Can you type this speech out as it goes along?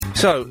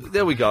So,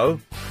 there we go.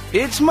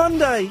 It's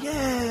Monday!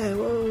 Yeah!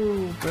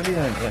 Whoa,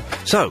 brilliant. Yeah.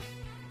 So,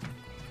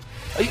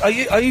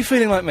 are you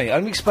feeling like me?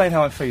 Let me explain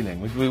how I'm feeling.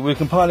 We're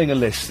compiling a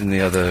list in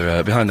the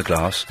other, behind the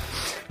glass,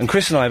 and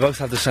Chris and I both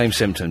have the same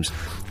symptoms.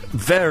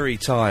 Very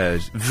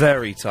tired,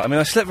 very tired. I mean,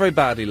 I slept very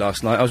badly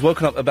last night. I was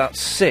woken up about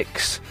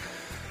 6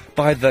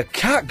 by the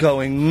cat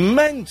going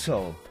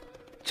mental.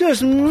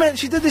 Just mental.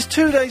 She did this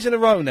 2 days in a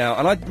row now,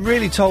 and I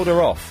really told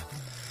her off.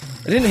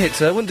 I didn't hit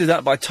her, wouldn't do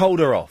that, but I told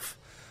her off.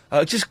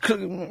 Just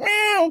crawling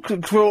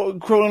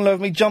over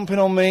me, jumping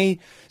on me,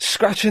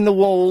 scratching the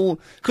wall,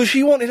 because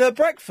she wanted her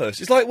breakfast.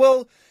 It's like,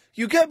 well,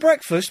 you get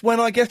breakfast when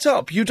I get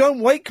up. You don't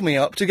wake me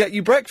up to get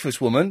you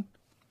breakfast, woman.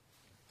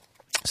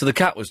 So the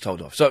cat was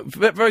told off. So,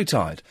 very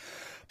tired.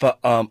 But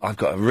I've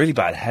got a really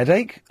bad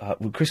headache.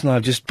 Chris and I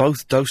have just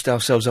both dosed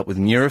ourselves up with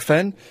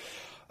Nurofen.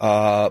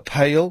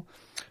 Pale.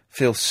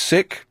 Feel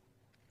sick.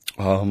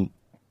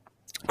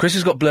 Chris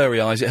has got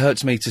blurry eyes. It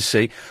hurts me to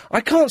see.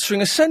 I can't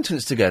string a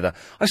sentence together.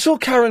 I saw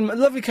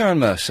lovely Karen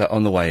Mercer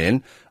on the way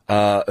in,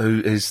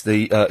 who is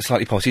the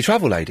slightly potty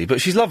travel lady. But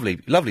she's lovely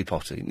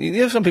potty. You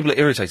know, some people are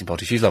irritating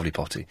potty. She's lovely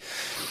potty.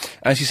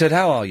 And she said,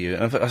 how are you?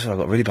 And I said, I've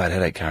got a really bad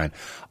headache, Karen.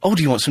 Oh,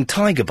 do you want some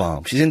Tiger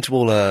Balm? She's into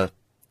all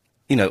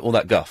all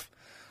that guff.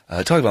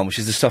 Tiger Balm, which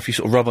is the stuff you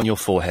sort of rub on your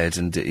forehead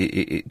and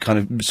it kind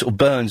of sort of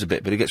burns a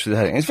bit, but it gets rid of the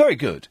headache. And it's very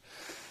good.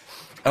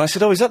 And I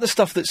said, oh, is that the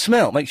stuff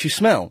that makes you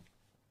smell?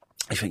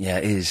 She went, yeah,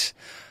 it is.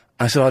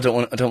 I said, I don't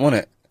want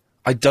it.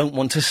 I don't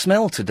want to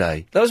smell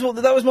today. That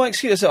was my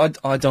excuse. I said,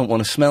 I don't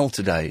want to smell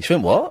today. She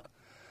went, what?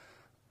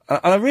 And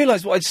I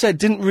realised what I'd said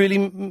didn't really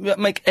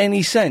make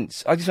any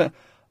sense. I just went,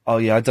 oh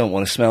yeah, I don't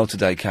want to smell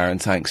today, Karen,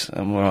 thanks.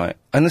 I'm alright.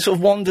 And then sort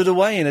of wandered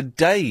away in a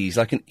daze,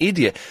 like an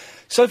idiot.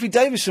 Sophie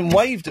Davison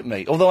waved at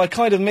me, although I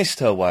kind of missed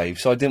her wave,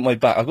 so I didn't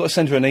wave back. I've got to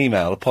send her an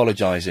email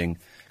apologising.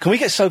 Can we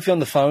get Sophie on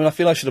the phone? I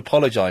feel I should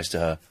apologise to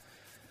her.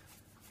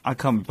 I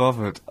can't be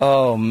bothered.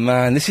 Oh,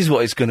 man, this is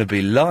what it's going to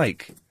be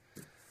like.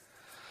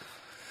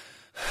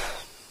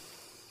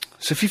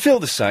 So if you feel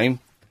the same,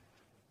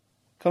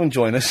 come and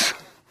join us.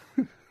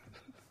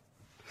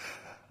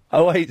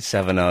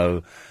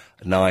 0870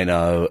 90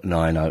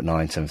 90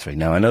 973.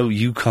 Now, I know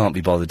you can't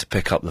be bothered to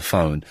pick up the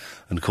phone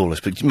and call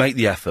us, but make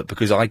the effort,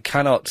 because I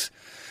cannot...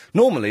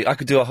 Normally, I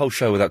could do a whole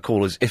show without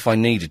callers if I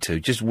needed to,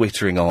 just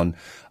whittering on,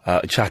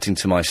 chatting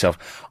to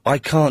myself. I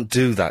can't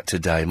do that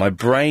today. My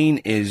brain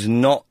is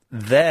not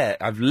there.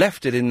 I've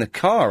left it in the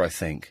car, I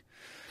think.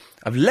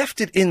 I've left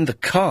it in the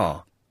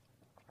car.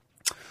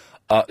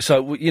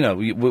 So, we're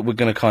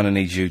going to kind of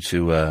need you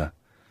to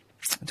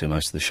do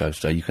most of the show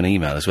today. You can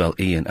email as well,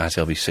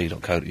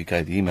 ian@lbc.co.uk.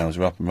 The emails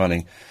are up and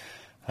running.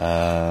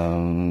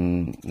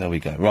 There we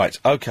go. Right,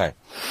 okay.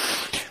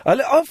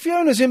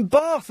 Fiona's in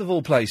Bath, of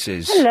all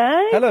places.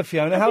 Hello. Hello,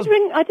 Fiona. How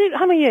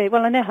are you?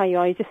 Well, I know how you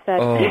are, you just said.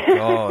 Oh,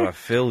 God, I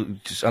feel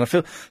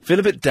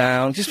a bit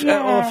down.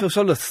 I feel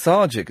so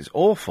lethargic. It's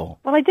awful.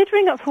 Well, I did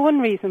ring up for one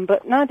reason,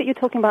 but now that you're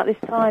talking about this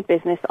tired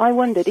business, I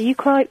wondered, are you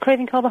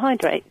craving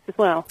carbohydrates as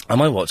well?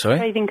 Am I what, sorry?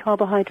 Craving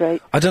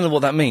carbohydrates. I don't know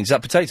what that means. Is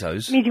that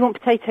potatoes? It means you want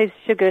potatoes,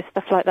 sugar,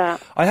 stuff like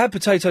that. I had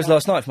potatoes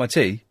last night for my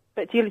tea.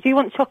 But do you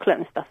want chocolate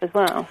and stuff as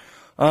well?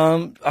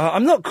 I'm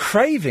not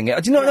craving it. I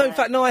do not know. In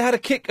fact, no. I had a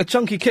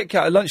chunky Kit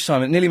Kat at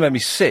lunchtime. It nearly made me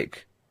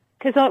sick.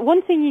 Because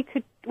one thing you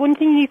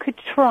could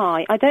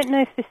try. I don't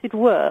know if this would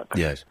work.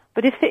 Yes.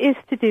 But if it is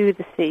to do with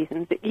the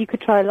seasons, you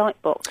could try a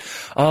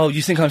Lightbox. Oh,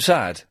 you think I'm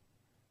sad?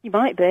 You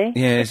might be.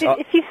 Yes.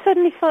 If you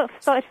suddenly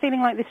started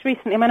feeling like this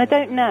recently, I mean, I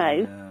don't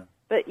know. Yeah.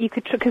 But you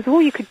could, because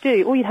all you'd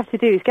have to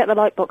do is get the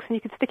Lightbox and you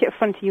could stick it in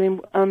front of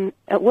you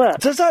at work.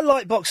 Does that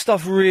Lightbox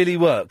stuff really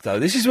work, though?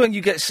 This is when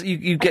you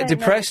get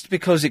depressed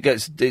because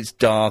it's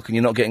dark and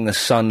you're not getting the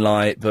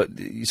sunlight,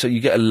 so you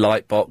get a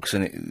Lightbox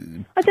and it.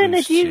 I don't know.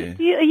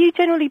 Are you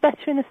generally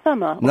better in the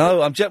summer?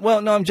 No, I'm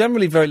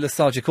generally very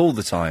lethargic all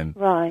the time.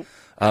 Right.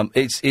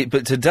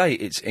 But today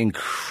it's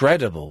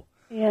incredible.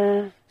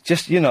 Yeah.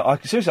 Just,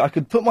 I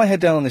could put my head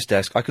down on this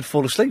desk, I could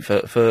fall asleep for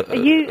an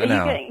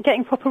hour. Are you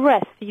getting proper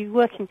rest? Are you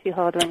working too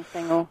hard or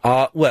anything? Or?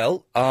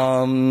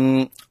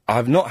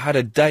 I've not had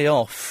a day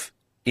off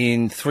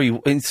in 3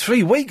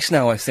 weeks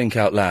now, I think,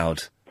 out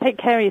loud. Take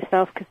care of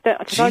yourself,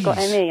 because I got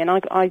ME, and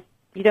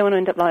you don't want to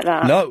end up like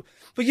that. No,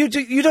 but you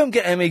don't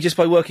get ME just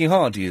by working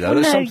hard, do you, though?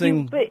 Well, That's no,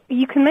 something... but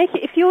you can make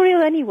it, if you're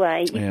ill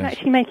anyway, you can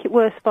actually make it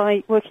worse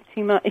by working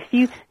too much. If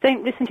you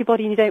don't listen to your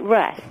body and you don't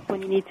rest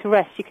when you need to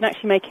rest, you can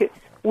actually make it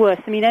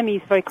worse. I mean, ME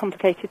is a very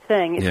complicated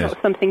thing. It's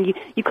not something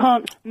you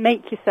can't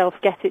make yourself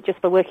get it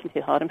just by working too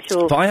hard, I'm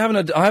sure. But I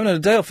haven't had a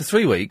day off for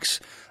 3 weeks,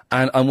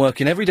 and I'm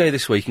working every day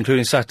this week,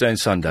 including Saturday and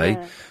Sunday.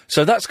 Yeah.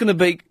 So that's going to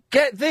be,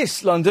 get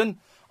this, London,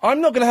 I'm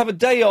not going to have a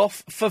day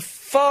off for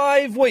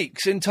 5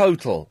 weeks in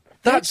total.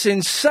 That's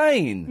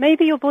insane.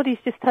 Maybe your body's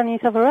just telling you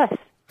to have a rest.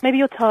 Maybe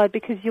you're tired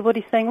because your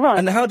body's saying, right.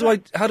 And how do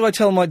I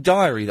tell my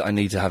diary that I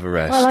need to have a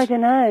rest? Well, I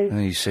don't know. Oh,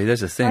 you see,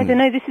 there's a thing. I don't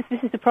know. This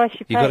is the price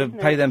you pay. You've got to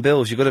pay them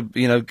bills. You've got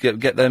to,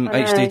 get them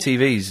HD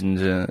TVs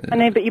and. I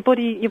know, but your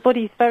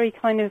body's very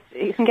kind of.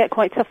 It can get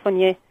quite tough on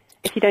you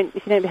if you don't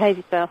behave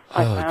yourself.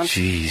 Oh,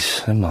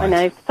 jeez. I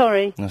know.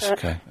 Sorry. That's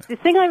okay. The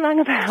thing I rang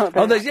about.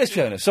 Though, yes,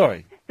 Fiona.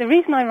 Sorry. The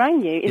reason I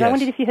rang you is Yes. I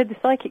wondered if you heard the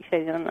psychic show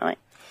the other night.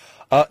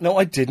 No,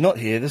 I did not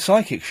hear the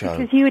psychic show.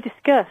 Because you were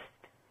discussed.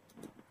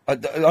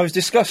 I was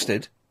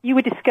disgusted. You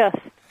were discussed.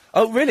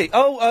 Oh, really?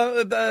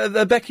 Oh,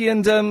 Becky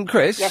and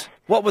Chris? Yes.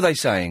 What were they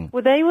saying?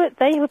 Well, they were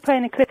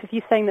playing a clip of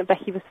you saying that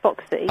Becky was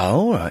foxy.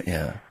 Oh, right,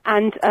 yeah.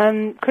 And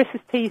Chris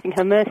was teasing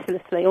her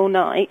mercilessly all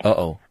night.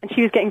 Uh-oh. And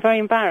she was getting very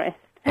embarrassed.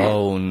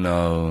 Oh,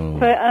 no.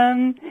 But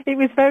it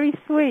was very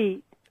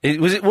sweet.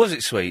 Was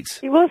it sweet?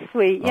 It was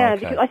sweet, yeah.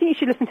 Okay. Because I think you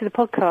should listen to the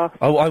podcast.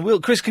 Oh, I will.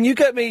 Chris, can you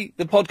get me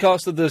the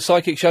podcast of the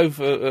psychic show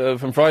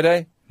from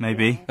Friday?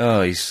 Maybe.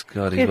 Oh, he's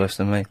worse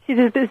than me.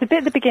 There's a bit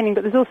at the beginning,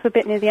 but there's also a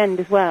bit near the end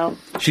as well.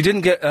 She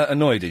didn't get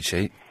annoyed, did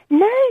she?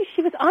 No,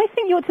 she was. I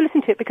think you ought to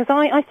listen to it because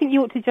I think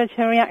you ought to judge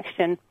her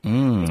reaction.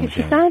 Because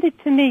she sounded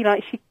to me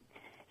like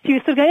she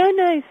was sort of going, oh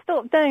no,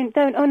 stop, don't,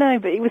 oh no,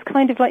 but it was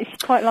kind of like she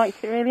quite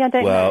liked it, really. I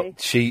don't know. Well,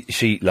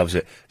 she loves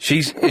it.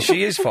 She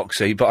is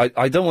foxy, but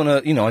I don't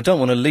want to, I don't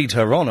want to lead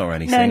her on or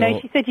anything. No,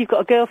 she said you've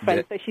got a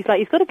girlfriend, so she's like,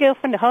 he's got a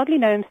girlfriend, I hardly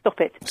know him,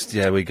 stop it.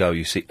 There we go,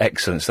 you see,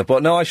 excellent stuff.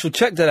 But no, I shall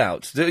check that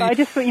out. I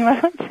just thought you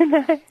might like to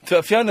know.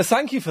 Fiona,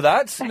 thank you for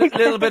that.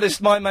 Little bit of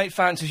my mate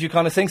fancies you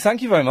kind of thing.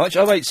 Thank you very much.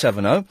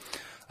 0870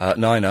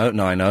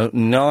 9090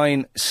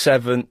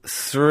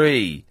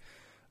 973.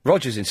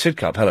 Roger's in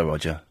Sidcup. Hello,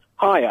 Roger.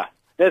 Hiya.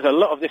 There's a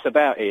lot of this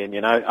about, Ian,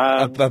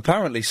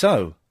 apparently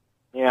so.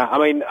 Yeah, I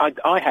mean,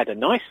 I had a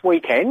nice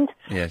weekend.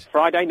 Yes.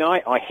 Friday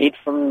night, I hid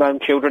from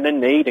Children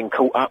in Need and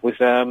caught up with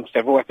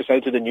several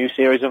episodes of the new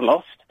series of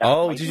Lost.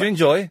 Did you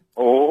enjoy?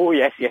 Oh,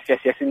 yes,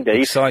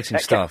 indeed. Exciting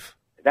stuff.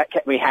 That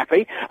kept me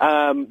happy.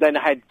 Then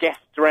I had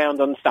guests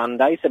round on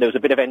Sunday, so there was a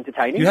bit of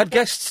entertaining. You had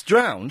guests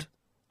drowned?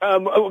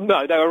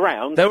 No, they were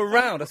round. They were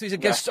round. I think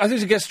it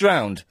was a guest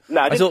drowned. No,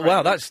 I thought,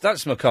 wow,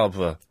 that's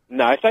macabre.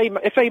 No,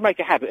 if they make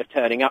a habit of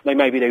turning up, then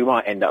maybe they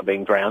might end up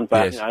being drowned.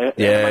 But yes,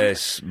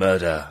 yes,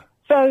 murder.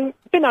 So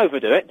didn't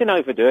overdo it. It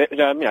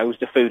was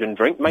the food and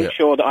drink. Made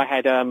sure that I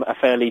had a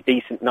fairly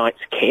decent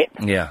night's kit.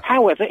 Yeah.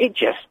 However, it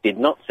just did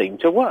not seem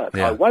to work.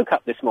 Yeah. I woke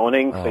up this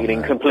morning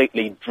feeling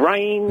completely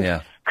drained.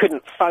 Yeah.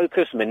 Couldn't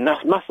focus. My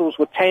muscles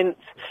were tense.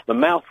 My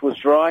mouth was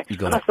dry.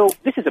 And I thought,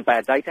 this is a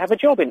bad day to have a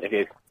job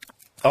interview.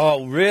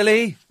 Oh,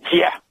 really?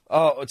 Yeah.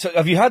 Oh, so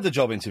have you had the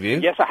job interview?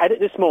 Yes, I had it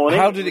this morning.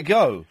 How did it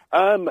go?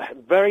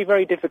 Very,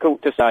 very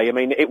difficult to say. I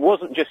mean, it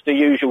wasn't just a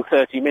usual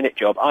 30-minute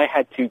job. I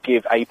had to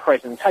give a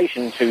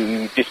presentation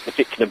to this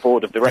particular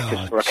board of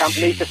directors for a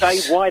company to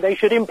say why they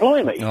should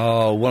employ me.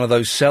 Oh, one of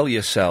those sell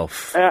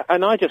yourself.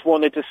 And I just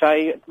wanted to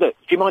say, look,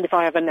 do you mind if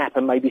I have a nap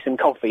and maybe some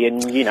coffee?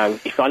 And,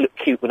 if I look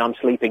cute when I'm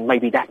sleeping,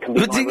 maybe that can be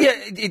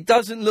it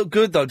doesn't look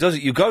good, though, does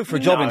it? You go for a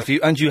job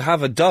interview and you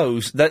have a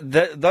dose.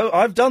 Though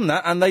I've done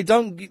that, and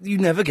you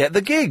never get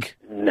the gig.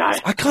 No.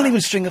 I can't even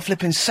string a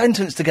flipping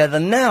sentence together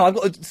now. I've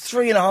got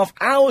 3.5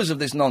 hours of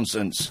this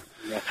nonsense.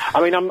 Yeah.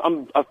 I mean,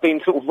 I've been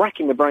sort of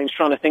racking the brains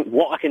trying to think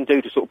what I can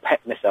do to sort of pep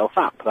myself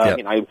up.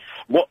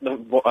 What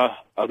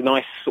a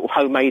nice sort of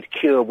homemade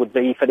cure would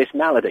be for this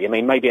malady. I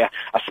mean, maybe a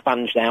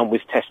sponge down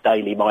with Tess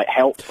Daily might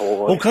help.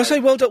 Or can I say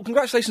well done?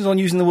 Congratulations on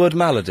using the word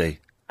malady.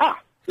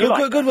 Good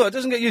word. It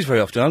doesn't get used very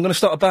often. I'm going to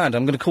start a band.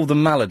 I'm going to call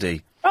them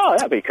Malady. Oh,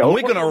 that'd be cool. And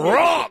we're going to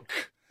rock.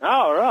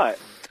 Oh, right.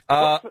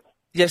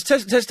 Yes,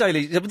 Tess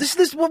Daily.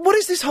 What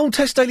is this whole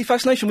Tess Daily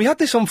fascination? We had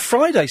this on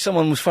Friday.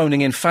 Someone was phoning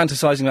in,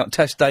 fantasising about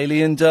Tess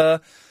Daily and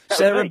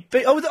Sarah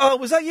B. Oh,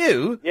 was that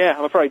you? Yeah,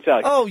 I'm afraid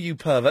so. Oh, you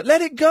pervert!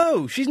 Let it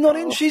go. She's not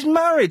in. She's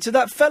married to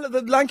that fella,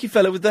 the lanky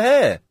fella with the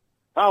hair.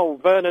 Oh,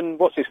 Vernon,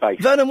 what's his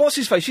face? Vernon, what's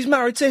his face? She's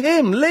married to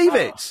him. Leave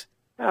it.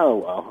 Oh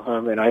well,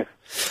 I mean,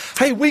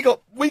 Hey,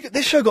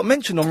 this show got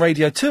mentioned on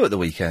Radio 2 at the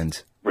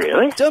weekend.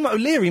 Really? Dermot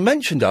O'Leary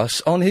mentioned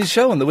us on his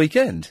show on the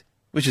weekend.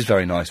 Which is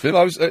very nice of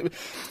him.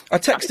 I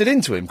texted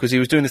into him because he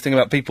was doing this thing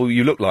about people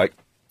you look like.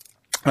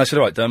 And I said,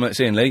 all right, Dermot,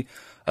 it's Ian Lee.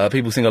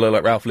 People think I look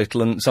like Ralph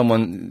Little, and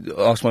someone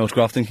asked my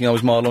autograph thinking I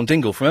was Marlon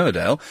Dingle from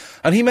Emmerdale.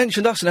 And he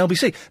mentioned us on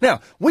LBC. Now,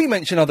 we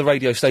mention other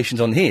radio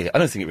stations on here. I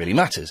don't think it really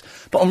matters.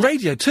 But on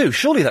Radio 2,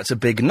 surely that's a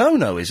big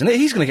no-no, isn't it?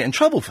 He's going to get in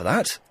trouble for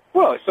that.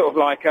 Well, it's sort of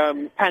like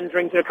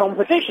pandering to the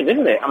competition,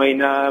 isn't it? I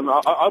mean,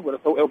 I would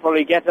have thought he'll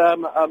probably get a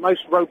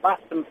most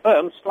robust and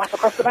firm slap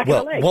across the back of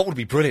the leg. What would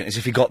be brilliant is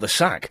if he got the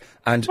sack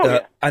and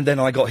then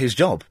I got his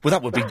job. Well,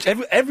 that would be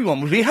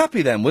everyone would be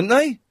happy then, wouldn't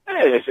they?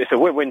 Yeah, it's a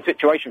win-win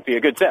situation for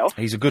your good self.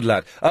 He's a good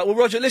lad. Well,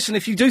 Roger, listen,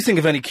 if you do think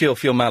of any cure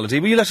for your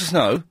malady, will you let us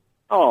know?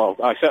 Oh,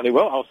 I certainly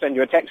will. I'll send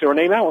you a text or an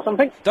email or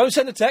something. Don't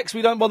send a text.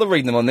 We don't bother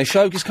reading them on this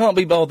show because can't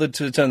be bothered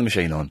to turn the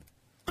machine on.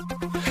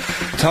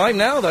 Time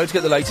now, though, to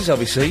get the latest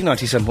LBC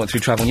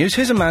 97.3 travel news.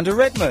 Here's Amanda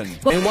Redman.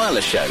 In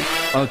Wireless Show.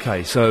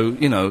 OK, so, I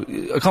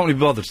can't really be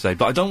bothered today,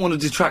 but I don't want to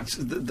detract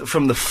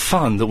from the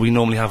fun that we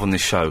normally have on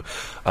this show.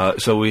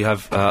 So we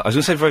have, I was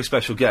going to say very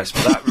special guest,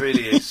 but that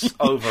really is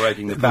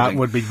over-egging the pudding. That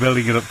would be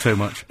building it up too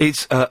much.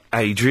 It's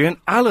Adrian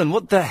Allen.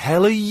 What the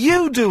hell are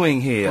you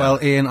doing here?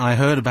 Well, Ian, I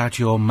heard about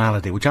your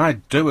malady, which I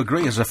do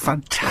agree is a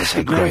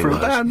fantastic name for a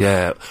band.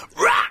 Yeah.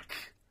 Rack!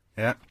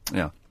 Yeah.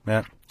 Yeah.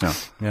 Yeah. Yeah.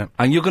 Yeah.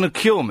 And you're going to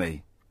cure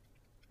me?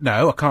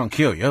 No, I can't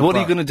cure you. What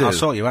are you going to do? I'll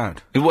sort you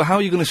out. Well, how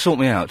are you going to sort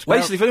me out? Well,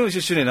 basically, if anyone's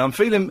just tuning in, I'm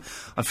feeling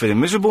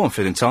miserable, I'm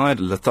feeling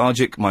tired,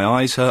 lethargic, my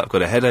eyes hurt, I've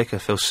got a headache, I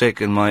feel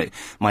sick, and my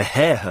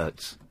hair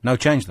hurts. No,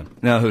 change them.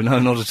 No,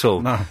 not at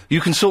all. No.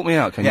 You can sort me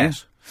out, can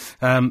Yes.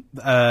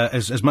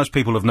 As most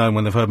people have known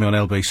when they've heard me on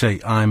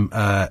LBC, I'm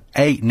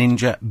A,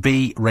 ninja,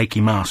 B,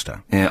 Reiki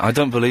master. you? Yeah, I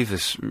don't believe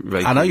this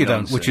Reiki. I know you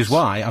don't, nonsense. which is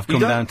why I've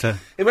come down to...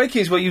 Reiki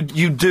is where you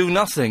do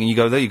nothing, and you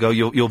go, there you go,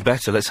 you're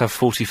better, let's have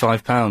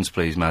 £45,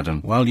 please,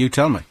 madam. Well, you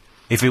tell me.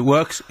 If it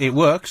works, it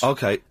works.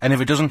 Okay. And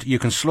if it doesn't, you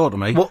can slaughter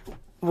me.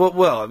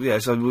 Well, yeah,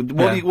 so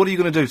what are you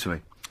going to do to me?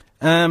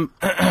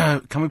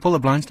 Can we pull the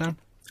blinds down?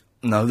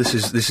 No, this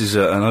is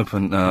an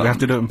open... We have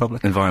to do it in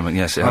public? Environment,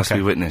 yes, it has to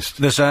be witnessed.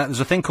 There's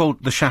a thing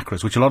called the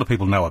chakras, which a lot of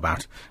people know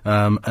about.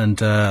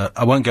 And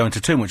I won't go into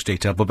too much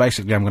detail, but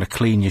basically I'm going to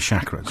clean your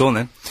chakras. Go on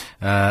then.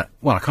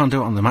 Well, I can't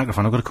do it on the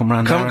microphone. I've got to come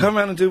round there. Come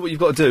round and do what you've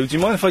got to do. Do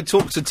you mind if I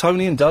talk to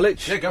Tony and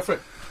Dulwich? Yeah, go for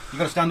it. You've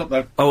got to stand up,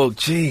 though. Oh,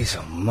 jeez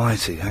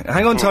almighty.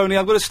 Hang on, Tony,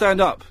 I've got to stand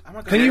up.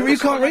 You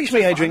can't reach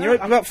me, Adrian. You're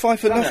about 5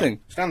 foot nothing.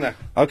 Stand there.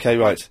 Okay,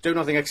 right. Do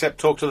nothing except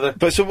talk to the...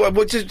 But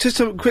so, just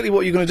quickly, what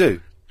are you going to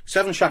do?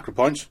 7 chakra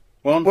points.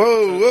 1.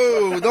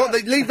 Whoa,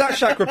 leave that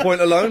chakra point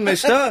alone,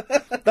 mister.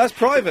 That's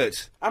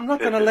private. I'm not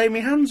going to lay my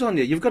hands on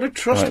you. You've got to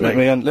trust Right,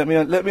 me. let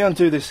me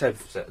undo this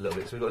headset a little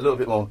bit, so we've got a little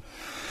bit more.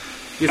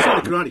 You've seen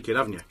the Karate Kid,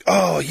 haven't you?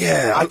 Oh,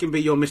 yeah. I can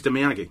be your Mr.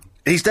 Miyagi.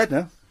 He's dead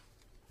now.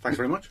 Thanks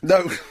very much.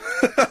 No.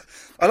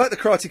 I like the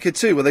Karate Kid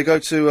too, where they go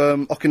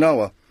to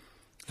Okinawa.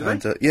 Do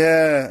they?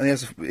 Yeah, and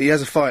he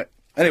has a fight.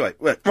 Anyway,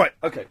 right,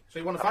 okay. So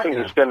you want to I fight think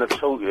me he's going to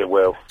talk you,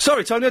 Will.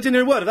 Sorry, Tony, I didn't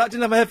hear a word of that.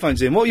 Didn't have my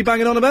headphones in. What are you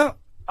banging on about?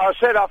 I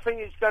said I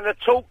think he's going to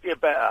talk you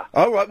better.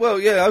 Oh, right, well,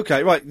 yeah,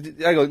 okay, right.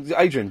 Hang on,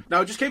 Adrian.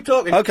 No, just keep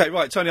talking. Okay,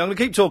 right, Tony, I'm going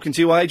to keep talking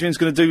to you while Adrian's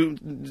going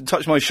to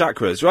touch my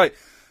chakras, right?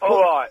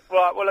 All right.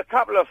 Well, a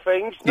couple of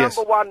things. Yes.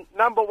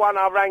 Number one,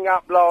 I rang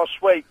up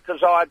last week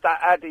because I had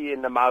that Addy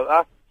in the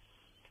motor.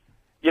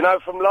 You know,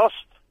 from Lost?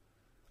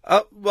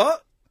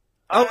 What?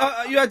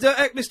 You had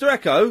Mr.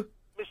 Echo?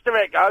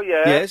 Mr. Echo,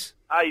 yeah. Yes.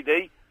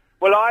 AD.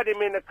 Well, I had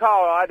him in the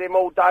car. I had him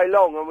all day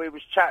long, and we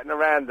was chatting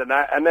around and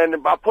that. And then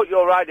I put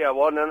your radio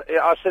on, and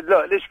I said,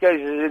 look, this guy's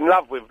in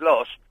love with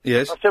Lost.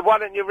 Yes. I said, why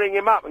don't you ring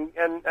him up and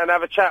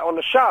have a chat on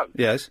the show?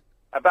 Yes.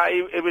 About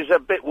he was a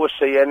bit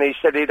wussy, and he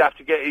said he'd have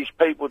to get his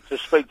people to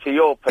speak to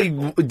your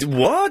people.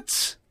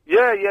 What?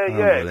 Yeah.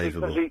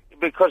 Unbelievable.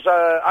 Because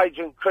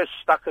Agent Chris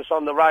stuck us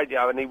on the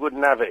radio, and he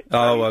wouldn't have it.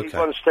 Oh, He okay.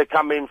 wants to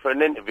come in for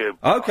an interview.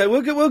 Okay,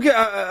 we'll get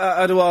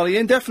Adewale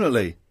in,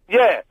 definitely.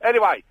 Yeah.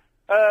 Anyway,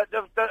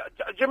 do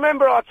you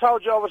remember I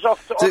told you I was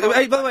off to...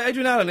 By the way,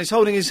 Adrian Allen is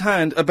holding his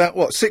hand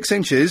about, 6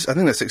 inches, I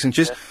think that's 6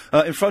 inches,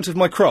 in front of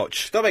my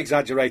crotch. Stop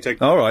exaggerating.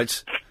 All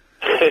right.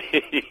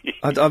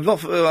 I'm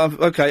not...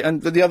 okay,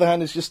 and the other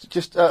hand is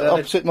just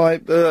opposite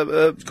my...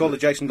 It's called the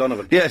Jason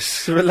Donovan.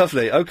 Yes,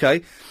 lovely,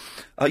 okay.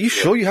 Are you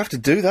sure you have to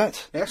do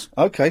that? Yes.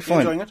 Okay, fine.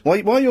 enjoying it?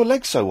 Why are your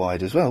legs so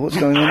wide as well? What's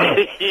going on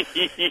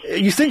there?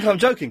 You think I'm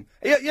joking?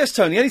 Yes,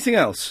 Tony, anything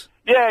else?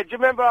 Yeah, do you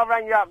remember I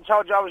rang you up and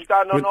told you I was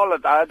going on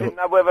holiday? I didn't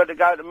know whether to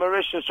go to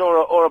Mauritius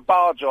or a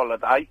barge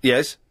holiday.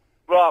 Yes.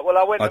 Right, well,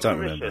 I went I to don't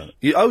Mauritius.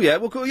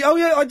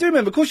 remember. I do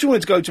remember. Of course you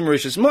wanted to go to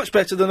Mauritius. Much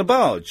better than a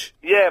barge.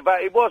 Yeah,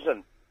 but it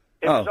wasn't.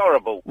 It was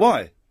horrible.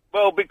 Why?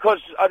 Well, because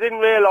I didn't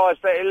realise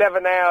that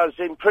 11 hours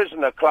in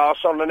prisoner class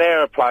on an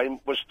aeroplane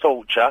was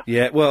torture.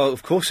 Yeah, well,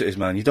 of course it is,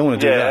 man. You don't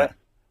want to do that.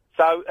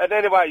 So, and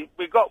anyway,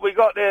 we got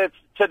there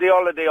to the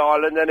holiday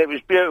island, and it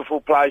was a beautiful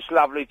place,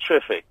 lovely,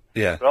 terrific.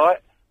 Yeah. Right?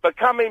 But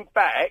coming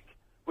back,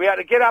 we had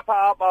to get up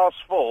at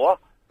 4:30,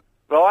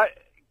 right?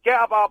 Get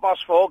up at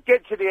 4:30,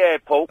 get to the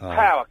airport,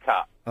 power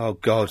cut. Oh,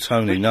 God,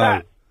 Tony,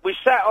 no. We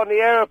sat on the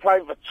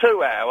aeroplane for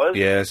 2 hours.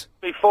 Yes.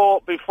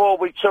 Before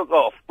we took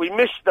off. We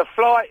missed the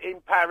flight in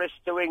Paris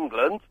to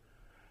England.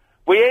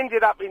 We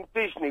ended up in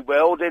Disney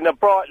World in a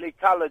brightly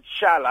coloured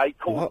chalet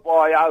called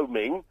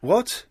Wyoming.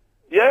 What?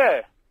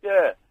 Yeah.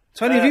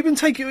 Tony, have you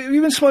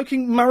been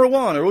smoking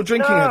marijuana or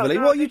drinking heavily?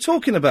 No, what are you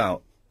talking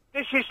about?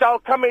 This is all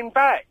coming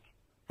back.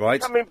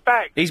 Right. Coming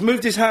back. He's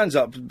moved his hands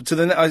up to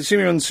the... I assume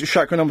you're on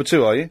chakra number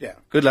 2, are you? Yeah.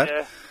 Good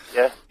lad.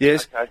 Yeah.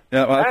 Yes. Okay.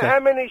 Yeah, right, okay. How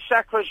many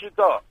chakras you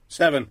got?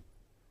 7.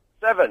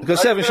 7. You've got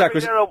 7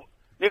 chakras.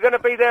 You're going to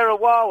be there a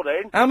while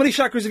then. How many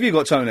chakras have you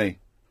got, Tony?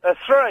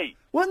 3.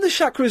 Weren't the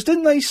chakras,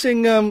 didn't they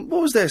sing,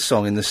 what was their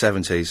song in the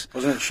 70s?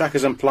 Wasn't it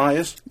Shackers and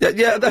Pliers?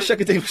 Yeah, that's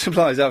Shaka Deep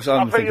Supplies. I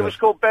think it was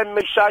called Bend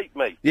Me, Shake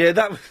Me. Yeah,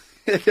 that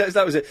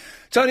was it.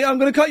 Tony, I'm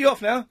going to cut you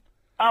off now.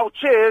 Oh,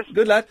 cheers.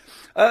 Good lad.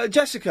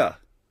 Jessica.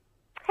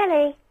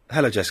 Hello.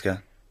 Hello,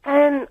 Jessica.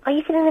 Are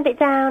you feeling a bit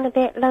down, a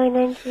bit low in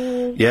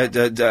energy? Yeah,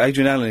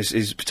 Adrian Allen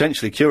is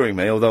potentially curing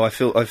me, although I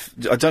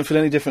don't feel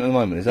any different at the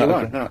moment. Is that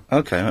okay? No.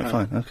 Okay, right,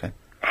 fine, okay.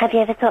 Have you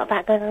ever thought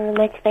about going on a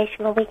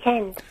motivational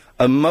weekend?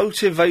 I'm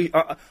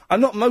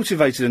not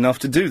motivated enough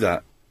to do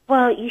that.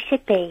 Well, you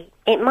should be.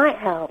 It might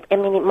help. I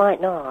mean, it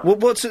might not.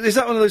 Is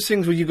that one of those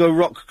things where you go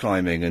rock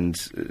climbing and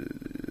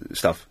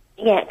stuff?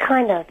 Yeah,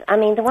 kind of. I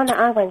mean, the one that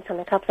I went on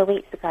a couple of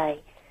weeks ago,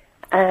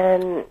 I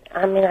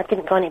mean, I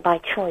didn't go on it by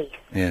choice.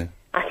 Yeah.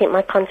 I think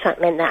my contract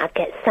meant that I'd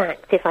get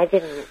sacked if I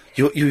didn't.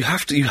 You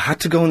had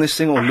to go on this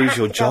thing or lose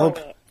your job?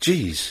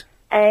 Jeez.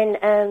 And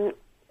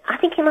I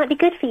think it might be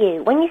good for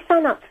you. When you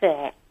sign up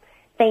for it,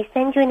 they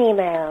send you an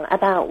email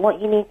about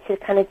what you need to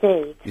kind of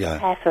do to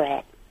prepare for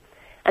it.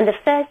 And the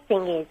first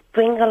thing is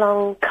bring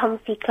along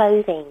comfy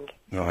clothing.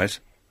 Right.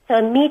 So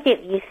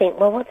immediately you think,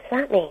 well, what does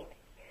that mean?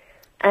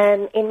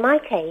 In my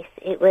case,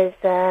 it was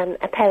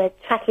a pair of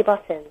tracky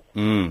bottoms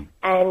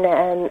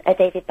and a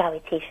David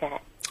Bowie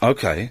T-shirt.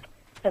 Okay.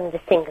 From the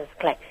Singles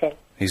collection.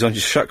 He's on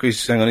chakra.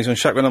 He's on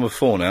chakra number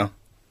 4 now.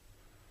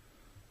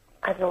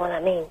 I don't know what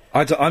that means.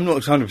 I'm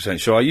not 100%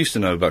 sure. I used to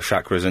know about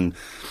chakras and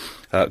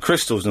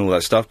crystals and all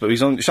that stuff, but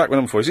he's on chakra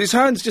number 4. His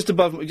hand's just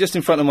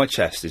in front of my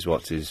chest is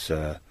what he's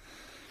doing.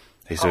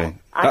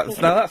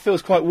 That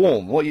feels quite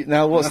warm.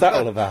 What's that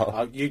all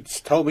about? You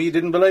told me you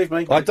didn't believe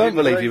me. I don't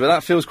believe you, but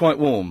that feels quite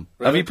warm.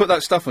 Really? Have you put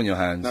that stuff on your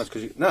hands? No, it's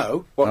because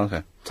no. What?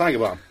 Okay. Tiger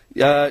balm.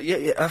 Yeah.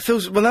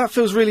 That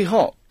feels really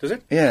hot. Does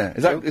it? Yeah.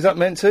 Is that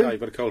meant to? No, you've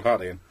got a cold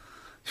heart, Ian.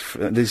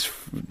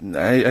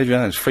 Adrian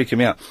Allen's freaking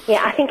me out.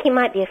 Yeah, I think he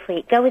might be a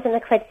freak. Go with an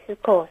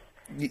accredited course.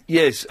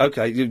 Yes,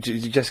 okay.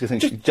 Jessica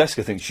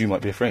thinks you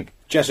might be a freak.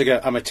 Jessica,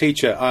 I'm a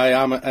teacher. I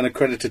am an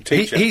accredited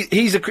teacher.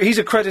 He's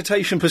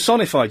accreditation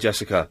personified,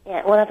 Jessica.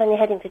 Yeah, well, I've only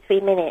had him for 3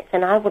 minutes,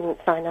 and I wouldn't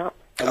sign up.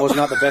 And wasn't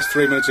that the best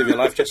 3 minutes of your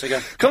life,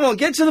 Jessica? Come on,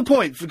 get to the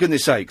point, for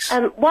goodness sakes.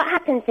 What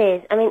happens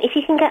is, if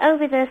you can get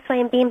over the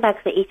swaying beanbags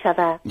at each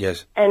other...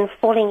 Yes. ...and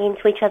falling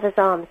into each other's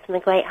arms from a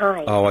great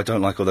height... Oh, I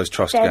don't like all those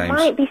trust games. There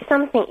might be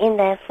something in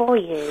there for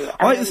you.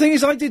 The thing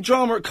is, I did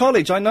drama at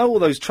college. I know all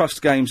those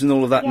trust games and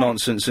all of that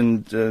nonsense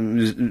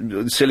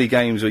and silly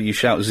games where you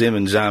shout zim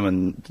and zam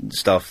and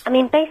stuff.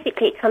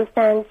 Basically it comes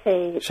down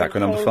to... Chakra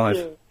number 5.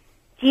 Do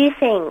you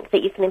think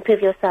that you can improve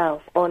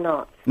yourself or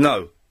not?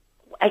 No.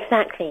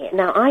 Exactly.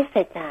 Now, I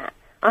said that.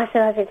 I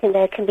said I don't think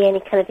there can be any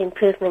kind of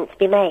improvement to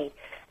be made.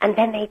 And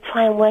then they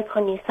try and work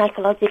on you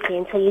psychologically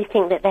until you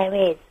think that there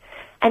is.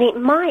 And it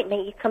might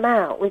make you come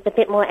out with a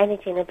bit more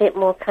energy and a bit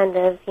more kind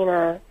of,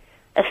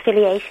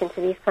 affiliation to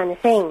these kind of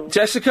things.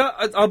 Jessica,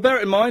 I'll bear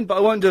it in mind, but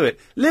I won't do it.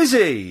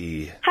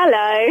 Lizzie!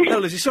 Hello. Hello,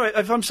 Lizzie. Sorry,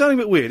 if I'm sounding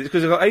a bit weird, it's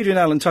because I've got Adrian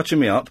Allen touching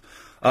me up.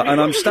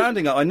 And I'm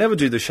standing up. I never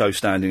do the show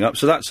standing up,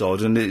 so that's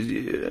odd. And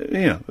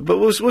but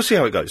we'll see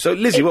how it goes. So,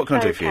 Lizzie, what can I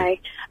do for you?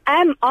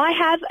 I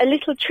have a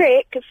little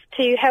trick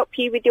to help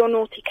you with your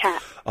naughty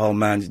cat. Oh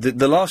man,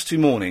 the last 2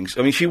 mornings.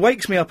 She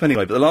wakes me up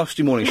anyway, but the last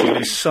 2 mornings she's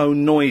been so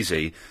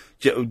noisy,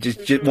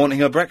 wanting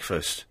her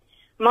breakfast.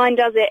 Mine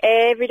does it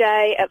every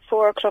day at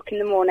 4 o'clock in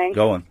the morning.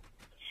 Go on.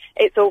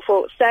 It's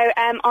awful. So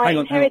I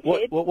inherited.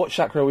 Hang on. What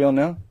chakra are we on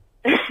now?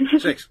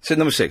 6. So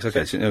number 6.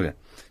 Okay. Okay.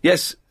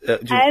 Yes.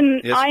 Yes.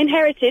 I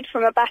inherited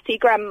from a batty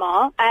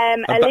grandma.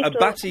 A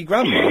batty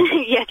grandma?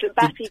 Yes, a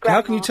batty grandma.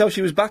 How can you tell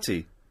she was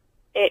batty?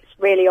 It's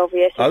really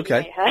obvious.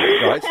 Okay.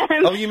 You know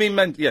her. Right. You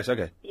mean yes,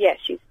 okay. Yes,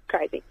 she's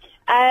crazy.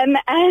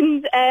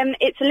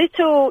 It's a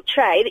little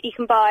tray that you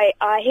can buy,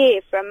 I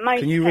hear, from most...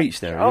 Can you reach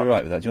there? Are you all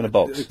right with that? Do you want a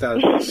box?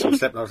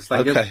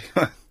 Okay.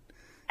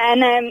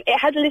 And it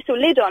has a little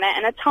lid on it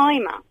and a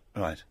timer.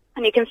 Right.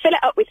 And you can fill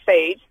it up with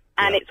food,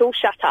 and it's all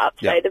shut up,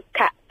 so the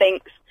cat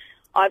thinks,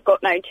 I've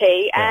got no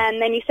tea, and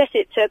then you set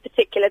it to a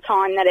particular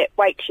time that it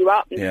wakes you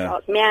up and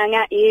starts meowing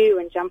at you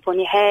and jump on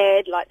your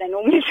head like they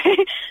normally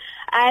do.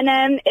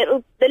 And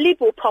the lid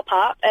will pop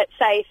up at,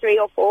 say, 3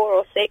 or 4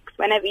 or 6,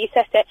 whenever you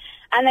set it,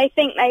 and they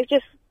think they've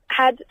just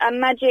had a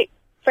magic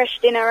fresh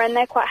dinner and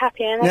they're quite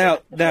happy. And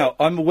now,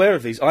 I'm aware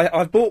of these.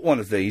 I've bought one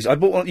of these. I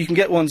bought one. You can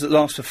get ones that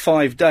last for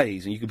 5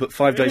 days, and you can put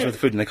 5 days worth of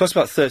food in. They cost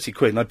about 30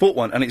 quid, and I bought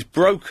one, and it's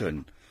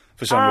broken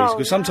for some reason.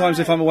 Because sometimes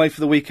if I'm away for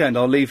the weekend,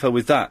 I'll leave her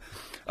with that.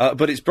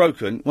 But it's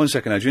broken. 1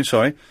 second, Adrian,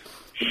 sorry.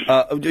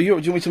 Do you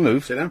want me to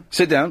move? Sit down.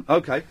 Sit down,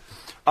 okay.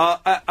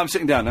 I'm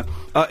sitting down now.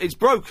 It's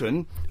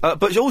broken,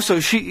 but also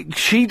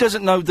she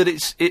doesn't know that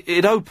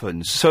it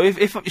opens. So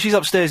if she's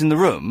upstairs in the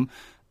room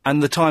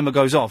and the timer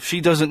goes off,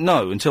 she doesn't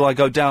know until I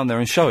go down there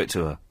and show it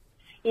to her.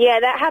 Yeah,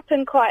 that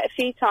happened quite a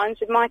few times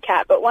with my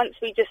cat, but once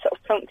we just sort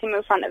of plonked him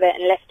in front of it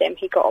and left him,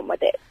 he got on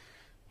with it.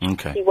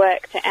 Okay. He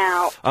worked it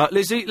out.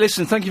 Lizzie,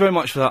 listen, thank you very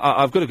much for that.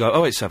 I've got to go.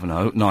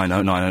 0870 90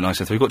 90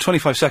 973. We've got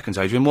 25 seconds,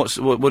 Adrian. What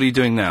are you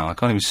doing now? I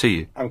can't even see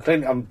you.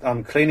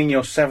 I'm cleaning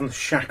your 7th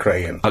chakra,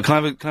 Ian. Can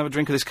I have a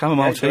drink of this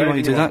chamomile tea while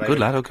you do that? Good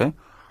lad, okay.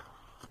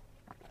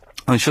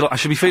 I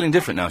should be feeling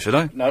different now, should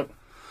I? No.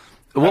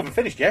 I haven't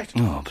finished yet.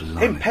 Oh,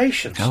 blimey.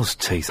 Impatience. Hell's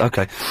teeth.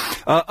 Okay.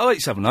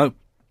 0870 90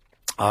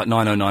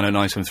 90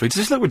 973. Does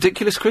this look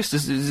ridiculous, Chris?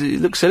 Does it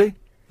look silly?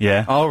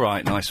 Yeah. All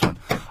right, nice one.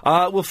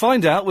 We'll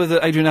find out whether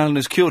Adrian Allen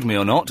has cured me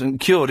or not, and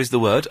cured is the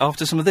word,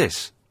 after some of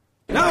this.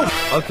 No!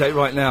 Okay,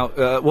 right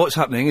now, what's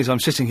happening is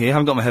I'm sitting here,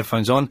 haven't got my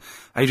headphones on.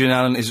 Adrian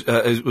Allen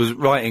was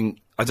writing,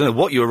 I don't know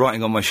what you were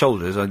writing on my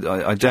shoulders,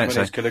 I daren't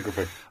say.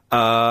 Calligraphy.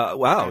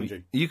 Wow,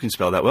 you can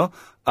spell that well.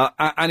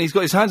 And he's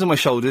got his hands on my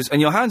shoulders, and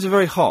your hands are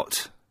very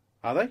hot.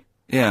 Are they?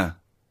 Yeah.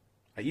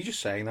 Are you just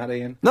saying that,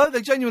 Ian? No,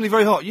 they're genuinely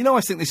very hot. You know,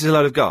 I think this is a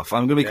load of guff.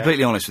 I'm going to be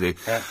completely honest with you.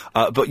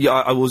 Yeah. But yeah,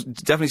 I will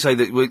definitely say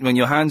that when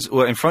your hands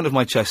were in front of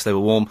my chest, they were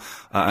warm,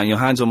 and your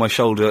hands on my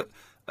shoulder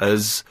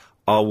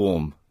are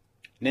warm.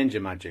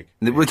 Ninja magic.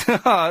 A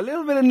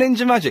little bit of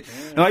ninja magic.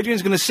 Yeah. Now,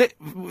 Adrian's going to sit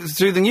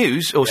through the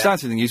news, or stand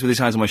through the news with his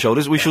hands on my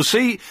shoulders. We shall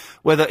see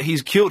whether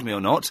he's cured me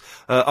or not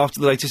after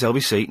the latest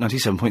LBC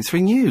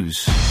 97.3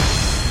 news.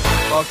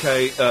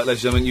 Okay, ladies and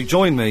gentlemen, you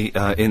join me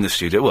in the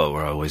studio. Well,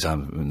 where I always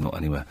am, not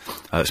anywhere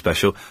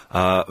special.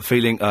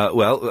 Feeling,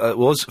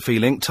 was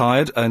feeling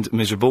tired and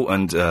miserable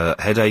and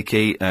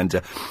headachy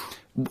and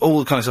all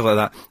the kind of stuff like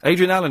that.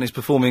 Adrian Allen is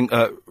performing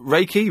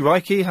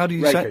Reiki, how do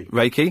you say it?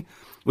 Reiki,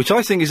 which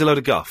I think is a load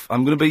of guff.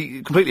 I'm going to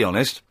be completely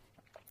honest.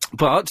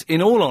 But,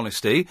 in all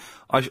honesty,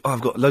 I've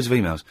got loads of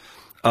emails.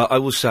 I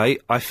will say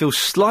I feel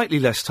slightly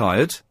less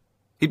tired.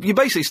 You're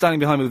basically standing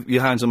behind me with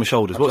your hands on my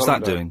shoulders. What's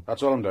that doing?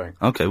 That's all I'm doing.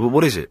 Okay, well,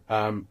 what is it?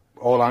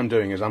 All I'm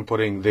doing is I'm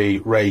putting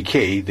the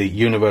Reiki, the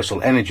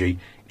universal energy,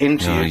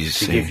 into you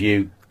to give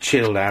you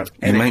chilled out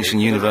energy. You mention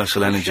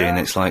universal energy and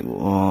it's like,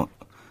 what?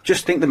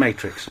 Just think the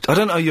Matrix. I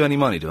don't owe you any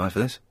money, do I, for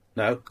this?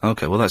 No.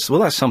 Okay, well, that's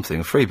something.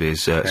 A freebie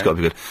is, it's got to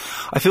be good.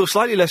 I feel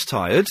slightly less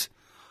tired.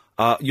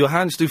 Your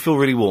hands do feel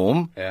really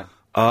warm. Yeah.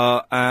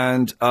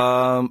 And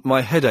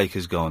my headache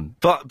has gone.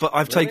 But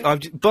I've taken...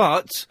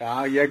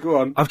 yeah, go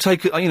on. I've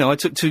taken... I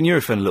took 2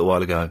 Nurofen a little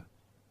while ago.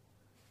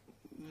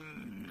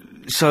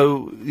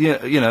 So,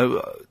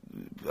 yeah,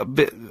 a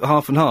bit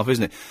half and half,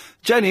 isn't it?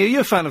 Jenny, are you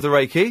a fan of the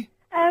Reiki?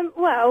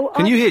 Well...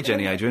 Can you hear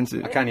Jenny, Adrian?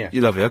 I can, yeah.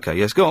 You love it, okay,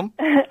 yes, go on.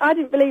 I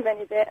didn't believe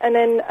any of it, and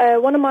then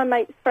one of my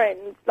mate's friends,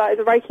 is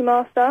a Reiki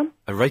master.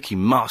 A Reiki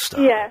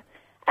master? Yeah.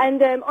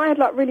 And I had,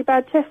 really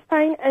bad chest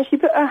pain, and she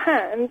put her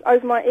hands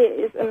over my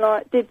ears and,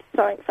 did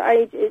something for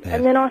ages. Yeah.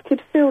 And then I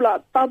could feel,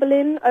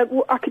 bubbling.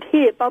 I could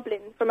hear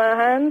bubbling from her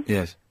hands.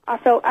 Yes. I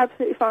felt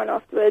absolutely fine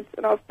afterwards,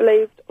 and I've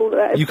believed all of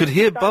that. You could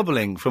hear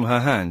bubbling from her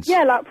hands?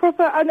 Yeah,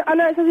 proper... I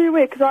know it sounds really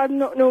weird, because I'm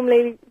not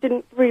normally...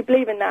 didn't really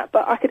believe in that,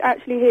 but I could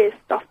actually hear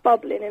stuff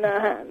bubbling in her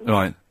hands.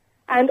 Right.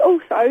 And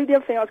also, the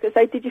other thing I was going to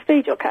say, did you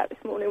feed your cat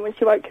this morning when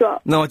she woke you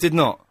up? No, I did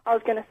not. I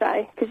was going to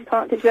say, because you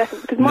can't teach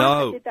lessons. Because my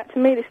cat did that to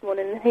me this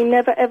morning, and he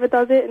never, ever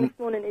does it, and this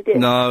morning he did.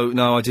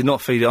 No, I did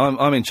not feed it.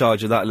 I'm in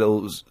charge of that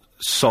little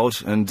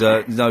sod, and,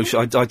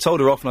 I told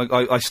her off, and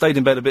I stayed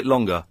in bed a bit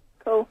longer.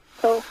 Cool.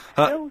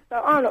 And also,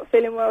 I'm not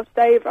feeling well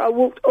today, but I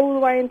walked all the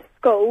way into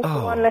school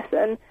for one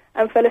lesson,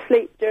 and fell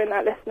asleep during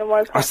that lesson and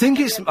woke up. I think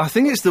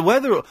it's the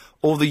weather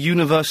or the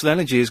universal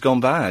energy has gone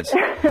bad.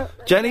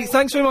 Jenny,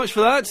 thanks very much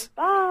for that.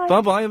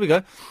 Bye. Bye. Here we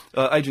go.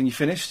 Adrian, you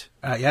finished?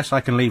 Yes,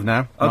 I can leave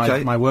now.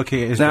 Okay. My work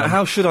here is now. done.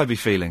 How should I be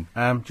feeling?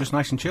 Just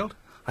nice and chilled.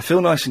 I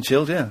feel nice and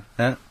chilled. Yeah.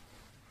 Yeah.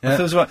 I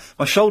feel right.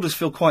 My shoulders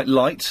feel quite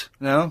light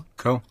now.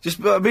 Cool.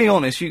 Just being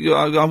honest,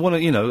 I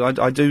want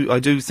to, I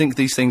do think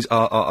these things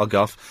are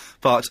guff,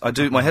 but I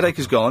do. My headache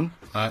is gone.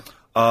 Right.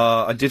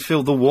 I did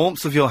feel the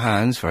warmth of your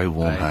hands, very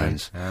warm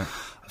hands. Yeah.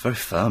 Very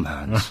firm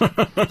hands.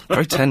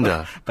 Very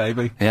tender.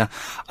 Baby. Yeah.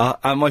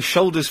 And my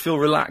shoulders feel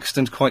relaxed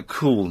and quite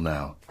cool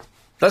now.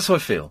 That's how I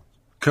feel.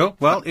 Cool.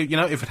 Well,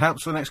 if it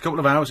helps for the next couple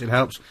of hours, it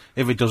helps.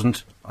 If it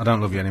doesn't, I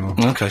don't love you anymore.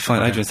 Okay,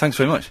 fine. Adrian, thanks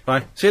very much.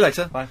 Bye. See you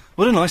later. Bye.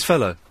 What a nice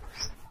fellow.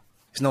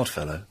 He's an odd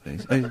fellow.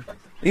 He's an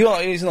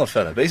odd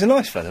fellow, but he's a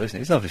nice fellow, isn't he?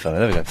 He's a lovely fellow.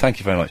 There we go. Thank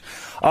you very much.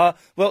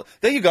 Well,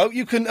 there you go.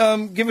 You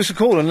can give us a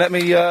call and let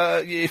me,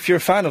 if you're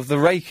a fan of the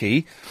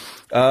Reiki...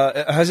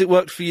 has it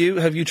worked for you?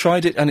 Have you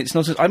tried it? And it's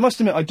not... I must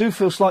admit, I do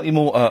feel slightly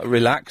more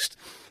relaxed,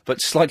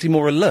 but slightly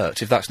more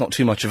alert, if that's not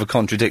too much of a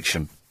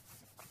contradiction.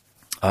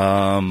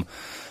 Antoine!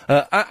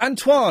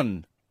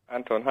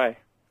 Anton, hi.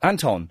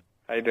 Anton.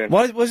 How you doing?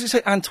 Why does it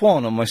say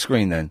Antoine on my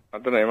screen, then? I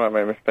don't know, you might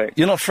make a mistake.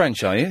 You're not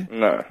French, are you?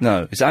 No.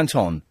 No, it's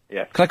Anton.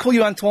 Yes. Can I call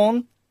you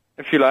Antoine?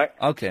 If you like.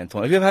 Okay,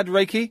 Antoine. Have you ever had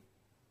Reiki?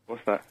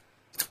 What's that?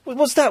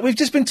 What's that? We've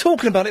just been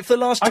talking about it for the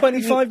last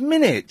 25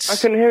 minutes. I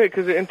can hear it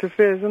because it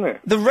interferes, doesn't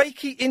it? The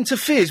Reiki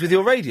interferes with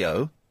your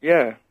radio?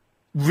 Yeah.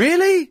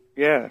 Really?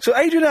 Yeah. So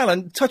Adrian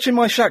Allen, touching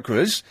my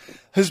chakras,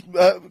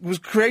 was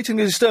creating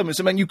a disturbance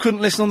that meant you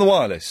couldn't listen on the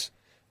wireless?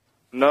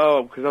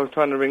 No, because I was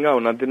trying to ring out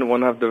and I didn't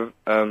want to have the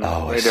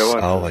radio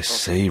on. I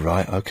see,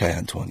 right. Okay,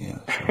 Antoine, yeah.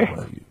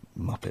 You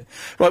muppet.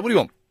 Right, what do you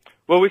want?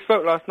 Well, we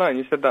spoke last night and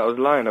you said that I was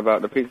lying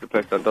about the pizza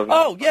place that doesn't...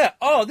 Oh, yeah.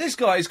 Oh, this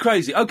guy is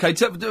crazy. Okay,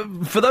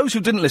 for those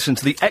who didn't listen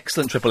to the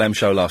excellent Triple M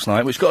show last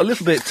night, which got a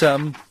little bit,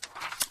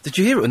 did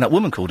you hear it when that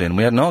woman called in and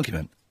we had an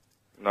argument?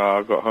 No,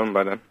 I got home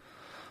by then.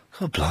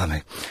 Oh,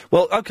 blimey.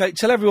 Well, okay,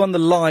 tell everyone the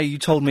lie you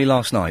told me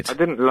last night. I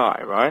didn't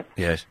lie, right?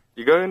 Yes.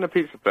 You go in the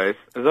pizza place,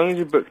 as long as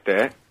you booked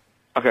it...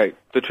 Okay,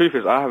 the truth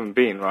is I haven't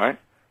been, right?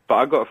 But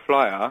I got a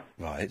flyer.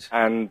 Right.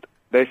 And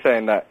they're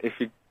saying that if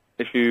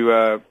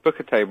you book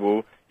a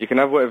table, you can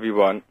have whatever you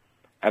want,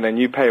 and then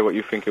you pay what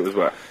you think it was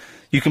worth.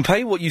 You can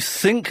pay what you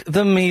think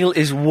the meal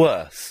is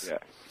worth. Yeah.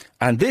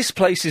 And this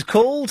place is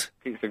called?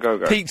 Pizza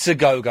Go-Go. Pizza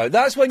Go-Go.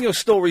 That's when your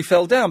story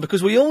fell down,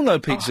 because we all know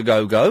Pizza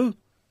Go-Go.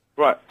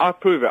 Right, I'll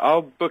prove it.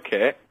 I'll book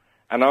it,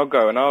 and I'll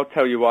go, and I'll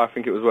tell you what I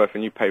think it was worth,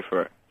 and you pay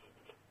for it.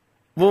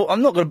 Well,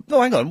 I'm not going to...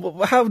 No, hang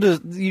on. How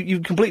does... You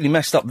completely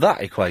messed up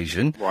that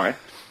equation. Why?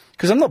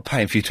 Because I'm not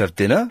paying for you to have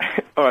dinner.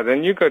 All right,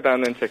 then you go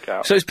down there and check it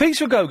out. So it's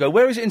Pizza Go-Go.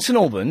 Where is it? In St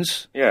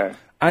Albans? Yeah.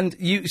 And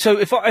you... So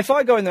if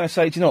I go in there and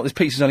say, do you know what, this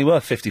pizza's only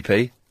worth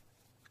 50p...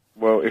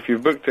 Well, if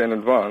you've booked it in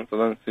advance, I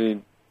don't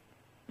see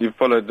you've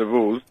followed the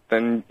rules,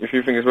 then if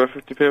you think it's worth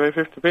 50p, pay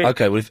 50p.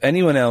 Okay, well, if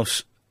anyone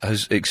else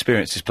has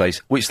experienced this place,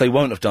 which they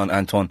won't have done,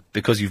 Antoine,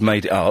 because you've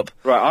made it up.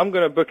 Right, I'm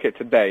going to book it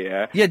today,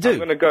 yeah? Yeah, do. I'm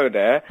going to go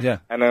there,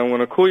 and I'm going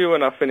to call you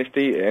when I've finished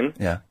eating,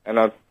 and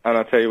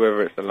I'll tell you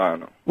whether it's a lie or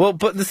not. Well,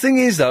 but the thing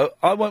is, though,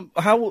 I won't...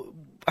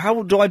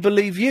 How do I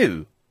believe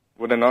you?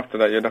 Well, then after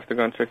that, you'd have to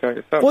go and check out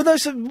yourself. Well,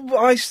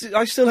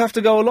 I still have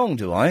to go along,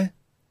 do I?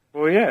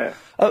 Well, yeah.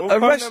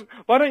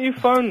 Why don't you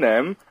phone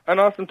them and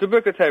ask them to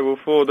book a table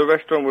for the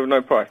restaurant with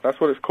no price? That's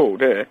what it's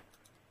called, here.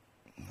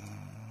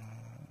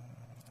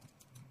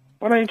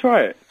 Why don't you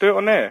try it? Do it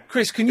on there.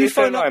 Chris, can you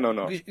phone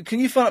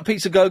up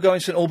Pizza Go-Go in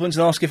St Albans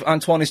and ask if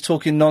Antoine is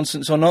talking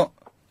nonsense or not?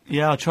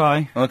 Yeah, I'll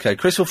try. Okay,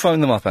 Chris will phone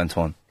them up,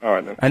 Antoine. All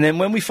right, then. And then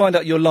when we find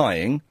out you're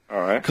lying,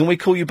 can we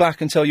call you back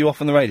and tell you off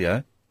on the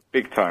radio?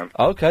 Big time.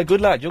 Okay,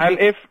 good lad.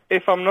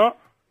 If I'm not?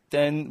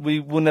 Then we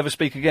will never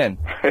speak again.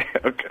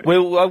 Okay.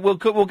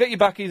 We'll get you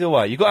back either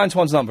way. You got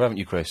Antoine's number, haven't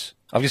you, Chris?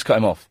 I've just cut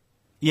him off.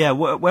 Yeah,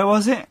 where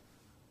was it?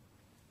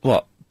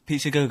 What?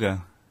 Pizza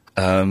Go-Go.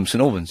 St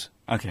Albans.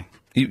 Okay.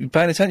 You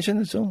paying attention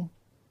at all?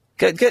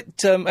 Get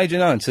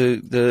Adrian Owen to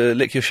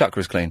lick your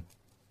chakras clean.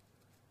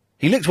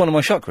 He licked one of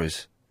my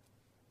chakras.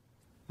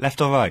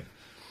 Left or right?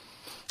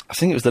 I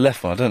think it was the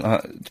left one.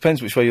 It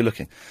depends which way you're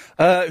looking.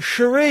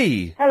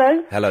 Cherie.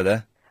 Hello. Hello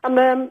there. I'm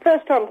a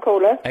first-time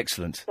caller.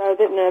 Excellent. So I was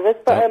a bit nervous,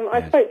 but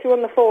I spoke to you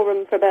on the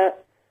forum for about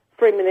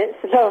 3 minutes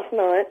last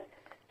night.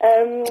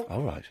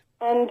 All right.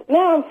 And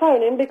now I'm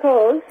phoning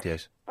because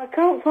yes, I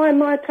can't find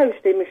my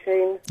toasty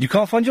machine. You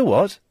can't find your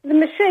what? The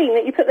machine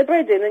that you put the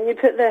bread in and you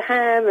put the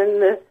ham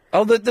and the...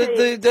 Oh,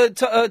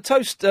 the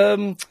toast,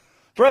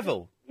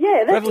 Breville.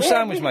 Yeah, that's Breville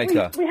sandwich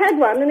maker. We had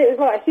one and it was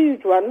like a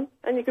huge one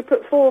and you could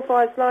put 4 or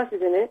 5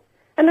 slices in it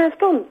and now it's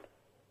gone.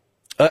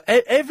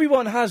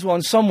 Everyone has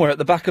one somewhere at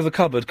the back of a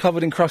cupboard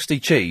covered in crusty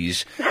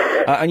cheese,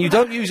 and you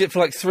don't use it for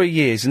like 3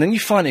 years, and then you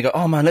finally go,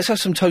 oh man, let's have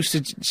some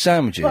toasted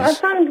sandwiches. Well, I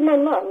found my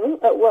mum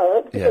at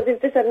work, because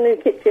we've just had a new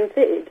kitchen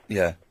fitted.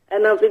 Yeah.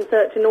 And I've been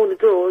searching all the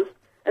drawers,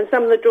 and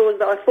some of the drawers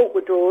that I thought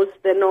were drawers,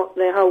 they're not,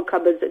 they're whole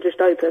cupboards that just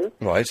open.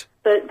 Right.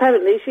 But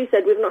apparently she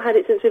said we've not had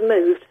it since we've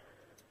moved,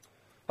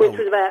 which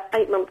was about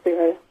 8 months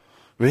ago.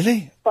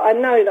 Really? But I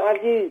know that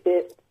I've used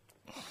it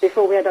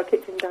before we had our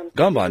kitchen done.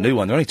 Go and buy a new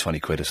one, they're only 20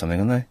 quid or something,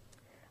 aren't they?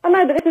 I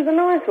know, but this was a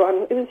nice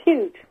one. It was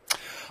huge.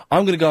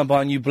 I'm going to go and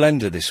buy a new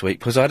blender this week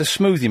because I had a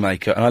smoothie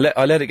maker and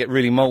I let it get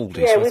really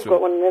mouldy. Yeah, we've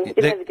got one of them.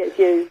 It never gets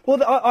used.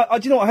 Well, I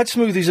do you know what? I had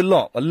smoothies a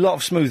lot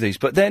of smoothies,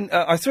 but then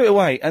I threw it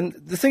away. And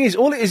the thing is,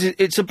 all it is,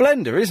 it's a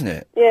blender, isn't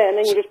it? Yeah, and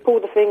then you just pull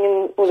the thing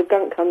and all the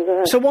gunk comes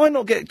out. So why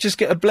not just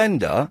get a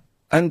blender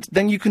and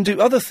then you can do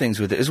other things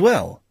with it as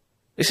well?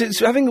 It's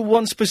having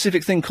one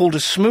specific thing called a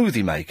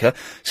smoothie maker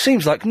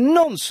seems like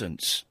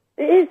nonsense.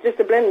 It is just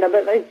a blender,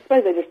 but I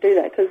suppose they just do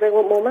that because they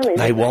want more money.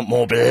 They want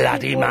more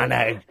bloody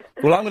money.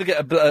 Well, I'm going to get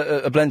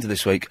a blender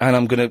this week, and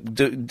I'm going to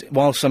do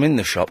whilst I'm in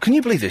the shop. Can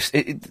you believe this?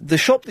 The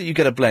shop that you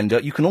get a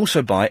blender, you can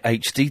also buy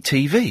HD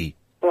TV.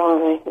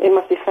 Blimey, it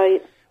must be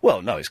fate.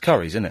 Well, no, it's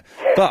Curry's, isn't it?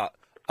 But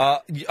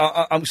so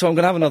I'm going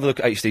to have another look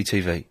at HD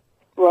TV.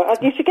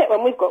 Right, you should get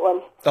one. We've got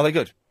one. Are they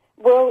good?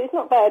 Well, it's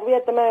not bad. We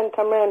had the man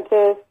come round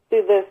to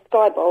do the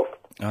Skybox.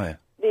 Oh yeah.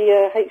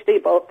 The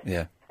HD box.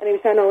 Yeah. And he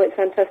was saying, oh, it's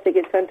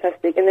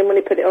fantastic. And then when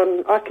he put it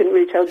on, I couldn't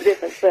really tell the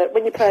difference. But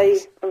when you play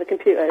on the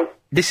computer...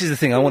 This is the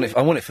thing, I want it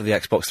for the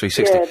Xbox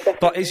 360. Yeah, definitely.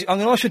 But I'm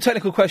going to ask you a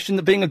technical question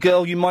that, being a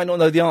girl, you might not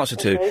know the answer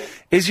to.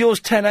 Is yours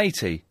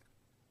 1080?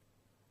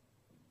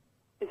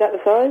 Is that the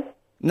size?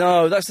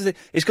 No, that's the thing.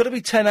 It's got to be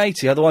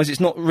 1080, otherwise it's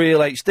not real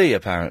HD,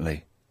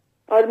 apparently.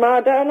 I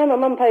don't know. My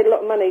mum paid a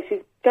lot of money.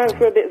 She's going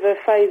through a bit of a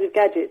phase of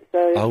gadgets,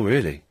 so... Oh,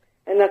 really?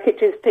 And our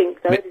kitchen's pink,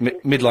 so...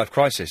 Midlife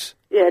crisis.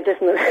 Yeah,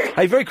 definitely.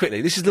 Hey, very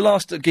quickly, this is the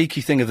last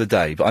geeky thing of the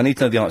day, but I need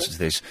to know the answer to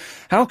this.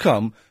 How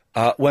come,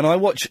 when I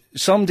watch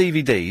some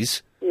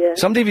DVDs,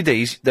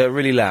 they're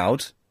really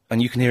loud,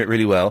 and you can hear it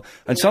really well,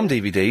 and some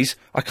DVDs,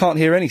 I can't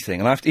hear anything,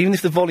 and even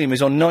if the volume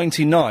is on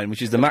 99,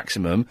 which is the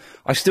maximum,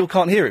 I still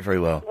can't hear it very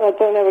well. I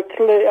don't have a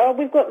clue. Oh,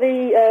 we've got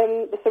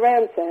the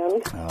surround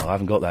sound. Oh, I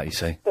haven't got that, you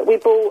see. But we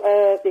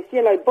bought this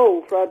yellow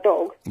ball for our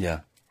dog. Yeah.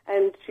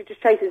 And she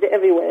just chases it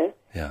everywhere.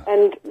 Yeah.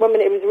 And 1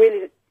 minute it was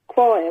really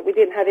quiet. We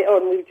didn't have it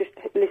on. We were just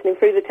listening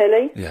through the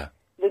telly. Yeah.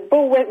 The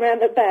ball went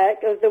round the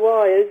back of the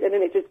wires, and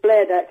then it just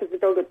blared out because the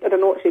dog I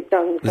don't know what she'd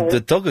done. So. The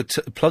dog had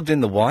plugged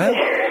in the wire?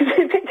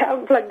 She picked it up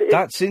and plugged it in.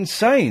 That's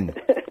insane.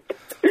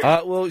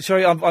 Well,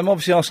 sorry, I'm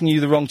obviously asking you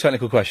the wrong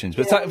technical questions,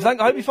 but I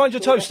hope you find your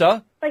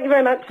toaster. Thank you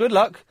very much. Good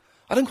luck.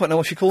 I don't quite know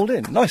what she called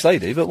in. Nice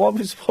lady, but what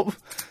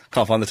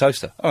can't find the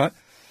toaster. All right.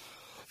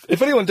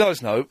 If anyone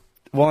does know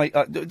why...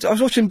 I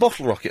was watching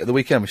Bottle Rocket at the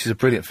weekend, which is a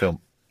brilliant film.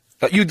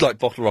 You'd like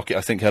Bottle Rocket,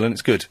 I think, Helen.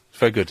 It's good. It's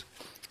very good.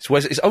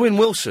 It's Owen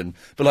Wilson,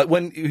 but like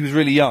when he was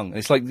really young.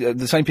 It's like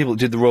the same people that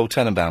did the Royal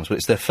Tenenbaums, but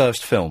it's their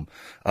first film,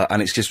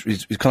 and it's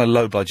kind of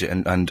low budget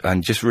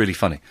and just really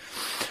funny.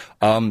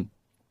 But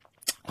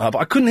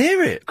I couldn't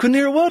hear it. Couldn't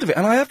hear a word of it.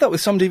 And I have that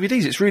with some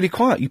DVDs. It's really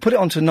quiet. You put it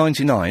onto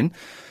 99,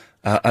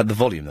 at the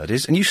volume, that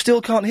is, and you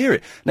still can't hear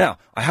it. Now,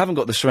 I haven't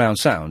got the surround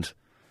sound,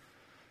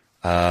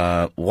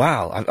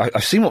 Wow,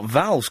 I've seen what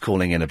Val's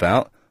calling in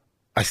about,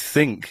 I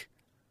think.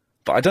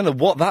 But I don't know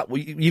what that...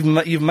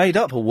 You've made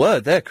up a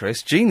word there,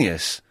 Chris.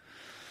 Genius.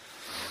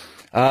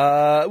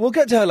 We'll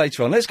get to her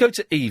later on. Let's go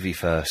to Evie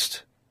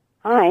first.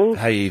 Hi.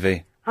 Hey,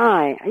 Evie.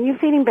 Hi. Are you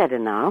feeling better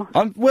now?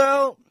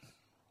 Well,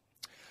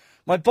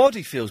 my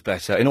body feels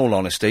better, in all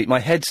honesty. My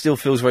head still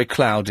feels very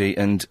cloudy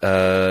and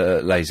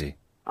lazy.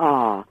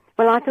 Oh.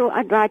 Well, I thought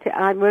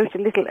I wrote a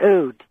little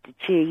ode to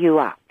cheer you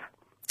up.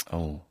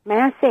 Oh. May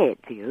I say it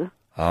to you?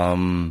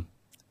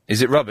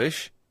 Is it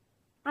rubbish?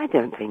 I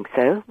don't think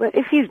so. But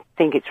if you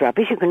think it's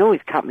rubbish, you can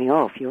always cut me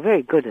off. You're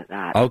very good at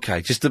that.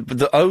 Okay, just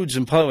the odes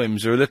and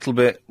poems are a little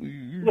bit...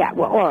 Yeah,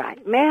 well, all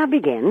right. May I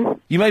begin?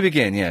 You may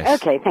begin,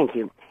 yes. Okay, thank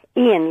you.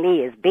 Ian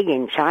Lee is big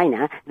in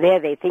China. There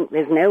they think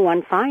there's no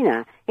one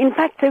finer. In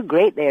fact, so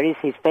great there is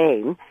his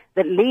fame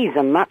that Lee's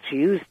a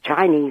much-used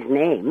Chinese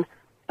name.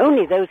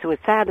 Only those who are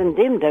sad and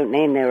dim don't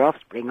name their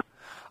offspring.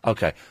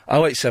 Okay,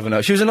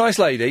 0870. She was a nice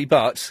lady,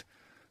 but...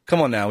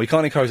 Come on now, we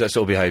can't encourage that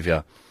sort of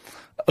behaviour.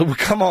 Oh,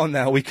 come on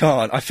now, we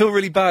can't. I feel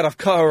really bad, I've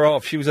cut her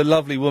off. She was a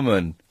lovely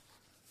woman.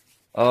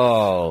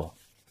 Oh,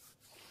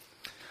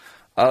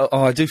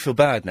 I do feel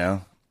bad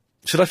now.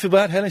 Should I feel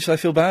bad, Helen? Should I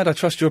feel bad? I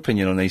trust your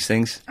opinion on these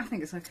things. I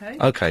think it's okay.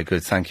 Okay,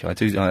 good, thank you. I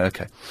do,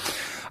 okay.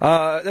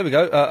 There we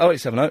go,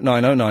 0870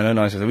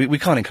 9090 We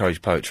can't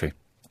encourage poetry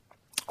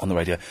on the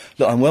radio.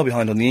 Look, I'm well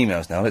behind on the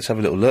emails now. Let's have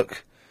a little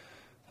look.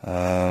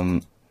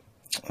 Ian,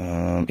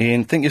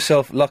 think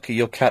yourself lucky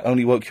your cat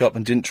only woke you up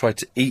and didn't try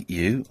to eat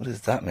you. What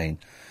does that mean?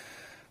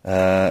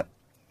 I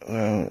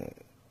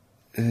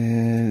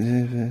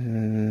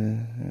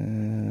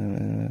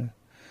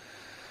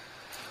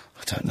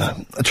don't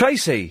know.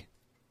 Tracy!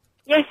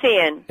 Yes,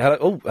 Ian.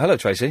 Hello,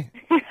 Tracy.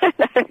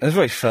 That's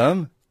very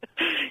firm.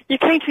 You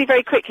came to me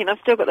very quickly and I've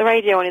still got the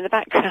radio on in the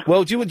background.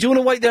 Well, do you want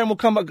to wait there and we'll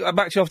come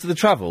back to you after the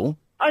travel?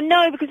 Oh,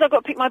 no, because I've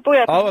got to pick my boy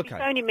up. Oh, He'll be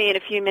phoning me in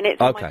a few minutes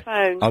on my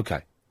phone.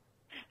 Okay.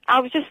 I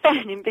was just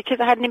phoning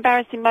because I had an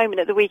embarrassing moment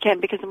at the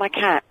weekend because of my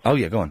cat. Oh,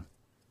 yeah, go on.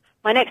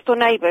 My next-door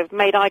neighbour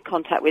made eye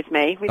contact with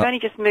me. We've only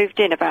just moved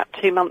in about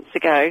 2 months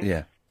ago.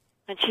 Yeah.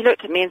 And she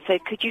looked at me and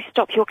said, could you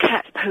stop your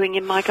cat pooing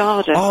in my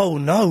garden? Oh,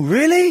 no,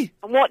 really?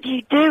 And what do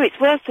you do? It's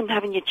worse than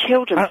having your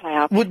children play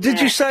up. Well, did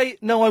you say,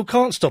 no, I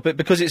can't stop it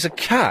because it's a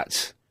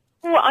cat?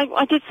 Well,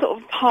 I did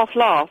sort of half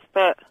laugh,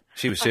 but...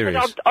 She was I said,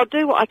 serious. I'll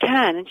do what I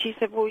can. And she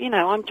said, well, you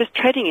know, I'm just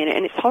treading in it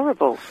and it's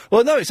horrible.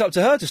 Well, no, it's up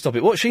to her to stop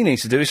it. What she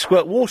needs to do is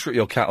squirt water at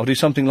your cat or do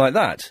something like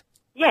that.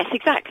 Yes,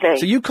 exactly.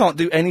 So you can't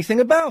do anything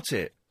about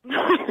it.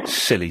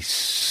 Silly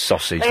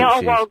sausage. They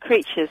are wild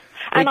creatures.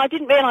 And I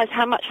didn't realise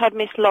how much I'd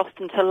missed Lost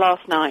until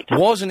last night.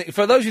 Wasn't it?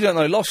 For those who don't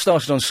know, Lost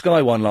started on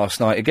Sky 1 last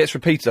night. It gets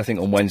repeated, I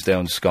think, on Wednesday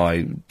on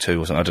Sky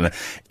 2 or something. I don't know.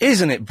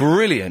 Isn't it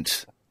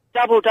brilliant?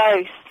 Double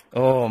dose.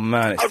 Oh,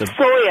 man, it's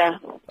Sawyer.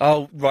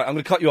 Oh, right, I'm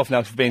going to cut you off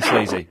now for being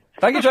sleazy.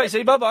 Thank you,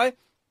 Tracy. Bye-bye.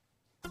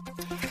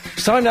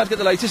 It's time now to get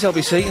the latest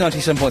LBC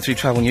 97.3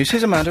 travel news.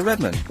 Here's Amanda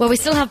Redmond. Well, we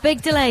still have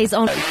big delays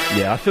on...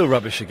 Yeah, I feel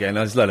rubbish again.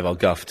 There's a load of old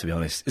guff, to be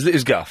honest.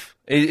 It's guff.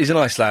 He's a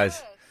nice lad.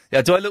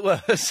 Yeah, do I look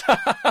worse?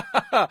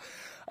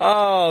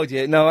 Oh,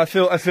 dear. No, I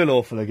feel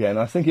awful again.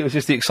 I think it was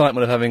just the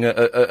excitement of having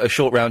a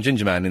short, round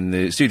ginger man in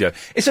the studio.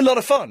 It's a lot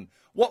of fun.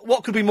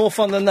 What could be more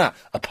fun than that?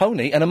 A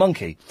pony and a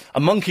monkey. A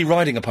monkey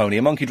riding a pony.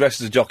 A monkey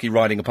dressed as a jockey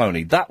riding a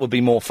pony. That would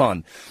be more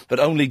fun. But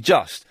only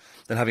just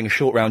than having a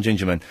short, round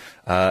gingerman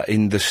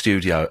in the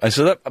studio. And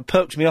so that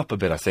perked me up a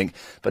bit, I think.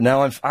 But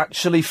now I'm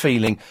actually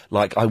feeling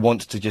like I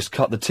want to just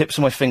cut the tips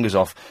of my fingers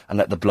off and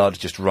let the blood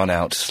just run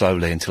out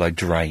slowly until I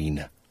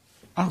drain.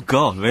 Oh,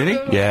 God, really?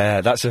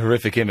 Yeah, that's a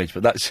horrific image,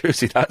 but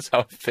seriously, that's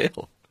how I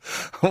feel.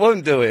 I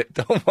won't do it,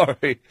 don't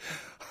worry.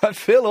 I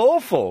feel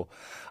awful.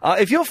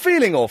 If you're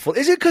feeling awful,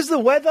 is it because the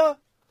weather?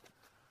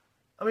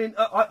 I mean,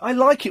 I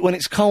like it when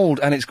it's cold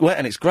and it's wet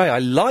and it's grey. I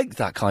like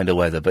that kind of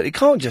weather, but it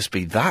can't just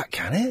be that,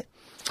 can it?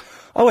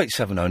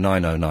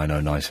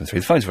 0870909093.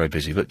 The phone's very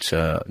busy, but,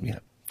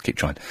 keep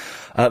trying.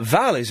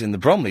 Val is in the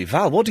Bromley.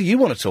 Val, what do you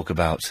want to talk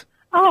about?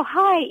 Oh,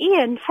 hi,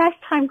 Ian,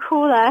 first-time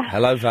caller.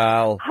 Hello,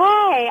 Val.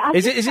 Hi.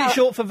 Is it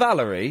short for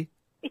Valerie?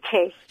 It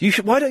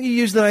is. Why don't you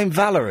use the name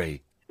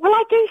Valerie? Well,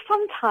 I do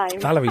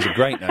sometimes. Valerie's a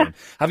great name.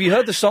 Have you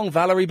heard the song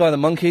Valerie by the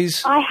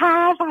Monkees? I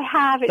have.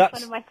 It's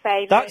one of my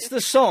favourites. That's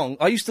the song.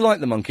 I used to like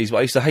the Monkees, but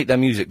I used to hate their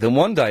music. Then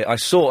one day I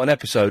saw an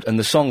episode and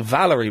the song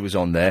Valerie was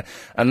on there,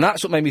 and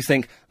that's what made me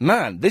think,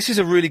 man, this is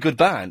a really good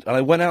band. And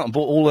I went out and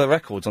bought all their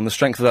records on the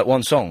strength of that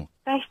one song.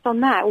 Based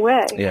on that,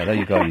 word. Yeah, there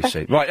you go, you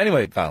see. Right,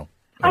 anyway, Val.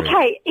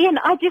 Okay, Ian,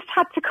 I just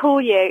had to call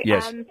you.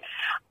 Yes.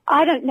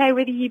 I don't know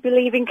whether you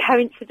believe in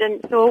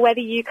coincidence or whether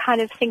you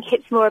kind of think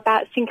it's more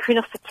about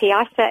synchronicity.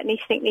 I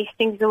certainly think these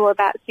things are more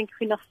about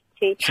synchronicity.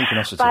 But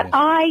yes.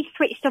 I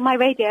switched on my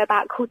radio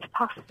about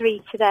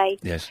 3:15 today.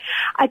 Yes.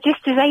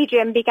 Just as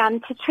Adrian began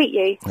to treat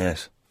you.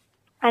 Yes.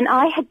 And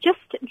I had just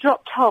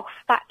dropped off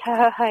back to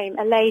her home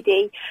a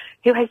lady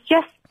who has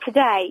just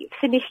today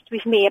finished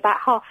with me about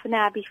half an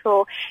hour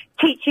before,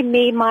 teaching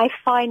me my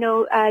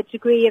final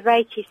degree of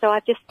Reiki. So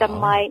I've just done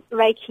my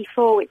Reiki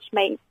 4, which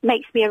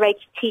makes me a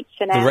Reiki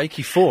teacher now. The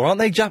Reiki 4? Aren't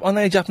they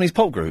a Japanese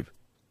pop group?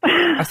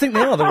 I think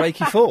they are, the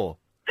Reiki 4.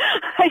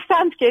 It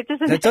sounds good,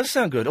 doesn't it? It does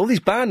sound good. All these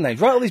band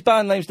names. Write all these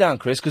band names down,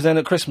 Chris, because then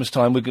at Christmas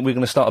time we're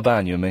going to start a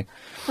band, you and me.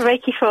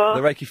 Reiki 4.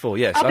 The Reiki 4,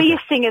 yes. I'll be your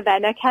singer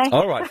then, okay?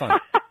 All right, fine.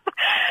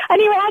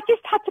 Anyway, I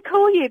just had to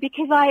call you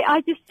because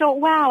I just thought,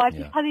 wow, I've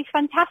just had this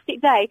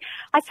fantastic day.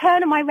 I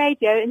turned on my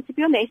radio, and to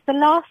be honest, the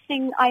last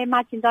thing I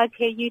imagined I'd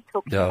hear you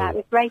talking about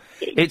was Reiki.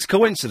 It's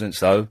coincidence,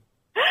 though.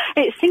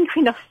 It's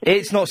synchronicity.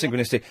 It's not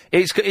synchronicity.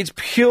 It's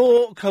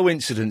pure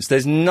coincidence.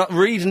 There's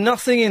read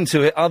nothing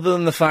into it other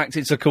than the fact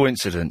it's a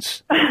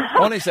coincidence.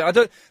 Honestly, I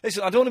don't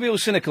want to be all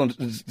cynical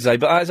today,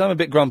 but as I'm a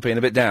bit grumpy and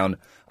a bit down,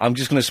 I'm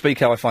just going to speak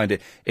how I find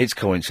it. It's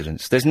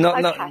coincidence. There's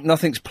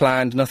nothing's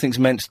planned, nothing's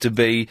meant to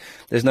be.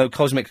 There's no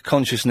cosmic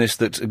consciousness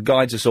that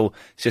guides us all.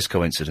 It's just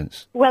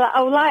coincidence. Well,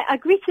 I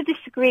agree to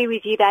disagree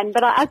with you then,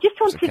 but I just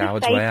wanted to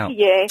say to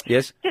you,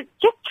 yes,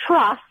 just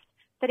trust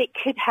that it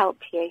could help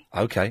you.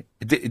 Okay,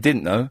 it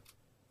didn't know.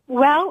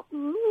 Well,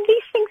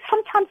 these things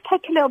sometimes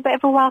take a little bit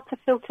of a while to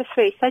filter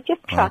through, so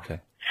just trust. Okay.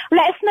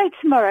 Let us know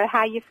tomorrow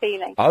how you're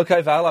feeling.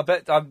 Okay, Val, I'm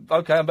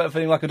better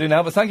feeling like I do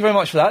now, but thank you very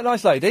much for that.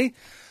 Nice lady.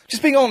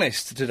 Just being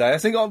honest today. I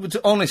think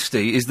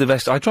honesty is the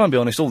best. I try and be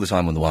honest all the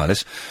time on the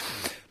wireless,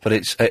 but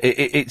it's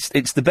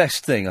the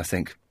best thing, I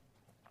think.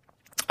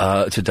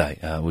 Today,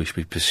 we should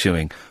be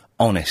pursuing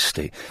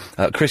honesty.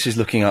 Chris is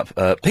looking up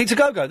Pizza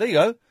Go-Go. There you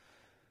go.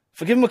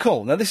 Give him a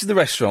call. Now, this is the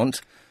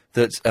restaurant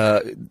that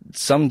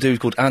some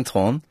dude called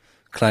Antoine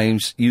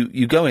claims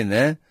you go in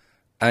there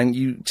and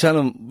you tell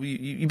them,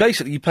 you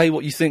basically pay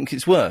what you think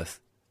it's worth.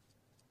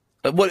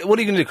 What are you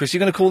going to do, Chris? Are you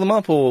going to call them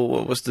up,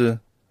 or what's the...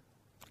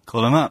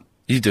 Call them up.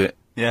 You do it?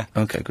 Yeah.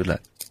 Okay, good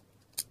luck.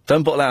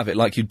 Don't bottle out of it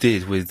like you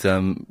did with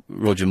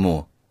Roger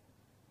Moore.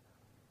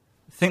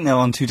 I think they're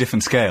on two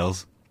different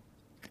scales.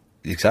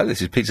 Exactly,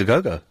 this is Pizza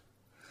Go-Go.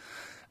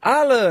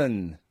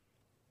 Alan!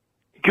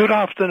 Good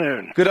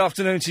afternoon. Good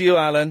afternoon to you,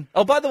 Alan.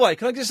 Oh, by the way,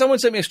 someone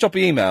sent me a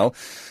stroppy email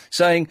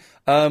saying,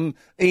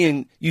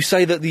 Ian, you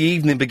say that the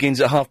evening begins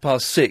at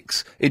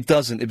 6:30. It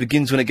doesn't. It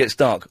begins when it gets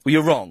dark. Well,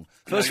 you're wrong.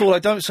 First of all, I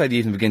don't say the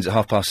evening begins at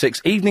 6:30.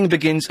 Evening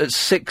begins at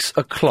 6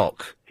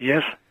 o'clock.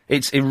 Yes.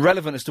 It's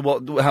irrelevant as to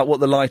what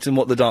the light and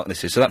what the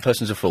darkness is, so that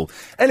person's a fool.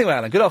 Anyway,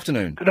 Alan, good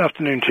afternoon. Good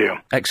afternoon to you.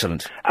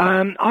 Excellent.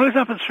 I was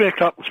up at 3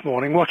 o'clock this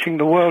morning watching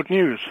the World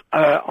News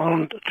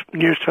on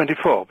News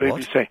 24,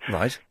 BBC. What?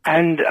 Right.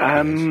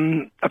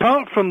 And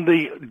apart from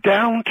the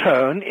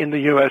downturn in the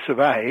US of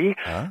A,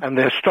 and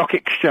their stock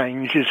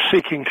exchange is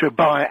seeking to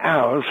buy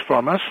ours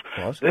from us,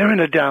 they're in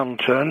a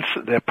downturn,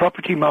 so their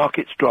property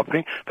market's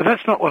dropping, but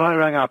that's not what I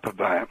rang up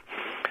about.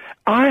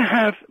 I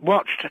have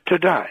watched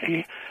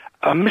today...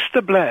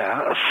 Mr.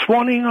 Blair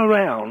swanning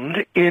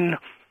around in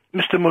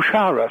Mr.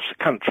 Musharraf's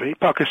country,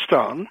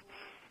 Pakistan,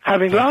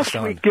 having last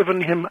week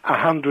given him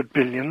 100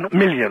 million.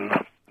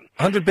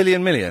 100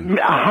 billion million?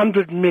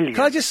 100 million.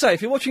 Can I just say,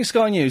 if you're watching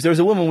Sky News, there is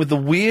a woman with the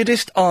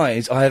weirdest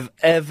eyes I have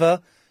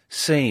ever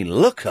seen.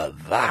 Look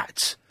at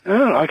that.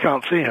 Oh, I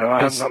can't see her.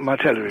 I haven't got my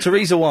television.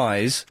 Teresa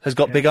Wise has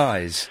got big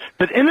eyes.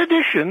 But in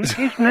addition,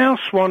 he's now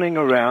swanning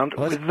around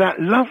with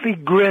that lovely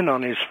grin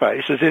on his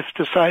face, as if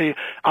to say,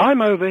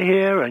 I'm over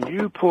here and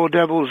you poor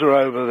devils are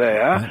over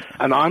there,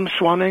 and I'm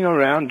swanning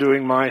around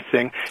doing my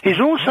thing. He's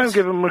also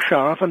given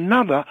Musharraf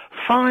another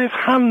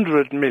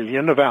 500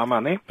 million of our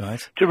money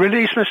to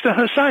release Mr.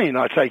 Hussein,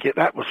 I take it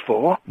that was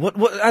for.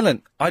 What,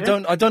 Alan, I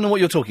don't know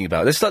what you're talking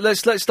about. Let's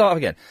start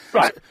again.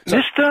 Right. So,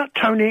 Mr.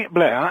 Tony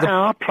Blair,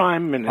 our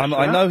Prime Minister...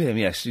 I know him,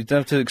 yes. You don't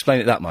have to explain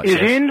it that much. Is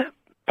in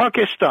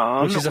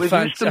Pakistan with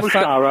Mr.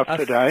 Musharraf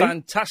today. A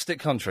fantastic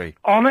country.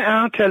 On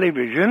our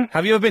television.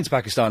 Have you ever been to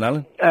Pakistan,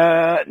 Alan?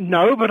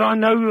 No, but I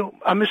know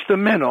Mr.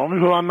 Menon,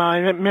 who I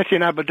met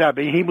in Abu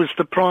Dhabi. He was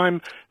the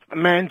prime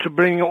man to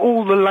bring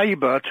all the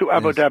labour to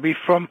Abu Dhabi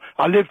from...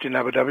 I lived in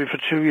Abu Dhabi for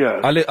 2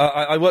 years.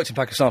 I worked in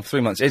Pakistan for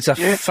 3 months. It's a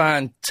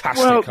fantastic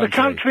country. Well, the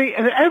country,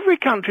 every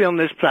country on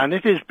this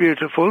planet is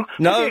beautiful,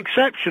 with the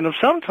exception of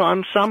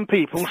sometimes some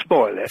people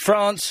spoil it.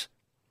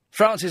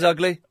 France is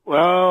ugly.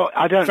 Well,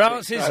 I don't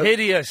France think is so.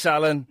 hideous,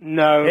 Alan.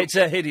 No. It's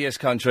a hideous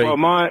country. Well,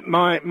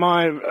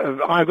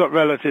 I've got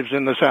relatives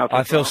in the south.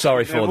 I feel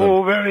sorry for them. They're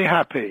all very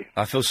happy.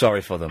 I feel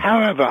sorry for them.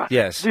 However,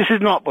 yes, this is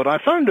not what I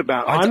phoned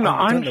about. I'm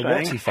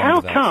saying,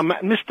 how come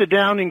Mr.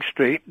 Downing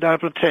Street,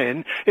 number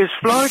 10, is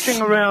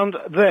floating around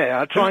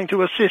there trying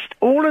to assist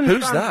all in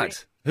Who's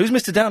that? Who's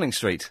Mr. Downing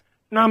Street?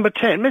 Number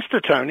 10,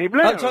 Mr. Tony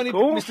Blair,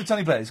 Mr.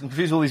 Tony Blair. He's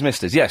confused all these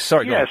misters. Yes,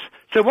 sorry, go on.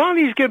 So while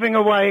he's giving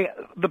away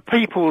the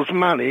people's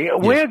money,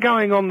 we're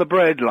going on the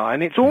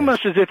breadline. It's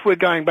almost as if we're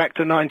going back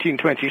to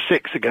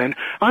 1926 again.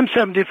 I'm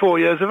 74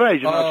 years of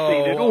age and I've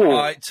seen it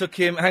all. It took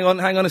him... Hang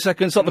on a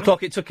second. Stop the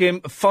clock. It took him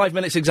 5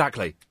 minutes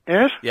exactly.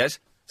 Yes? Yes.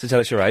 To tell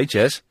us your age,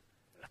 yes.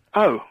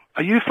 Oh,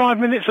 are you 5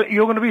 minutes...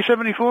 You're going to be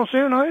 74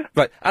 soon, are you?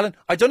 Right. Alan,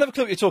 I don't have a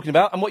clue what you're talking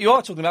about, and what you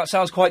are talking about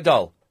sounds quite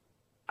dull.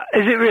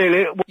 Is it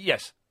really?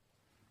 Yes.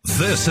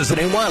 This is the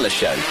Ian Wireless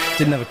Show.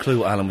 Didn't have a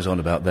clue what Alan was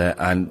on about there,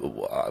 and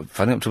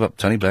finding out about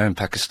Tony Blair in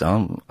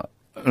Pakistan.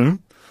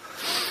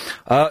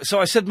 So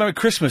I said Merry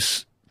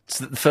Christmas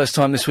the first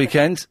time this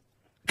weekend.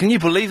 Can you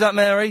believe that,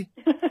 Mary?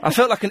 I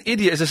felt like an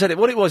idiot as I said it.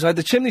 What it was, I had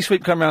the chimney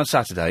sweep come round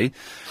Saturday,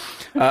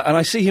 and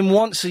I see him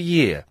once a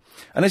year.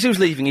 And as he was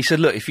leaving, he said,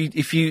 look, if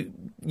you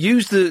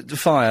use the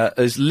fire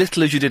as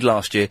little as you did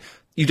last year,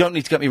 you don't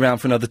need to get me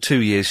round for another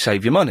 2 years,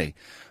 save your money.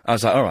 I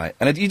was like, all right.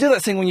 And you do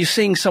that thing when you're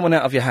seeing someone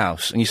out of your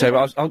house, and you say,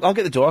 well, I'll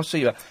get the door, I'll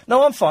see you out.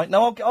 No, I'm fine.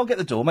 No, I'll get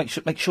the door, make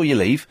sure you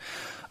leave.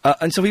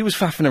 And so he was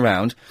faffing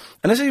around.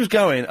 And as he was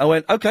going, I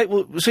went, OK,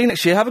 well, we'll see you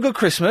next year. Have a good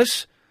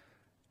Christmas.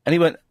 And he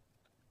went,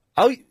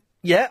 oh,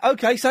 yeah,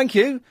 OK, thank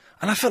you.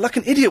 And I felt like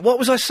an idiot. What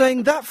was I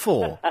saying that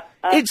for?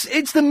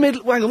 It's the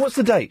middle... Hang on, what's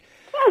the date?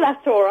 Well,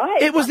 that's all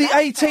right. It was the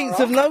 18th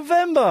of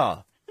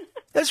November.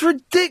 That's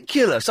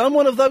ridiculous. I'm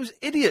one of those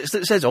idiots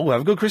that says, oh,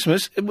 have a good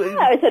Christmas. No,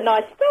 it's a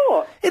nice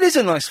thought. It is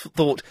a nice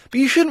thought, but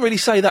you shouldn't really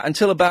say that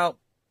until about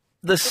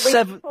the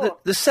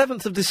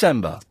 7th of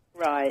December.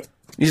 Right.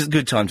 It's a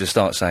good time to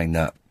start saying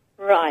that.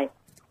 Right.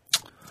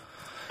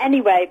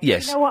 Anyway,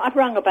 yes. You know what I've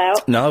rung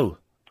about? No.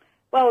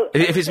 Well...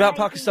 If it's about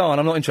Pakistan,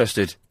 I'm not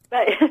interested.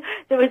 But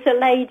there was a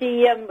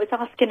lady was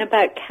asking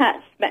about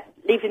cats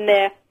leaving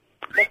their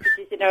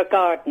messages in her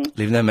garden.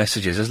 Leaving their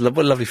messages. That's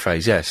what a lovely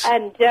phrase, yes.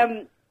 And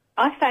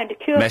I found a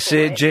cure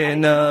Message for it.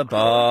 in a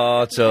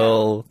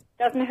bottle.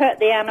 Doesn't hurt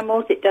the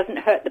animals, it doesn't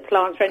hurt the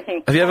plants or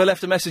anything. Have you ever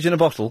left a message in a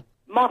bottle?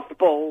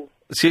 Mothballs.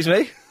 Excuse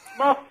me?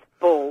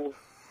 Mothballs.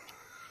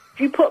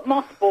 If you put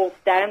mothballs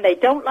down, they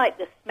don't like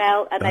the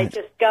smell and they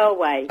just go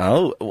away.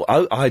 Oh,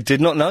 I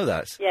did not know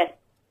that. Yes.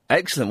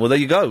 Excellent. Well, there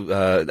you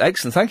go.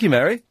 Excellent. Thank you,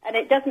 Mary. And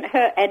it doesn't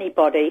hurt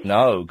anybody.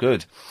 No,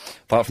 good.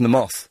 Apart from the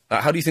moth.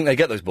 How do you think they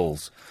get those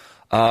balls?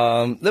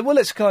 Can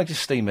I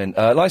just steam in?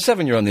 Line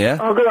 7, you're on the air.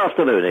 Oh, good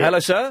afternoon, Ian. Hello,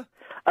 sir.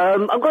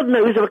 I've got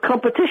news of a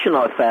competition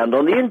I found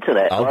on the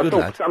internet. Oh, I good thought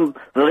lad. some of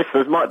the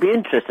listeners might be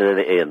interested in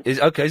it, Ian. Is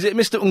it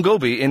Mr.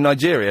 Ngobi in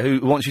Nigeria who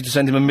wants you to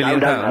send him £1 million?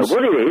 No.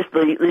 What it is,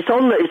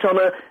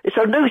 it's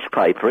a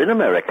newspaper in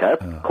America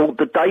called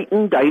the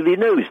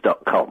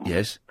DaytonDailyNews.com.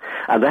 Yes.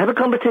 And they have a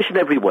competition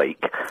every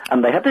week,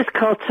 and they have this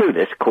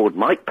cartoonist called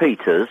Mike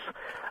Peters,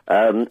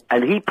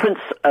 and he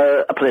prints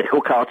a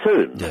political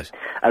cartoon. Yes.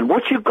 And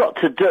what you've got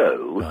to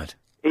do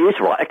is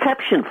write a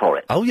caption for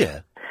it. Oh,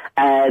 yeah.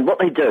 And what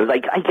they do, they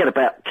get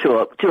about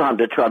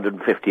 200,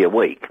 250 a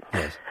week.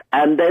 Yes.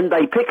 And then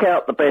they pick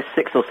out the best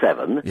 6 or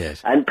 7.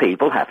 Yes. And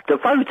people have to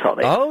vote on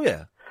it. Oh,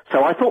 yeah.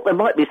 So I thought there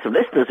might be some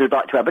listeners who'd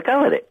like to have a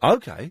go at it.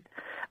 Okay.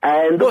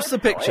 And what's the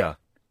picture?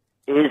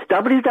 Is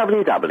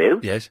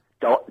www. Yes.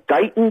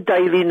 Dayton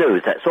Daily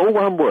News. That's all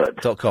one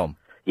word. .com.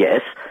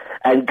 Yes.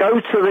 And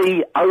go to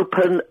the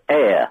open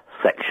air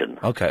section.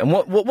 Okay. And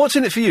what's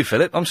in it for you,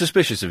 Philip? I'm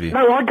suspicious of you.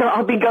 No,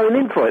 I've been going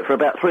in for it for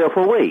about 3 or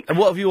 4 weeks. And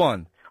what have you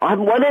won? I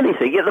haven't won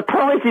anything. Yeah, the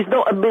prize is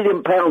not £1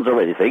 million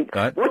or anything.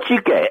 Right. What you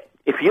get,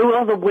 if you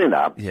are the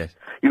winner, yes,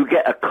 you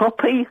get a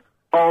copy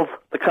of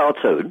the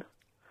cartoon,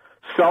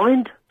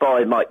 signed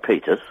by Mike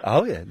Peters.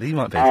 Oh, yeah, the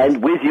Mike Peters.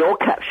 And with your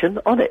caption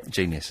on it.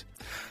 Genius.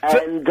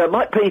 And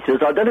Mike Peters,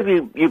 I don't know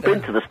if you've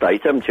been to the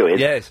States, haven't you, Ian?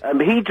 Yes.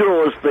 He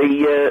draws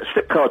the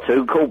strip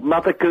cartoon called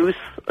Mother Goose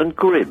and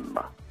Grimm.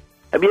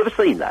 Have you ever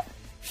seen that?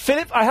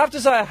 Philip, I have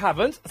to say I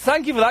haven't.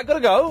 Thank you for that.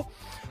 Gotta go.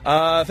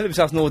 Philip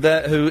South Nord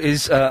there, who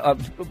is a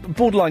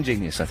borderline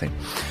genius, I think.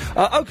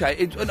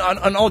 OK,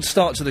 an odd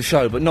start to the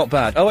show, but not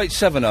bad.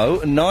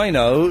 0870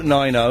 90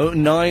 90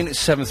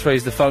 973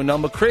 is the phone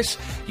number. Chris,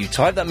 you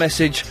type that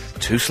message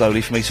too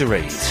slowly for me to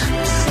read.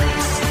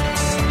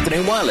 The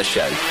Ian Wireless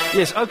Show.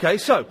 Yes, OK,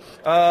 so,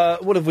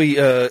 what have we...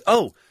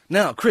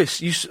 now, Chris,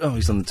 he's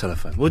on the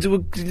telephone. Well,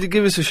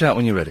 give us a shout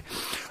when you're ready.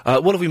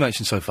 What have we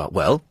mentioned so far?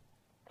 Well,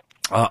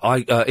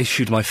 I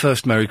issued my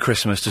first Merry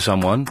Christmas to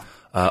someone...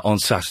 on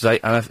Saturday,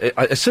 and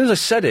as soon as I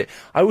said it,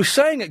 I was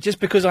saying it just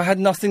because I had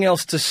nothing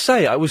else to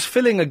say. I was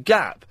filling a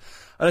gap,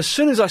 and as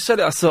soon as I said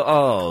it, I thought,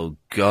 oh,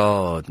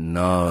 God,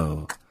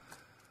 no.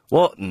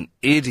 What an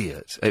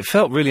idiot. It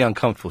felt really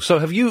uncomfortable. So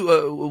have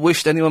you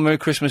wished anyone Merry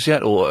Christmas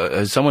yet, or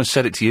has someone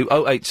said it to you?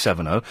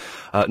 0870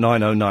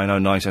 9090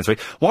 973.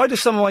 Why do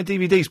some of my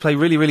DVDs play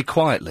really, really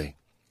quietly?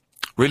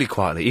 Really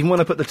quietly. Even when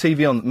I put the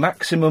TV on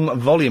maximum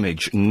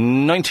volumage,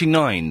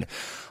 99,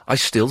 I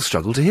still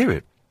struggle to hear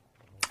it.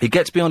 It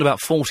gets beyond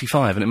about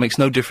 45, and it makes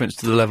no difference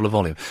to the level of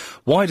volume.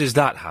 Why does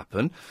that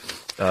happen?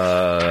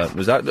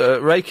 Was that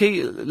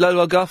Reiki?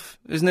 Lola Guff,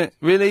 isn't it?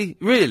 Really?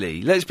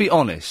 Really? Let's be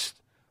honest.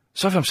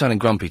 Sorry if I'm sounding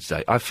grumpy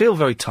today. I feel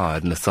very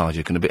tired and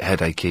lethargic and a bit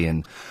headachy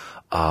and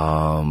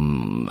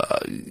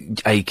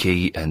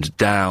achy and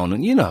down.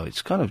 And,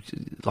 it's kind of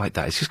like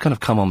that. It's just kind of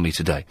come on me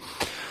today.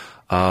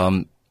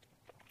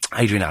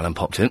 Adrian Allen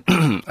popped in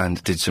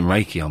and did some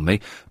Reiki on me,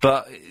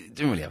 but it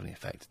didn't really have any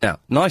effect. Now,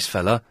 nice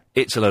fella.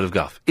 It's a load of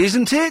guff,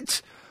 isn't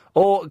it?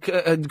 Or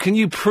can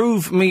you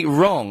prove me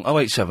wrong?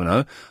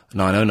 0870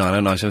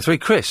 9090 973.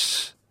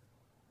 Chris.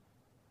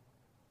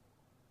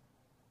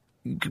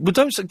 Well,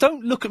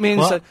 don't look at me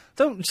and say,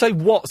 don't say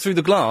what through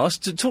the glass.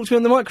 Talk to me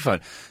on the microphone.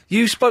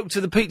 You spoke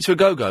to the Pizza A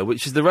Go-Go,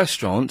 which is the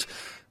restaurant.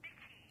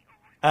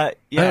 Yeah.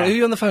 Who are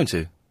you on the phone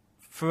to?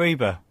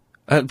 Fariba.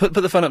 Put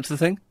the phone up to the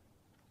thing.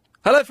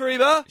 Hello,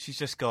 Fariba. She's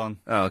just gone.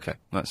 Oh, okay.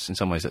 That's in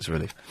some ways that's a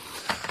relief.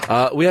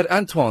 We had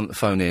Antoine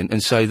phone in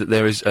and say that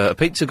there is a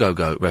Pizza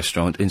Go-Go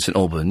restaurant in St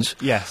Albans.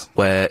 Yes.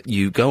 Where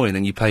you go in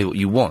and you pay what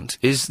you want.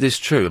 Is this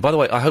true? By the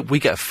way, I hope we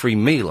get a free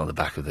meal on the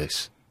back of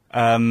this.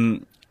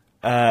 No,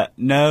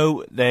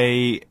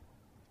 they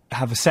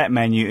have a set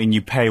menu and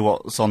you pay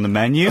what's on the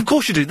menu. Of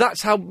course you do.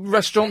 That's how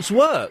restaurants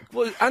work.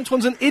 Well,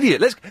 Antoine's an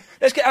idiot.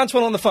 Let's get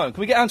Antoine on the phone.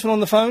 Can we get Antoine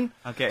on the phone?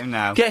 I'll get him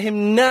now. Get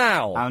him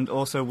now. And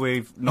also,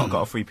 we've not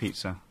got a free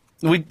pizza.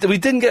 We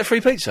didn't get a free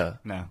pizza?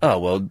 No. Oh,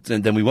 well,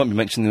 then we won't be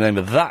mentioning the name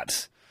of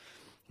that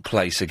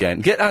place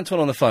again. Get Antoine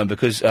on the phone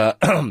because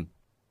someone's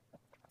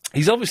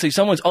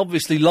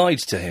obviously lied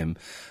to him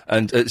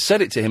and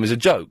said it to him as a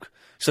joke,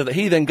 so that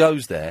he then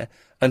goes there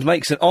and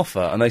makes an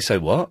offer, and they say,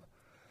 what?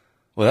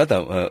 Well, that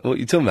don't work. What are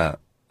you talking about?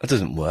 That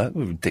doesn't work.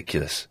 We're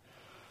ridiculous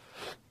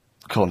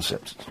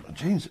concept.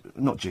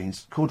 Not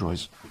jeans,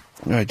 corduroys.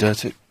 Very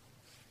dirty.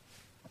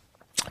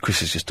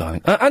 Chris is just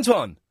dying.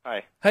 Antoine!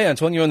 Hi. Hey,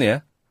 Antoine, you're on the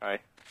air. Hi.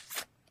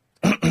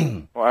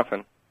 What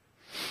happened?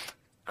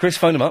 Chris,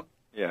 phone him up.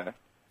 Yeah.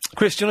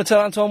 Chris, do you want to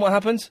tell Antoine what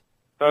happened?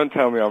 Don't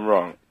tell me I'm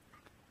wrong.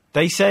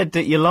 They said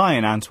that you're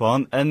lying,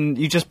 Antoine, and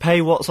you just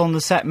pay what's on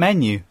the set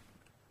menu.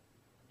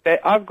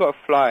 I've got a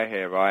flyer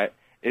here, right?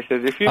 It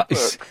says if you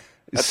book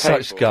a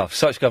such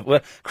guff.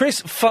 Well,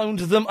 Chris phoned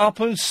them up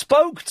and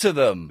spoke to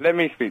them. Let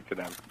me speak to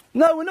them.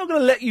 No, we're not going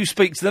to let you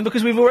speak to them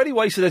because we've already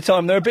wasted their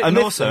time. They're a bit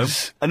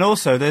mifflers. And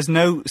also, there's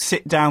no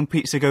sit-down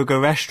Pizza Go-Go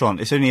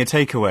restaurant. It's only a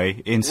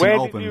takeaway in St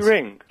Albans. Where did you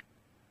ring?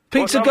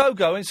 Pizza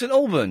Go-Go in St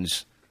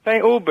Albans.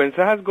 St Albans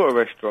has got a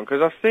restaurant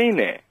because I've seen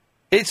it.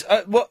 It's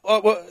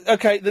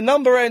okay. The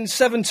number ends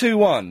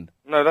 721.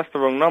 No, that's the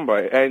wrong number.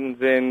 It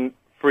ends in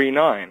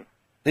 39.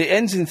 It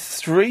ends in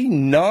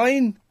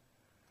 39?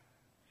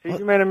 See,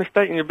 you made a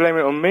mistake and you're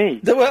blaming it on me.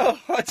 Well,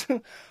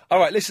 all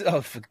right, listen. Oh,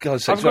 for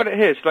God's sake! I've got it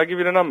here. Shall I give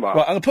you the number?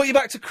 Right, I'm going to put you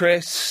back to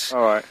Chris.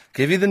 All right.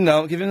 Give him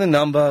the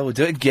number. We'll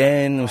do it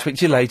again. We'll speak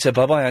to you later.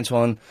 Bye-bye,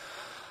 Antoine.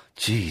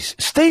 Jeez.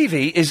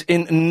 Stevie is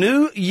in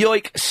New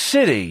York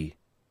City.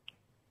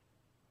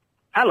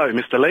 Hello,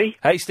 Mr. Lee.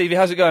 Hey, Stevie.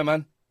 How's it going,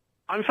 man?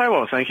 I'm very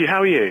well, thank you.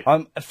 How are you?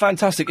 I'm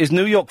fantastic. Is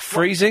New York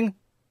freezing?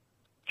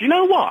 Do you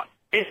know what?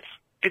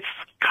 It's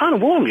kind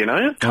of warm, you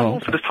know.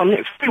 For this time,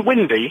 it's very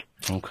windy.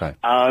 Okay.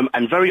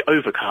 And very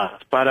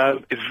overcast, but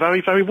it's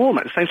very, very warm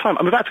at the same time.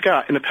 I'm about to go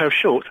out in a pair of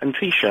shorts and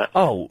t-shirt.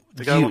 Oh,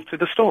 to go to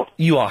the store.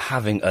 You are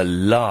having a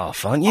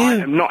laugh, aren't you? I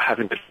am not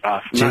having a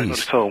laugh. Jeez. No, not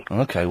at all.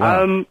 Okay,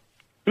 wow.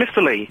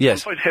 Mr. Lee. Yes.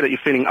 I'm sorry to hear that you're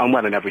feeling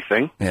unwell and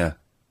everything. Yeah.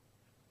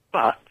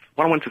 But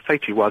what I wanted to say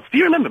to you was, do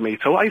you remember me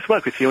at all? I used to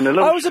work with you on the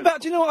little... I was about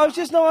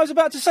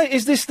to say,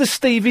 is this the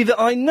Stevie that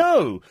I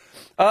know?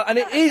 And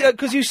it is,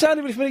 because you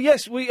sounded really familiar.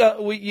 Yes,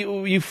 were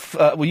you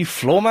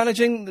floor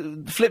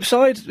managing the Flip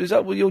Side? Is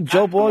that what your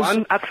job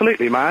was?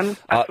 Absolutely, man.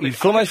 You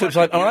floor managed Flip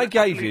Side, and I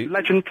gave you...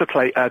 Legend to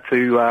play,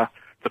 to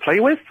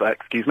play with,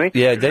 excuse me.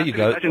 Yeah, there you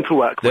go. Legend to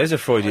work with. There's a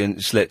Freudian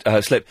slip.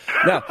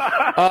 Now,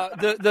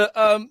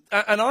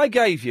 and I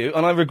gave you,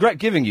 and I regret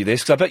giving you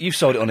this, because I bet you've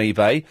sold it on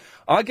eBay,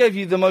 I gave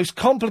you the most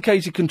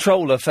complicated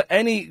controller for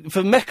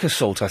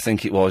MechAssault, I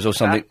think it was, or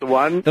something. That's the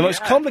one. The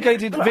most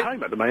complicated... It's at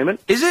home at the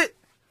moment. Is it?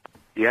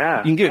 Yeah.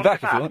 You can give it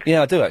back if you want.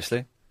 Yeah, I do,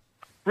 actually.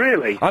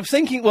 Really? I'm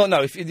thinking, well,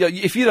 no, if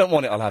you don't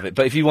want it, I'll have it.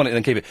 But if you want it,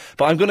 then keep it.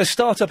 But I'm going to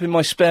start up in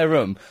my spare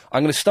room,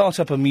 I'm going to start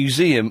up a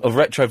museum of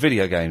retro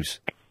video games.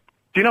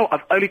 Do you know,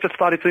 I've only just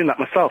started doing that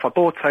myself. I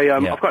bought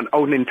I've got an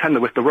old Nintendo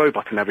with the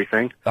robot and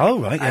everything. Oh,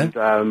 right, yeah. And,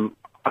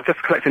 I'm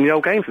just collecting the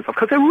old games and stuff,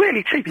 because they're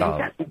really cheap. You can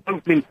get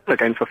old Nintendo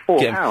games for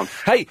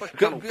 £4. Hey,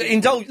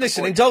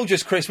 indulge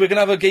us, Chris. We're going to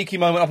have a geeky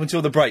moment up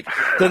until the break.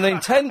 The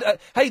Nintendo...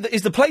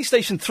 is the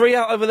PlayStation 3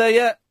 out over there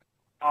yet?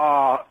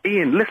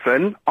 Ian,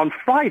 listen, on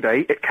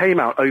Friday it came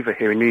out over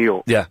here in New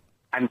York. Yeah.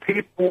 And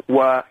people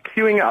were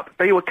queuing up.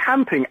 They were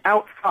camping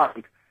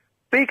outside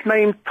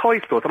big-name toy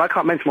stores that I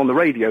can't mention on the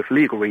radio for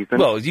legal reasons.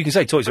 Well, you can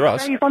say Toys R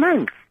Us. Days on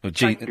end. Well,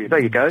 Thank you. There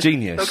you go.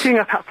 Genius. So queuing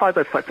up outside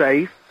those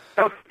days.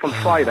 That was on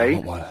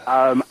Friday.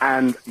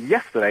 And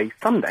yesterday,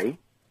 Sunday,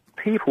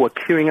 people were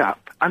queuing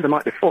up, and the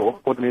night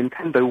before, for the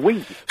Nintendo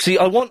Wii. See,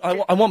 I want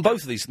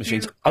both of these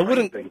machines. I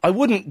wouldn't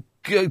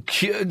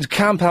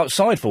camp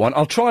outside for one.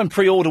 I'll try and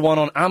pre-order one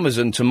on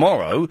Amazon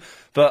tomorrow,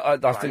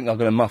 but I think I'm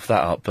going to muff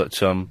that up.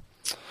 But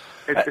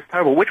it's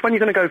terrible. Which one are you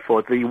going to go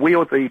for, the Wii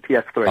or the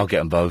PS3? I'll get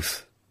them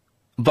both.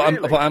 But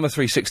really? I'm a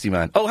 360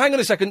 man. Oh, hang on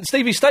a second,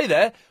 Stevie, stay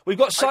there. We've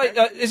got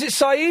is it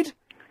Saeed?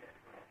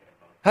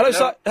 Hello,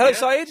 Hello,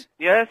 Saeed?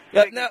 Yes.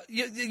 Now,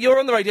 you're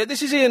on the radio.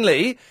 This is Ian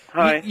Lee.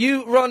 Hi.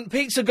 You run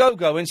Pizza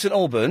Go-Go in St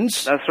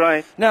Albans. That's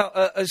right. Now,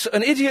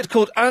 an idiot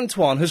called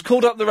Antoine has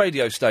called up the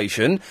radio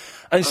station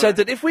and said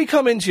that if we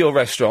come into your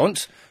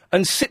restaurant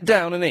and sit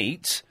down and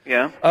eat,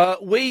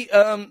 we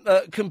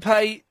can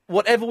pay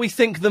whatever we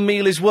think the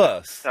meal is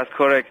worth. That's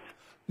correct.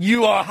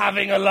 You are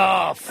having a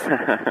laugh.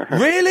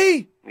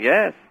 Really?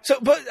 Yes. So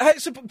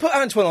put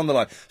Antoine on the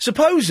line.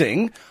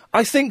 Supposing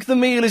I think the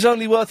meal is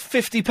only worth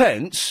 50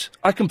 pence,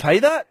 I can pay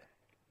that?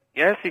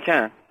 Yes, you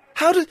can.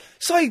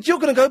 Saeed, you're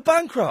going to go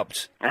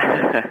bankrupt.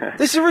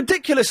 This is a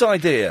ridiculous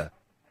idea.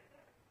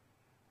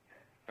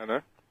 Hello?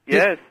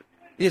 Yes.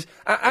 Yes.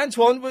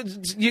 Antoine,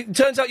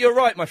 turns out you're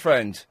right, my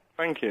friend.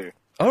 Thank you.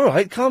 All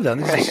right, calm down.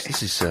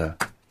 This is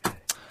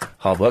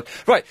hard work.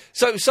 Right,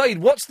 so, Saeed,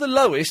 what's the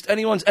lowest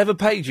anyone's ever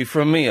paid you for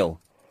a meal?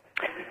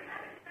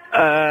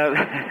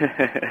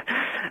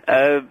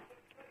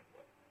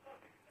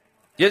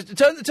 Yes,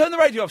 turn the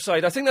radio off,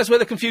 Saeed. I think that's where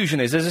the confusion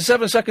is. There's a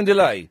 7-second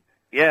delay.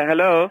 Yeah,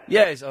 hello?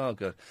 Yes, oh,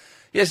 good.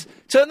 Yes,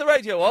 turn the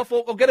radio off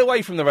or get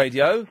away from the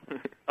radio.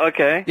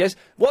 Okay. Yes,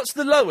 what's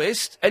the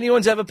lowest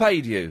anyone's ever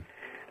paid you?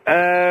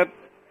 The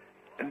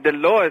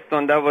lowest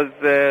one, that was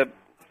 £7.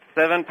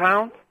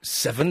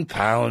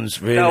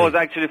 £7, really? That was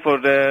actually for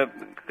the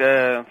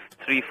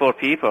 3-4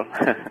 people.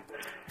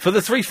 For the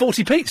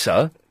 3.40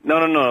 pizza?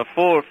 No,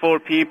 four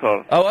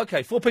people. Oh,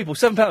 okay, 4 people,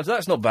 £7,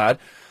 that's not bad.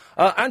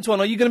 Antoine,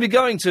 are you going to be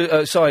going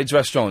to Saeed's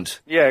restaurant?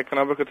 Yeah, can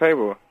I book a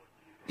table?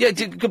 Yeah,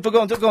 go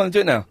on,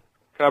 do it now.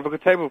 Can I book a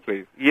table,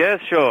 please?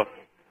 Yes, sure.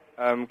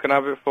 Can I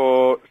have it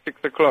for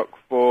 6 o'clock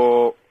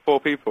for 4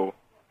 people?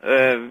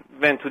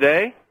 When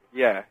today?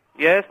 Yeah.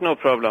 Yes, no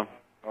problem.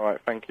 All right,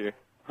 thank you.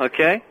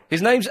 Okay.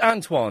 His name's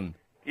Antoine.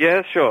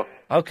 Yes, sure.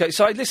 Okay,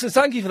 Saeed, listen,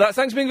 thank you for that.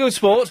 Thanks for being a good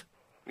sport.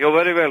 You're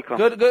very welcome.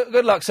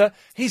 Good luck, sir.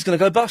 He's going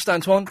to go bust,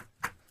 Antoine.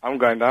 I'm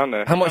going down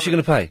there. How much are you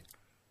going to pay?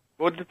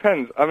 Well, it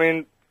depends. I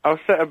mean, I'll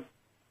set a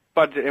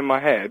budget in my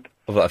head.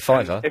 About a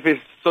fiver? If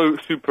it's so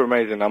super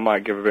amazing, I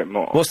might give a bit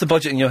more. What's the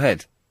budget in your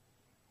head?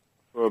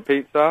 For a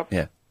pizza?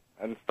 Yeah.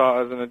 And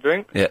starters and a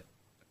drink? Yeah.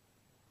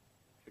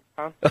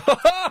 £6.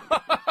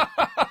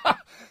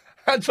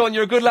 Antoine,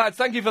 you're a good lad.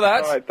 Thank you for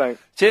that. All right,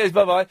 thanks. Cheers,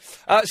 bye-bye.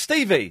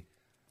 Stevie.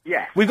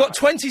 Yeah. We've got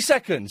 20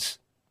 seconds.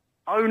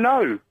 Oh,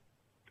 no.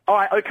 All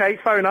right, okay,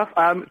 fair enough.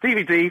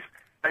 DVDs,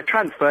 they're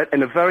transferred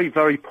in a very,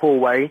 very poor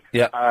way.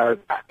 Yeah.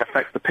 That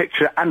affects the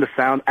picture and the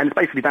sound, and it's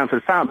basically down to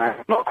the sound man.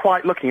 Not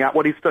quite looking at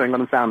what he's doing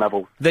on the sound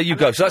level. There you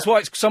go. So that's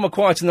why some are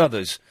quieter than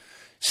others.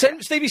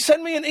 Stevie,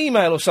 send me an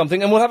email or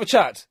something and we'll have a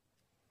chat.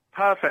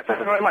 Perfect. Thank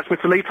you very much,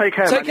 Mr. Lee. Take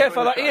care. Take care,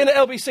 fella. Ian at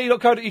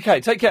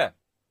lbc.co.uk. Take care.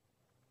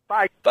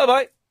 Bye.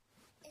 Bye-bye.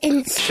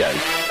 Show.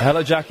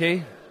 Hello,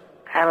 Jackie.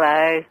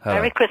 Hello. Hello.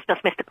 Merry Christmas,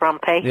 Mr.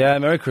 Grumpy. Yeah,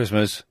 Merry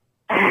Christmas.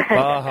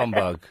 Bah,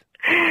 humbug.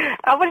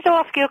 I wanted to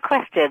ask you a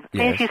question.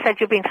 Yes. Since you said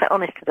you're being so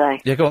honest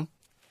today. Yeah, go on.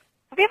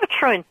 Have you ever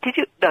truant?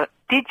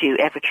 Did you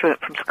ever truant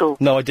from school?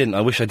 No, I didn't.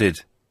 I wish I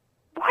did.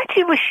 Why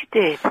do you wish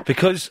you did?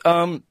 Because,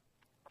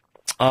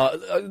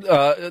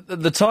 at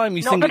the time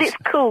you Not think that it's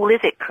cool, is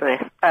it,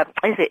 Chris?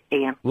 Is it,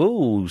 Ian?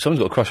 Ooh, someone's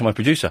got a crush on my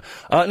producer.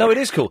 No, it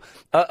is cool.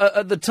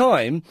 At the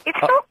time...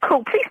 It's not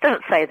cool. Please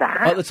don't say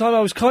that. At the time, I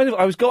was got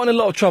in a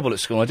lot of trouble at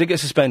school. I did get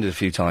suspended a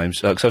few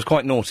times, because I was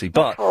quite naughty,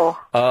 but...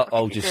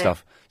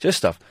 Just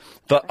stuff.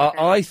 But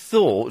I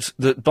thought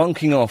that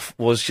bunking off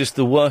was just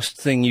the worst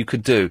thing you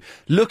could do.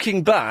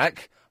 Looking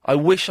back... I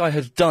wish I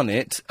had done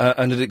it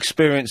and had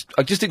experienced.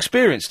 I just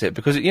experienced it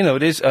because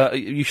it is.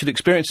 You should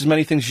experience as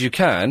many things as you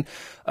can,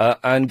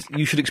 and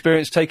you should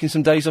experience taking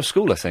some days off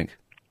school. I think.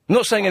 I'm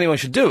not saying anyone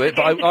should do it,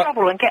 but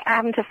trouble and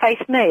having to face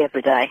me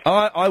every day.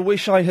 I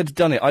wish I had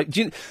done it.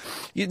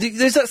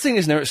 There's that thing,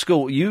 isn't there, at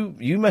school?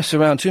 You mess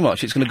around too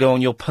much, it's going to go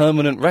on your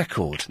permanent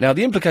record. Now,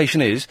 the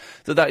implication is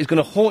that is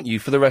going to haunt you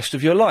for the rest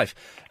of your life.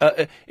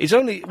 It's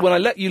only when I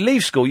let you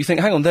leave school, you think,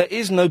 hang on, there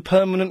is no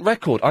permanent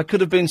record. I could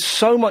have been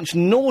so much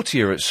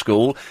naughtier at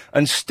school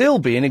and still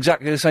be in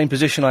exactly the same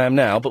position I am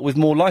now, but with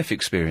more life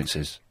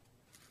experiences.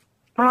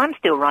 Well, I'm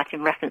still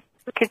writing reference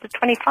to the kids at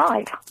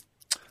 25.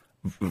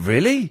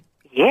 Really?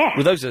 Yeah.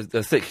 Well, those are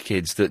the thick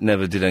kids that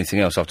never did anything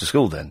else after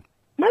school, then.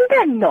 No,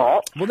 they're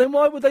not. Well, then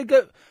why would they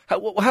go...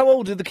 How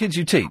old are the kids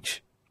you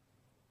teach?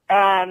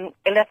 11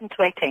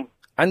 to 18.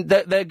 And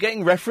they're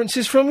getting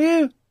references from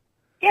you?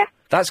 Yeah.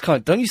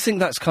 Don't you think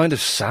that's kind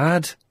of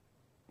sad?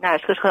 No,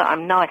 it's because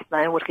I'm nice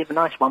and I always give a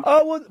nice one.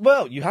 Oh,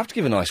 well, you have to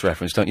give a nice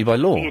reference, don't you, by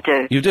law? You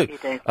do. You do. You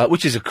do.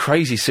 Which is a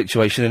crazy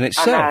situation in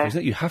itself,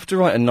 isn't it? You have to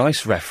write a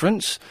nice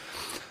reference.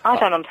 I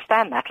don't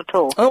understand that at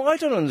all. Oh, I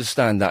don't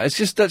understand that. It's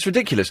just, that's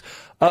ridiculous.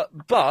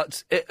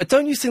 But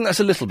don't you think that's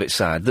a little bit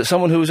sad, that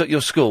someone who was at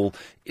your school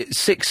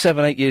 6,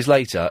 7, 8 years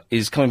later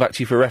is coming back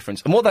to you for a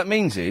reference? And what that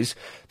means is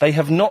they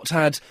have not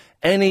had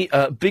any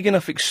big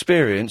enough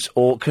experience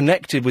or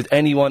connected with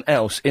anyone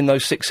else in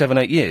those 6, 7,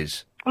 8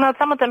 years. No,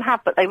 some of them have,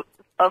 but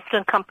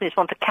often companies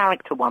want a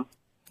character one.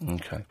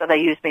 Okay. So they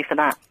use me for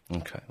that.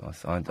 Okay. I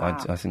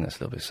think that's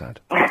a little bit sad.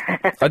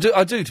 I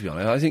do, to be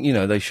honest. I think,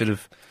 they should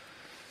have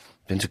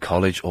been to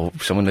college or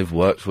someone they've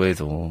worked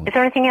with or... Is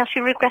there anything else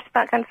you regret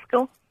about going to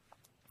school?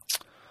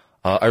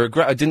 I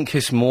regret I didn't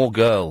kiss more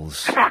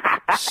girls.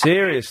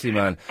 Seriously,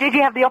 man. Did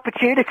you have the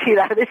opportunity,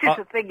 though? This is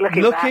the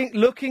thing,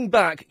 Looking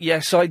back,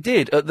 yes, I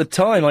did. At the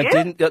time, I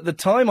didn't. At the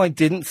time, I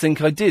didn't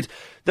think I did.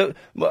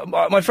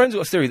 My friends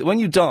got a theory that when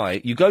you die,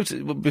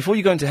 before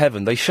you go into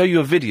heaven, they show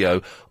you a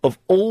video of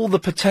all the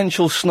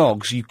potential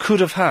snogs you could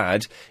have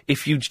had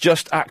if you'd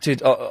just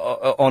acted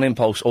on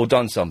impulse or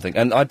done something.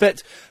 And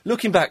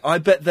looking back, I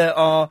bet there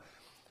are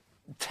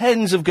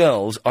tens of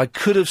girls I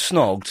could have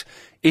snogged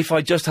if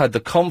I just had the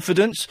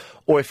confidence,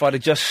 or if I'd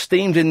have just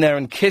steamed in there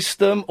and kissed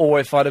them,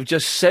 or if I'd have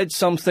just said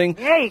something.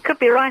 Yeah, you could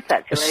be right,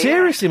 actually.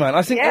 Seriously, man,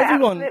 I think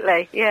everyone...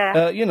 Absolutely,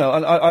 yeah. You know,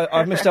 and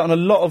I've missed out on a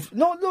lot of,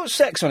 not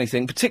sex or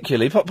anything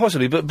particularly,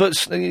 possibly, but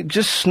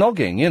just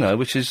snogging, you know,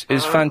 which is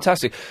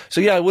fantastic.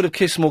 So yeah, I would have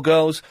kissed more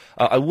girls,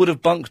 I would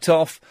have bunked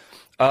off,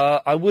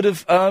 I would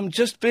have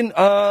just been,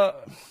 I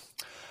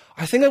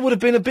think I would have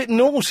been a bit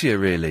naughtier,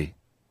 really.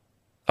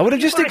 I would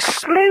have just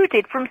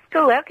excluded from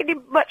school. How could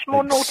you? Much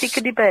more naughty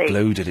could you be?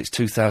 Excluded. It's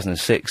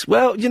 2006.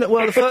 Well, you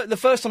know, the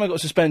first time I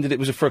got suspended, it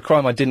was for a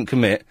crime I didn't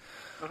commit.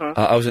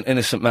 I was an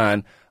innocent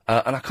man,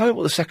 and I can't remember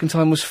what the second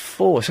time was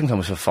for. The second time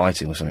was for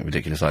fighting or something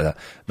ridiculous like that.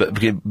 But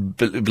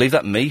believe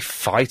that, me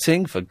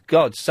fighting, for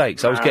God's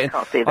sakes, I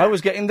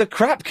was getting the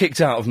crap kicked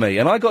out of me,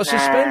 and I got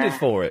suspended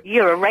for it.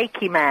 You're a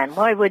Reiki man.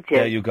 Why would you?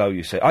 There you go.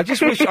 You say. I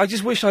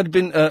just wish I'd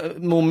been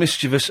more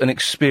mischievous and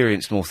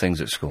experienced more things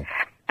at school.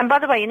 And by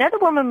the way, you know the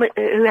woman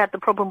who had the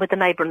problem with the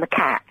neighbour and the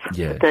cat?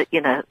 Yeah. They're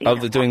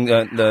doing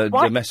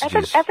the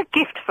messages. As a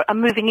gift, a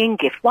moving-in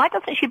gift, why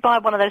doesn't she buy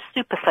one of those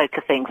super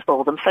soaker things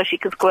for them so she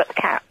can squirt the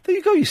cat? There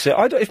you go, you see.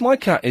 If my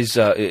cat is,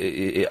 I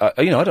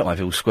don't mind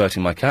people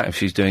squirting my cat if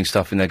she's doing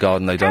stuff in their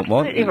garden they don't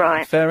want. Absolutely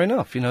right. Fair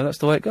enough, you know, that's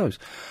the way it goes.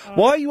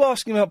 Why are you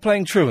asking about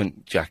playing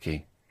truant,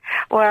 Jackie?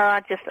 Well,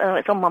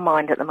 it's on my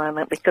mind at the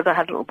moment because I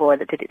had a little boy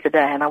that did it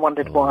today and I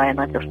wondered why, and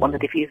I just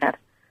wondered if you had.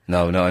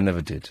 No, I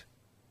never did.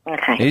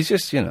 Okay. He's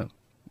just, you know,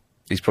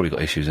 he's probably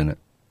got issues in it.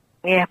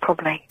 Yeah,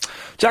 probably.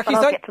 Jackie,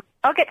 I'll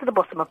get to the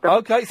bottom of them.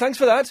 Okay, thanks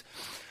for that.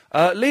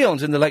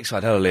 Leon's in the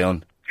Lakeside. Hello,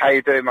 Leon. How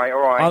you doing, mate?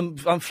 All right.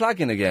 I'm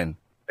flagging again.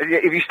 Have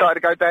you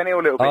started to go downhill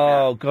a little bit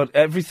now? God,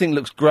 everything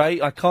looks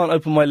great. I can't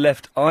open my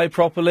left eye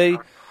properly.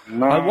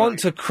 No. I want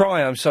to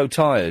cry, I'm so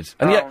tired.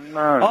 And yet,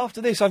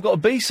 after this, I've got to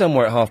be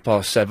somewhere at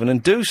 7:30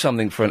 and do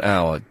something for an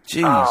hour.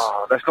 Jeez.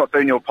 Oh, that's not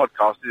doing your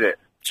podcast, is it?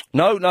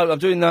 No, I'm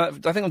doing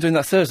that. I think I'm doing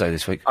that Thursday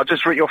this week. I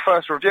just read your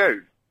first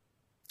review.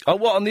 Oh,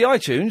 what, on the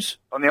iTunes?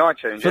 On the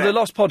iTunes, For the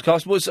Lost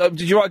podcast.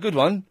 Did you write a good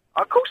one?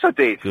 Of course I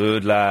did.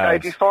 Good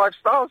lad. Gave you 5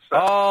 stars, sir.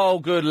 Oh,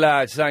 good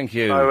lads, thank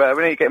you. So,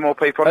 we need to get more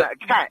people on that.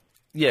 Cat.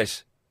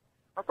 Yes.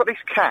 I've got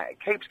this cat. It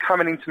keeps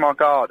coming into my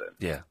garden.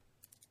 Yeah.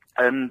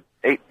 And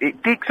it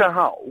digs a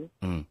hole,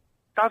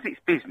 does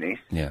its business,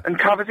 and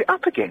covers it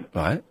up again.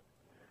 Right.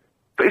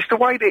 But it's the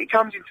way that it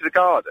comes into the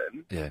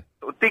garden, sort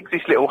of digs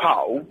this little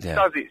hole,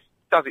 does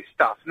its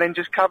stuff, and then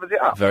just covers it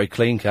up. Very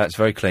clean cat, it's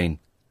very clean.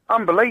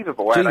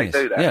 Unbelievable how they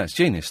do that. Yeah, it's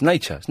genius.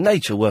 Nature. It's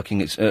nature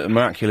working its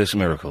miraculous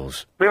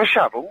miracles. With a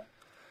shovel?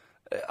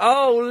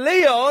 Oh,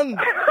 Leon!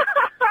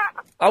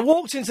 I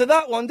walked into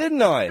that one,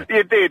 didn't I?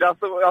 You did. I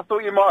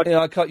thought you might. Yeah,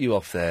 I cut you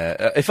off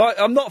there.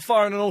 I'm not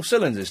firing on all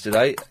cylinders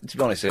today. To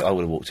be honest, I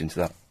would have walked into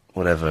that.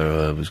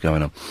 Whatever was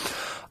going on.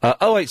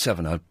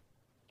 0870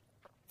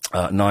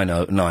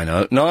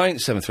 9090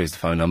 973 is the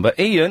phone number.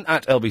 Ian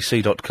at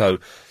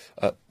lbc.co.uk.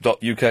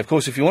 Of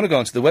course, if you want to go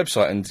onto the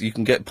website and you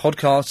can get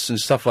podcasts and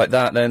stuff like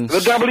that, then the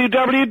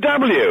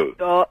www.lbc.co.uk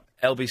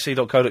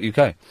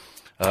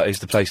is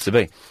the place to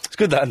be. It's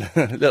good, that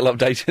little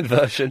updated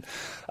version.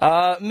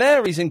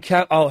 Mary's in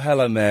Oh,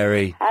 hello,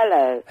 Mary.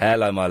 Hello.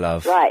 Hello, my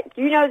love. Right.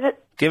 Do you know that?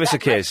 Give us a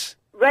kiss.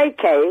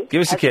 Reiki.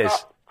 Give us a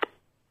kiss.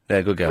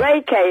 There, good girl.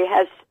 Reiki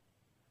has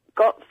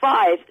got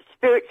 5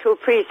 spiritual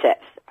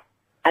precepts,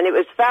 and it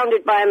was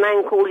founded by a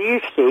man called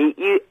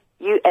Usui,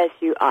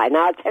 U-S-U-I.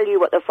 Now, I'll tell you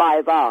what the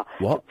 5 are.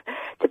 What?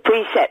 The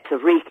precepts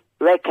of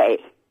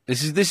Reiki.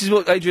 This is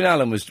what Adrian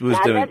Allen was doing.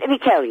 Let me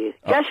tell you.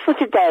 Just for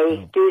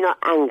today, do not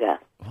anger.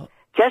 What?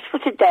 Just for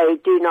today,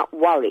 do not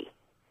worry.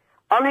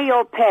 Honour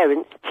your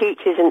parents,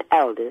 teachers and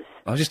elders.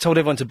 I just told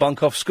everyone to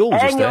bunk off school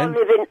just then. Earn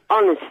your living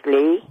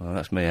honestly. Well,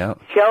 that's me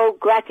out. Show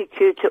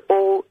gratitude to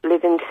all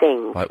living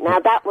things. Right, now,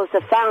 that was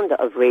the founder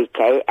of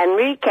Reiki, and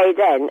Reiki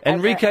then...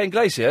 Enrique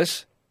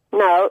Iglesias?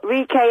 No,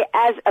 Reiki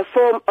as a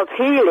form of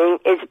healing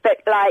is a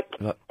bit like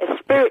a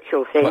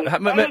spiritual thing.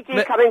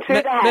 Energy coming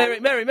through the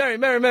hands.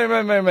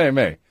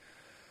 Mary.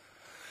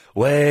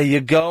 Where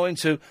you going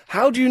to?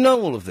 How do you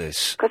know all of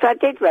this? Because I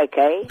did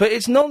Reiki. But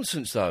it's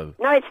nonsense, though.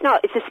 No, it's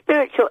not. It's a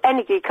spiritual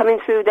energy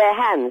coming through their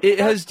hands. It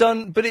has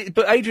done... But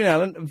Adrian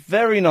Allen,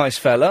 very nice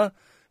fella,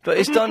 but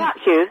it's done... Did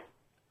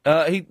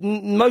he touch you?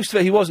 Most of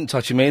it he wasn't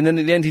touching me, and then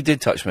at the end he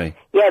did touch me.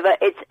 Yeah, but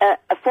it's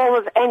a form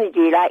of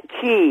energy like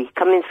chi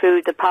coming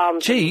through the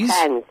palms of his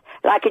hands.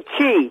 Like a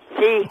chi.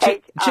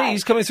 C-H-I.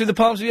 Cheese coming through the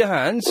palms of your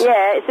hands?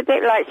 Yeah, it's a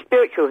bit like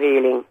spiritual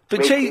healing.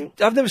 But cheese...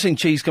 I've never seen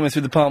cheese coming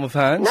through the palm of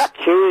hands. Not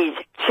cheese.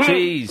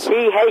 Cheese.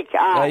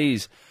 C-H-I.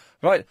 Cheese.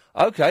 Right,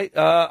 okay,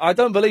 I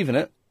don't believe in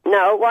it.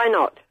 No, why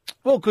not?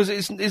 Well, because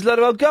it's a load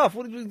of old guff.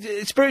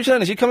 It's spiritual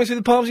energy coming through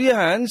the palms of your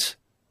hands.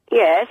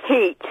 Yes,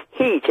 heat,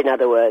 in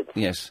other words.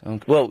 Yes,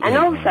 well... And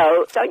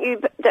also, don't you...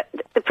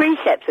 The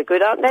precepts are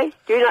good, aren't they?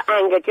 Do not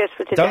anger just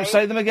for today. Don't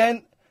say them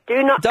again.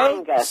 Do not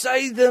anger. Don't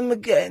say them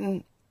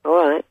again. All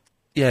right.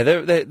 Yeah,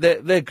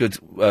 they're good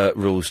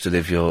rules to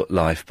live your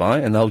life by,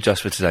 and the whole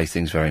just for today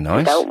thing's very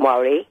nice. Don't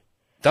worry.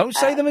 Don't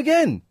say them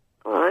again.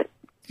 All right.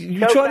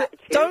 You trying to...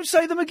 Don't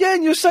say them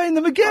again. You're saying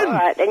them again. All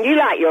right, then you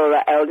like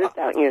your elders,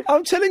 don't you?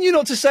 I'm telling you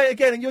not to say it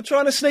again, and you're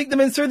trying to sneak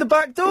them in through the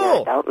back door.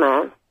 No, don't,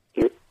 man.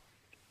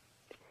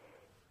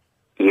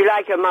 You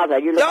like your mother.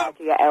 You look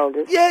after your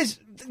elders. Yes,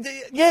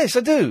 yes, I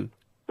do.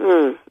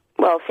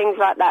 Well, things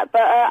like that.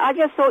 But I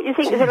just thought you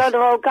think there's a load of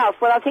old guff.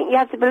 Well, I think you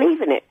have to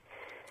believe in it.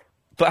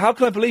 But how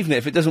can I believe in it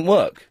if it doesn't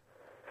work?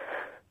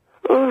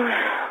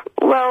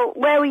 Well,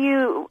 where were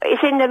you?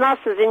 It's in the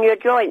muscles, in your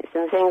joints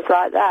and things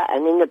like that,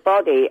 and in the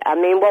body. I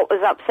mean, what was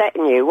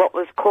upsetting you? What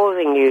was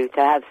causing you to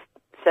have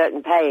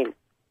certain pain?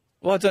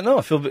 Well, I don't know.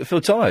 I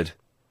feel tired.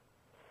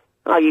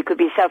 Oh, you could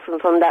be suffering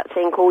from that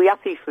thing called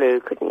yuppie flu,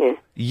 couldn't you?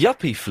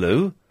 Yuppie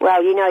flu?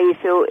 Well, you know, you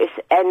feel it's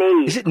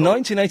ME. Is it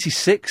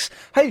 1986?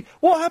 Hey,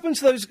 what happened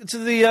to those,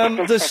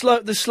 the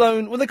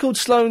Sloan, what are they called,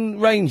 Sloan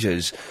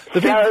Rangers?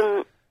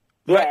 Sloan,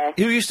 yeah.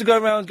 Who used to go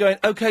around going,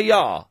 okay,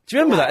 yeah. Do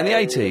you remember that in the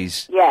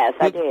 80s? Yes,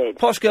 I did.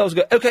 Posh girls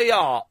go, okay,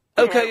 yeah,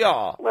 okay,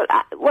 yeah.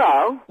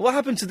 Well... What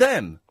happened to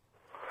them?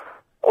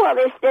 Well,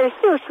 there's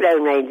still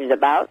Sloan Rangers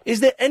about.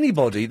 Is there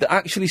anybody that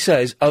actually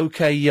says,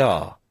 okay,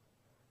 yeah?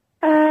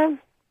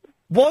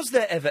 Was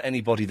there ever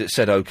anybody that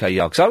said okay,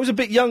 yeah? Because I was a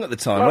bit young at the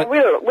time. Well,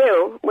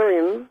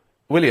 William.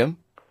 William?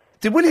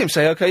 Did William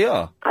say okay,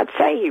 yeah? I'd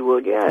say he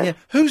would, yeah.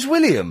 Who's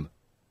William?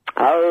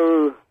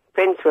 Oh,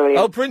 Prince William.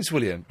 Oh, Prince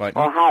William, right.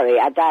 Or Harry,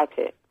 I doubt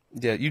it.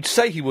 Yeah, you'd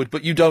say he would,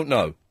 but you don't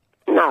know.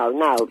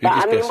 No. But,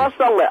 I mean, what's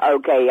wrong with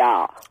okay,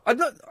 yeah?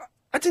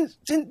 I didn't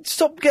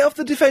get off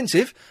the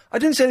defensive. I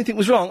didn't say anything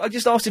was wrong. I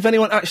just asked if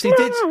anyone actually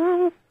did.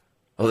 Oh,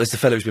 there's the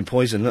fellow who's been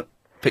poisoned, look.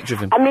 Picture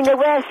of him. I mean, they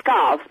wear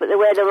scarves, but they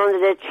wear them under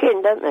their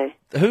chin, don't they?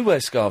 Who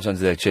wears scarves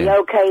under their chin? The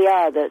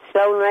OKR, the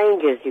Stone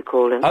Rangers, you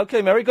call them.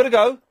 OK, Mary, gotta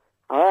go.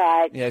 All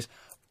right. Yes.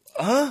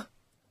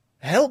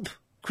 Help.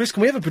 Chris,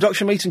 can we have a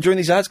production meeting during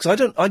these ads?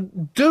 Because I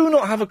do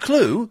not have a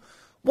clue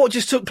what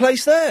just took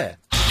place there.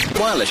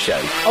 Wireless show.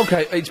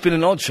 OK, it's been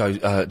an odd show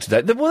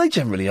today. Well, they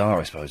generally are,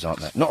 I suppose, aren't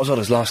they? Not as odd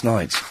as last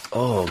night's.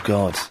 Oh,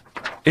 God.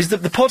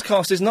 The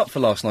podcast isn't up for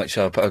last night's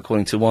show,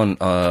 according to one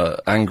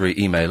angry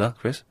emailer,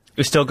 Chris?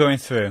 We're still going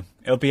through.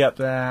 It'll be up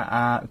there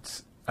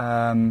at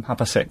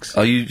 6:30.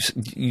 Are you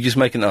just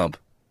making it up?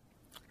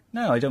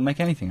 No, I don't make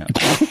anything up.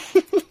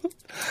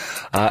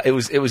 It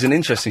was an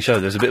interesting show.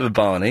 There was a bit of a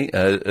Barney,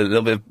 a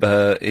little bit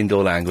of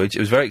indoor language. It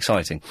was very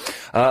exciting.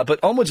 But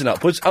onwards and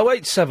upwards,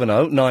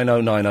 0870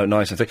 9090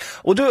 973.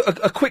 We'll do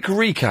a quick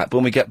recap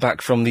when we get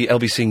back from the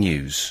LBC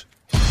News.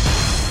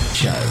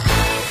 Show.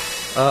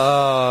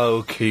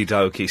 Okie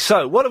dokie.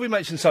 So, what have we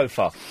mentioned so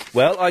far?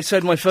 Well, I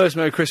said my first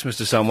Merry Christmas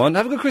to someone.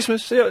 Have a good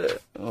Christmas. See you.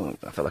 Oh,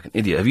 I felt like an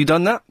idiot. Have you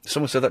done that?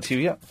 Someone said that to you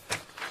yet?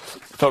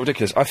 Felt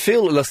ridiculous. I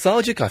feel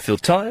lethargic. I feel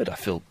tired. I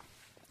feel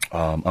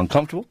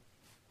uncomfortable.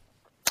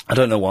 I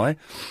don't know why.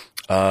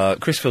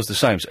 Chris feels the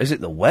same. Is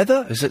it the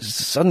weather? Is it a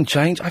sudden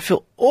change? I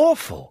feel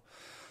awful.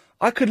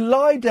 I could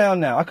lie down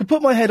now. I could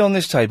put my head on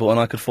this table and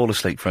I could fall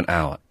asleep for an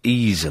hour.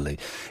 Easily.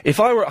 If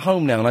I were at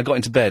home now and I got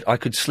into bed, I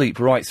could sleep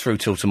right through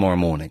till tomorrow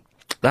morning.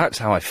 That's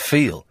how I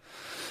feel.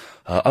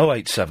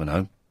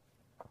 0870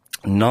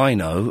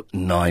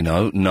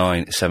 9090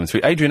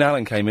 973. Adrian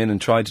Allen came in and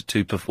tried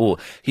to perform.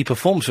 He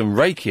performed some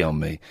Reiki on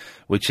me,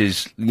 which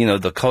is,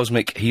 the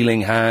cosmic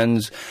healing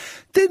hands.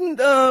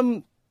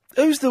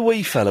 Who's the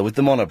wee fella with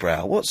the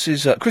monobrow? What's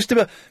his, Chris de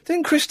Burgh?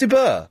 Didn't Chris de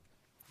Burgh,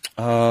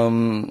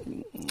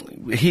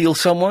 heal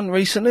someone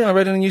recently? I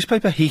read in a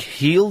newspaper. He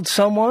healed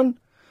someone?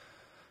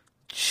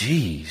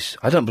 Jeez.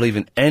 I don't believe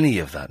in any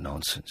of that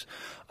nonsense.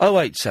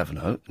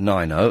 0870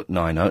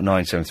 9090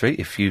 973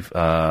 if you've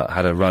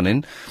had a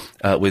run-in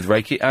with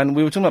Reiki. And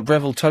we were talking about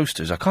Breville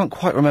toasters. I can't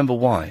quite remember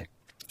why.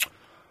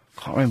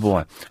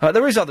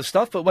 There is other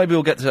stuff, but maybe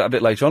we'll get to that a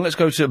bit later on. Let's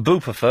go to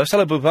Booper first.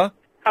 Hello, Booper.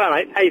 Hello,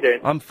 mate. How you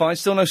doing? I'm fine.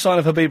 Still no sign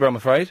of Habiba, I'm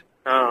afraid.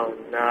 Oh,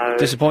 no.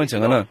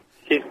 Disappointing, I know.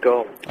 She's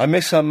gone. I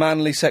miss her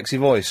manly, sexy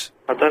voice.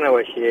 I don't know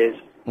where she is.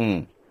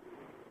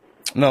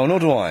 No, nor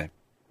do I.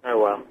 Oh,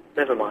 well.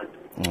 Never mind.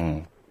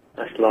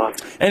 That's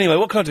life. Anyway,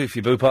 what can I do for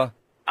you, Booper?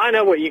 I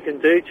know what you can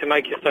do to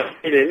make yourself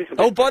feel a little bit...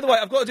 Oh, by the way,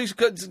 I've got to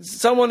do...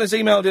 Someone has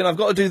emailed in, I've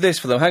got to do this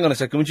for them. Hang on a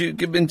second, would you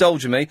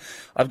indulge me?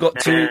 I've got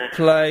to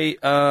play,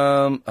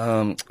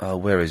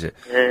 where is it?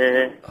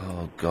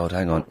 Oh, God,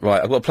 hang on.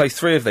 Right, I've got to play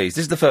 3 of these.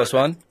 This is the first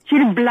one.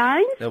 She's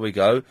blind? There we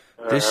go.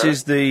 This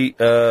is the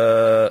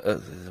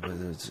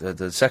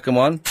second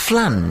one.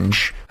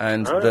 Flange.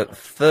 And the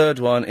third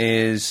one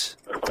is...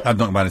 I've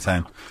not about the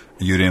time.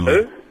 You're in.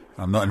 Who?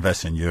 I'm not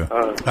investing in you.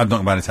 I've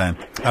not about the time.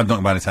 I've not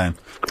about the time.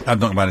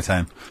 I've not about the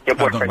time. Your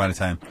boyfriend. I've not about the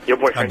time. Your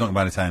boyfriend. I've not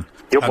about the time.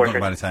 Your I've boyfriend. not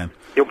about the time.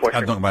 Your boyfriend.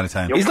 I've not about the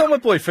time. He's not my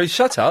boyfriend,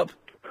 shut up.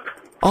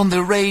 On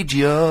the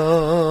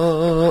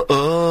radio.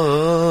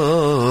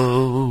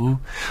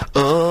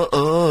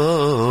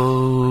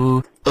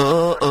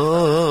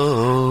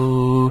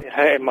 It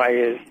hurt my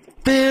ears.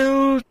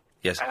 Bill.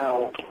 Yes.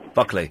 Ow.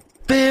 Buckley.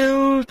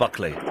 Bill.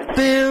 Buckley.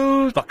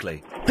 Bill.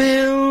 Buckley.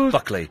 Bill.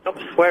 Buckley. Stop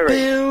swearing.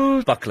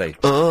 Bill. Buckley.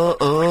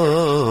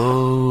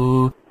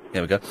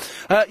 There we go.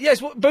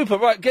 Yes, Booper,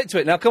 right, get to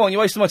it now. Come on,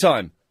 you're wasting my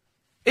time.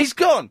 He's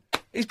gone.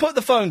 He's put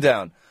the phone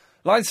down.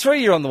 Line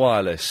 3, you're on the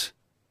wireless.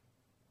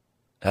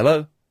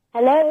 Hello?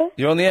 Hello?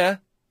 You're on the air?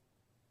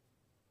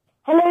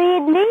 Hello,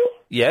 Ian Lee?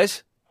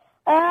 Yes?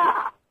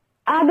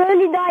 I'm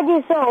only 9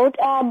 years old,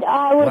 and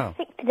I was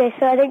sick today,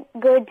 so I didn't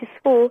go into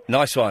school.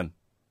 Nice one.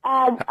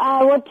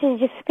 I want to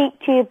just speak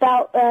to you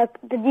about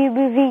the new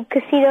movie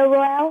Casino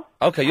Royale.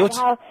 Okay, And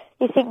how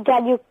you think,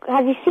 Dad,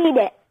 have you seen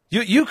it?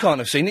 You can't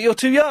have seen it, you're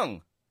too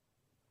young.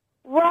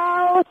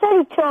 Well, it's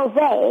only 12,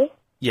 eh?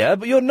 Yeah,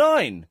 but you're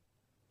 9.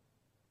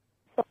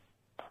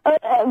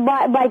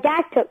 My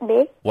dad took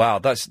me. Wow,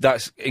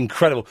 that's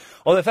incredible.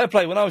 Although, fair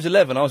play, when I was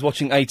 11, I was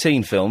watching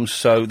 18 films,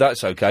 so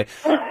that's okay.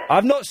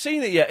 I've not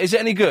seen it yet. Is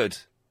it any good?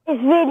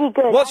 It's really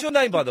good. What's your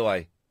name, by the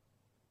way?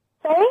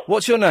 Sorry?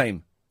 What's your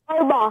name?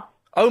 Omar.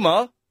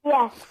 Omar?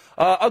 Yes.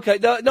 Okay,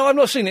 no, I've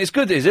not seen it. It's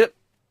good, is it?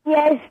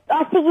 Yes,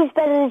 I think it's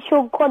better than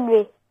Sean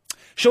Connery.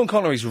 Sean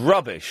Connery's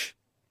rubbish.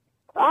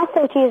 I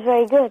thought he was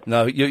very good.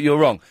 No, you're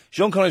wrong.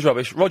 Sean Connery's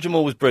rubbish. Roger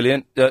Moore was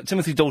brilliant.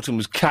 Timothy Dalton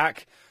was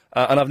cack.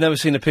 And I've never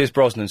seen a Pierce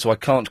Brosnan, so I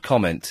can't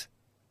comment.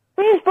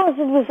 Pierce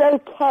Brosnan was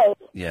okay.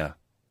 Yeah.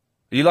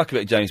 You like a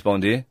bit of James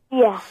Bond, do you?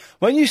 Yeah.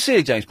 When you see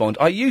a James Bond,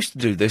 I used to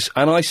do this,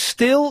 and I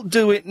still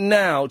do it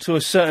now to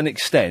a certain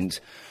extent.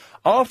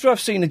 After I've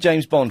seen a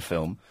James Bond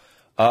film,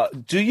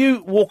 do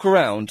you walk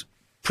around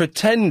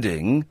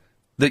pretending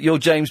that you're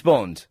James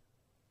Bond?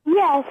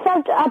 Yes,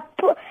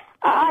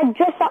 I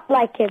dress up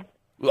like him.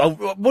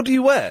 What do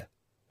you wear?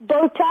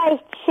 Bow tie,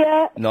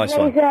 shirt, Nice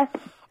one. blazer.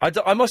 I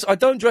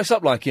don't dress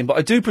up like him, but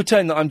I do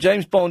pretend that I'm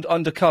James Bond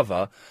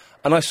undercover,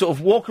 and I sort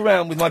of walk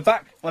around with my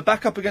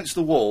back up against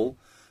the wall,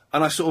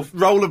 and I sort of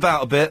roll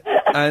about a bit,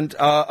 and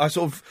I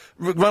sort of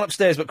run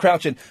upstairs but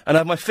crouching, and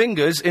I have my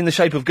fingers in the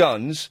shape of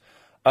guns,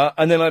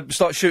 and then I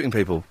start shooting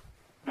people.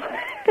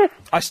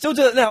 I still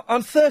do that now.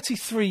 I'm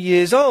 33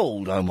 years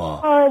old,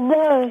 Omar. Oh,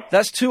 no.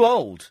 That's too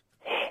old.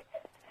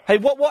 Hey,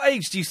 what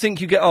age do you think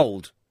you get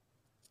old?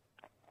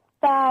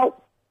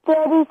 About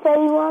 30,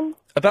 31.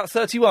 About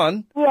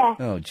 31? Yeah.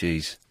 Oh,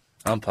 jeez.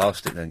 I'm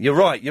past it then. You're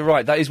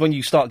right. That is when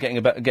you start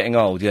getting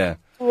old, yeah.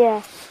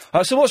 Yeah.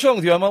 So what's wrong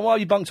with you, Omar? Why are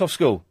you bunked off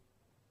school?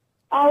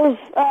 I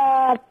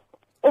was,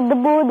 in the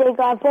morning,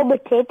 I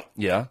vomited,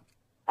 Yeah.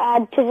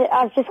 and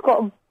I've just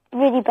got a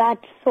really bad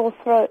sore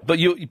throat. But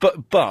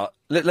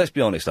let's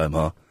be honest,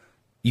 Omar.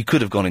 You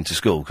could have gone into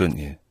school, couldn't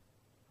you?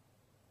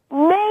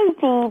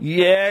 Maybe.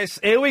 Yes,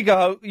 here we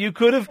go. You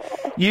could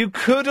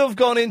have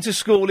gone into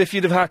school if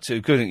you'd have had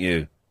to, couldn't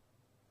you?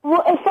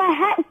 Well, if I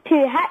had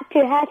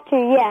to,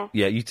 yeah.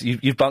 Yeah,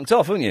 you've bunked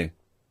off, haven't you?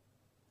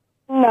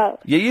 No.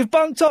 Yeah, you've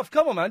bunked off.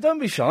 Come on, man, don't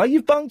be shy.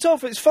 You've bunked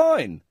off. It's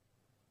fine.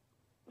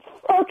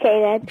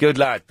 Okay, then. Good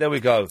lad. There we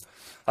go.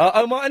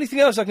 Omar, anything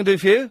else I can do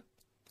for you?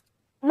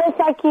 No,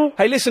 thank you.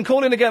 Hey, listen,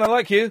 call in again. I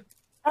like you.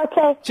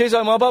 Okay. Cheers,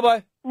 Omar.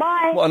 Bye-bye.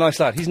 Bye. What a nice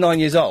lad. He's 9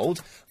 years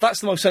old.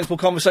 That's the most sensible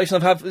conversation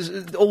I've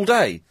had all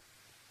day.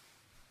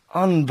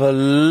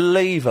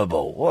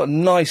 Unbelievable. What a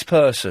nice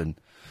person.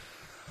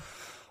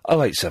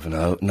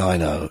 0870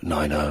 90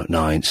 90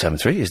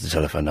 973 is the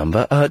telephone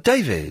number.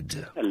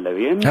 David. Hello,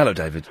 Ian. Hello,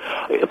 David.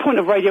 A point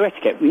of radio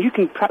etiquette. You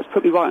can perhaps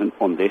put me right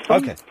on this.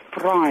 Okay. On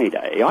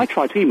Friday, I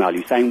tried to email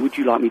you saying, would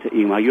you like me to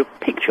email you a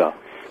picture?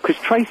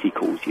 Because Tracy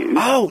calls you.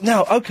 Oh,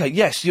 now, okay,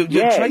 yes. You're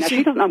yeah, Tracy? now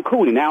she doesn't know I'm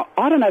calling. Now,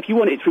 I don't know if you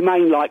want it to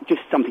remain like just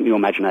something in your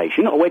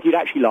imagination or whether you'd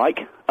actually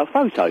like a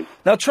photo.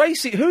 Now,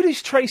 Tracy, who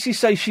does Tracy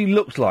say she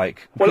looked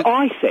like? Well,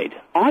 I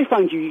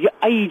phoned you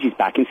ages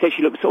back and said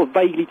she looked sort of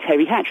vaguely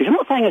Terry Hatcher. I'm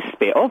not saying a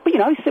spit off, but,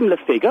 similar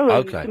figure,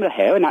 okay. Similar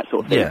hair and that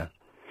sort of thing. Yeah.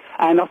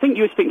 And I think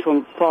you were speaking to her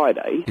on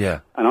Friday. Yeah.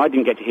 And I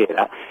didn't get to hear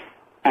that.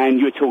 And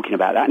you were talking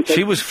about that. And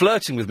she was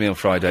flirting with me on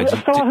Friday.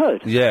 Well, so I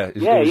heard. Yeah.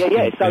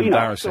 Yeah. So,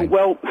 embarrassing.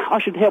 well, I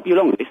should help you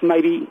along with this and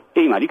maybe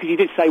email you, because you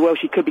did say, well,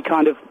 she could be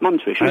kind of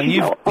mum-to-ish. And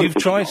you've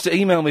tried to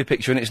email me a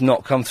picture and it's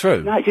not come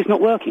through. No, it's just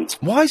not working.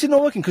 Why is it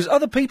not working? Because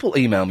other people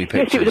email me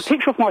pictures. Yes, it was a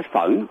picture off my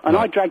phone, and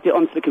I dragged it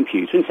onto the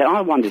computer and said,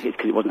 I wondered if it's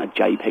because it wasn't a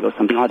JPEG or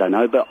something, I don't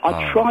know, but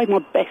I tried my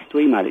best to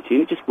email it to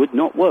you and it just would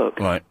not work.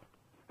 Right.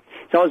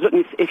 So I was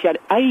looking if you had,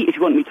 A, if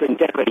you wanted me to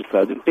endeavour any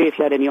further, B, if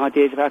you had any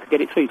ideas of how I could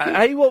get it through to you.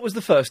 A, what was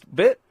the first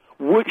bit?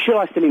 Should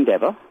I still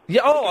endeavour?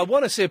 Yeah, I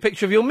want to see a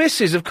picture of your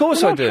missus, of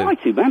course I do. I'll try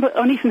to, man, but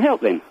I need some help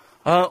then.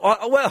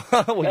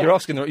 Well, you're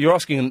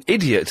asking an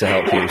idiot to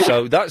help you,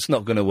 so that's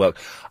not going to work.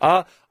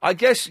 I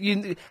guess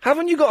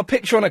haven't you got a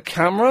picture on a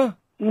camera?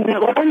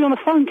 No, well, only on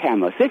a phone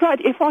camera. So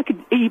if I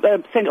could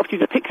send it off to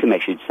you as a picture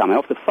message somehow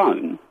off the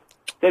phone,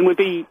 then we'd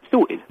be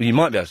sorted. Well, you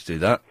might be able to do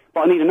that.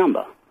 But I need a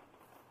number.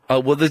 Oh,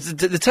 well,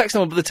 the text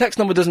number, but the text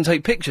number doesn't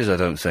take pictures, I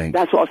don't think.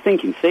 That's what I was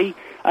thinking, see?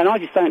 And I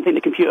just don't think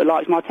the computer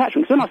likes my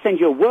attachment. Because when I send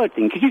you a Word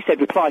thing, because you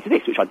said reply to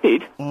this, which I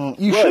did.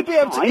 You should be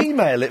able to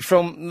email it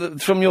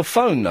from your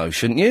phone, though,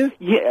 shouldn't you?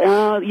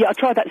 Yeah, I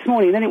tried that this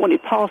morning, and then it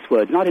wanted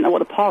passwords, and I didn't know what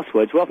the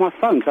passwords were off my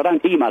phone, because I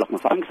don't email off my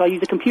phone, because I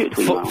use a computer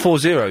to email. 4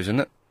 zeros, isn't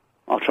it?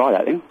 I'll try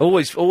that then.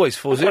 Always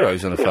 4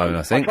 zeros on a phone,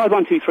 I think. I tried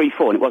 1, 2, 3,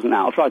 4, and it wasn't that.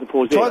 I'll try the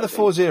 4 zeros. Try the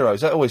 4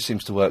 zeros. That always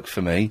seems to work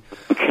for me.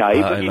 Okay,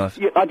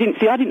 but I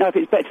didn't know if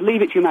it's better to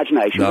leave it to your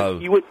imagination. No.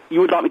 You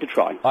would like me to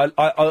try.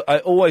 I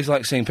always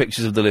like seeing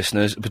pictures of the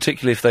listeners,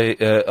 particularly if they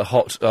are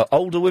hot.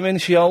 Older women,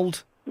 is she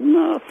old?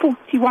 No,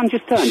 41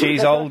 just turned.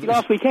 She's old.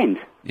 Last weekend.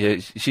 Yeah,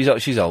 she's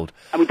old.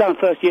 And we've done a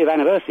first year of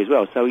anniversary as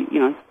well, so, you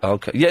know.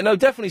 Okay. Yeah, no,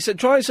 definitely.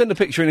 Try and send a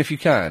picture in if you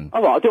can.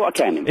 All right, I'll do what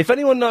I can then. If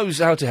anyone knows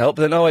how to help,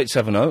 then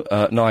 0870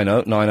 90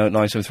 90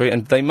 973,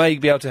 and they may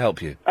be able to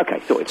help you.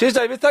 Okay, sorted. Cheers,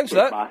 David. Thanks for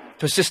that. Bye.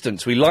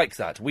 Persistence. We like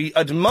that. We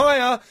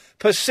admire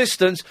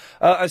persistence.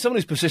 And someone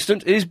who's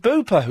persistent is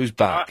Booper, who's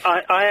back.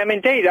 I am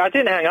indeed. I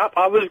didn't hang up.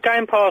 I was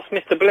going past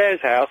Mr.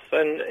 Blair's house,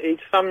 and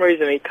for some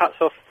reason he cuts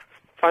off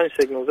phone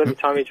signals every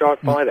time he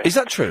drives by there. Is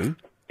that true?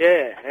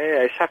 Yeah,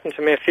 it's happened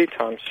to me a few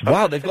times.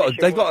 Wow, they've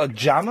got a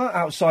jammer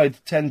outside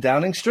 10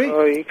 Downing Street?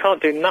 Oh, you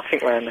can't do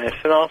nothing around there.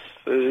 It's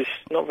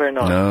not very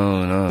nice.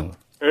 No.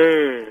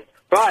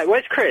 Right,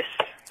 where's Chris?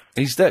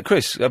 He's there.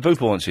 Chris,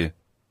 Booper wants you.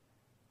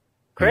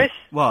 Chris?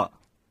 What?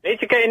 Need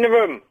to get in the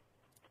room.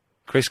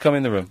 Chris, come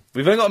in the room.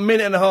 We've only got a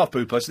minute and a half,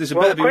 Booper, so this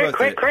better be worth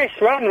it. Chris,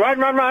 run.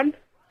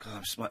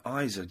 God, my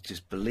eyes are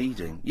just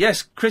bleeding.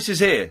 Yes, Chris is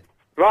here.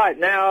 Right,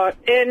 now,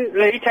 Ian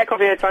Lee, take off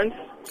your headphones.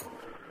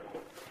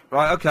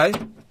 Right, okay.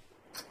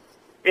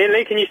 Ian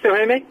Lee, can you still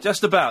hear me?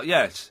 Just about,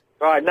 yes.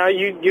 Right, no,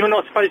 you're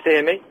not supposed to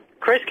hear me.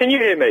 Chris, can you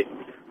hear me?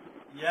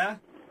 Yeah?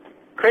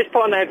 Chris,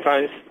 put on the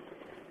headphones.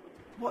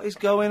 What is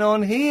going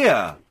on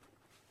here?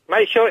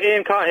 Make sure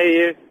Ian can't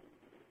hear you.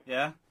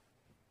 Yeah?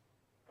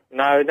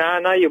 No,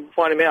 you're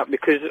winding me up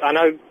because I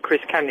know Chris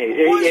can hear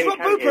you. What is wrong,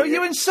 Booper? Are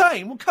you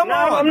insane? Well, come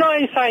on. No, I'm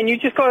not insane. You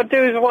just got to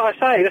do what I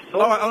say, that's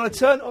all. All right, I'm going to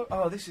turn...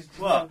 Oh, this is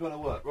not going to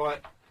work. Right.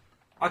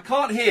 I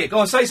can't hear. Go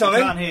on, say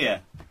something. I can't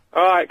hear.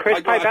 All right, Chris,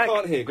 payback. I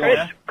can't hear. Go Chris,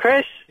 on.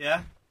 Chris?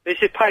 Yeah? This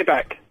is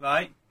payback.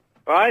 Right.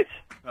 Right?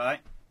 Right.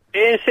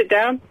 Ian, sit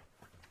down.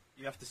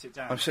 You have to sit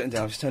down. I'm sitting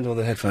down. I've just turned all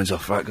the headphones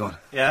off. Right, go on.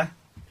 Yeah?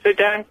 Sit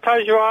down,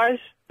 close your eyes,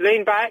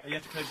 lean back. Oh, you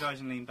have to close your eyes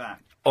and lean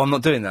back. Oh, I'm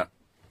not doing that.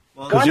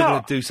 Because you're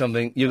going to do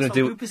something. You're going to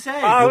do...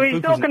 Oh,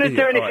 he's not going to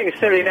do anything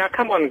silly now.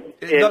 Come on, Ian.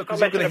 No, Stop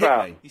because you're going messing to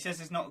about. hit me. He says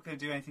he's not going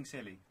to do anything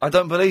silly. I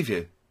don't believe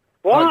you.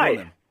 Why? Right, go on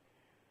then.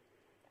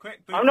 Quick,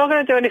 I'm not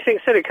going to do anything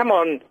silly. Come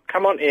on,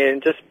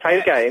 Ian. Just play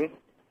the game.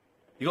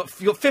 You got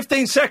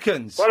 15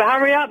 seconds. Well,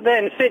 hurry up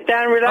then. Sit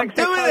down, relax, I'm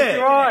doing and close it.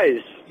 your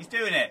eyes. He's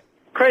doing it.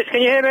 Chris,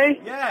 can you hear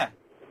me? Yeah.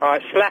 All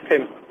right, slap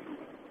him.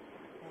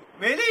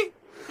 Really?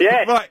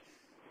 Yes. Right.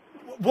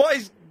 What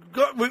is...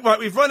 Right,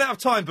 we've run out of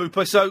time,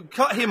 Booper, so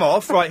cut him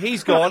off. Right,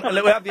 he's gone, and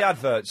we'll have the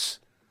adverts.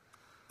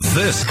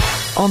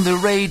 This on the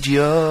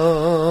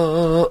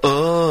radio.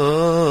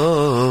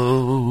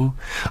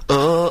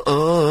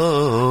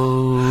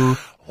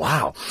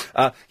 Wow.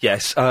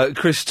 Yes,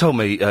 Chris told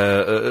me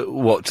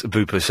what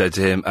Booper said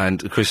to him,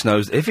 and Chris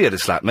knows if he had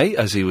slapped me,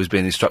 as he was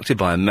being instructed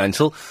by a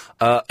mental,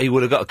 he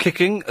would have got a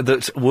kicking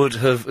that would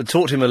have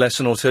taught him a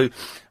lesson or two,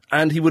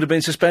 and he would have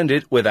been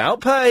suspended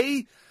without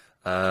pay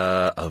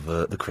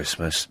over the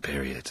Christmas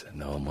period.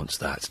 No one wants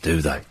that,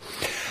 do they?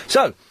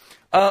 So,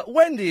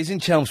 Wendy is in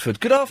Chelmsford.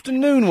 Good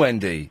afternoon,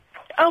 Wendy.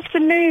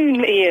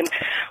 Afternoon, Ian.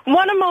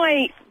 One of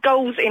my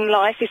goals in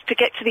life is to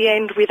get to the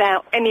end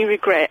without any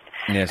regret.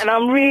 Yes. And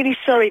I'm really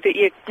sorry that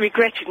you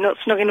regretted not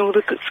snogging all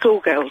the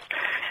schoolgirls.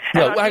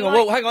 No, hang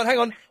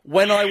on.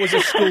 When I was a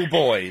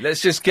schoolboy,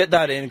 let's just get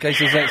that in case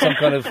there's some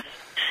kind of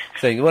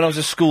thing. When I was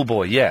a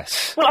schoolboy,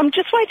 yes. Well, I'm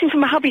just waiting for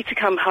my hubby to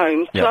come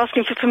home to Yeah. ask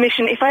him for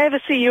permission if I ever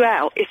see you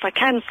out, if I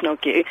can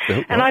snog you.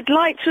 And I'd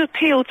like to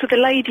appeal to the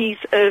ladies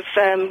of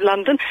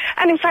London,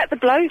 and in fact the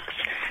blokes,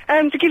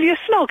 to give you a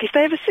snog if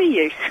they ever see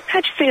you.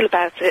 How do you feel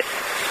about it?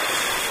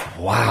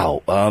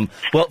 Wow.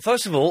 Well,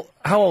 first of all,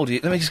 how old are you?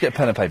 Let me just get a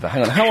pen and paper.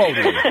 Hang on. How old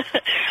are you?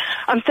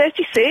 I'm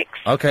 36.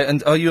 Okay,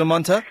 and are you a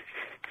munter?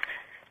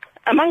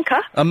 A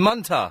munker? A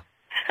munter.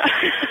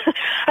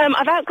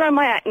 I've outgrown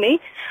my acne.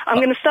 I'm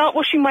going to start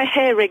washing my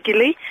hair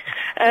regularly.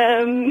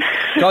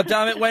 God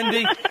damn it,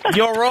 Wendy.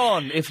 You're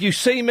on. If you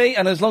see me,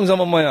 and as long as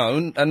I'm on my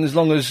own, and as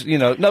long as,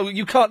 no,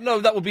 you can't, no,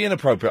 that would be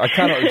inappropriate. I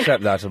cannot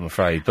accept that, I'm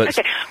afraid. But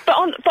Okay, but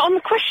on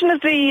the question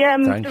of the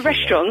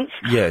restaurants,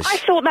 Yes. I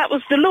thought that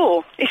was the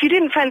law. If you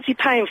didn't fancy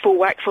paying full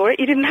whack for it,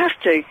 you didn't have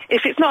to.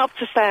 If it's not up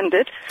to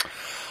standard.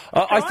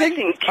 I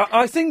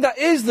think that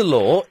is the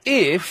law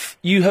if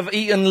you have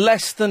eaten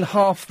less than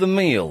half the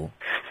meal.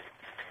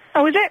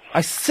 Oh, is it?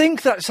 I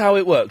think that's how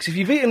it works. If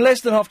you've eaten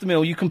less than half the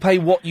meal, you can pay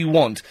what you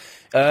want.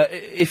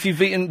 If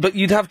you've eaten, but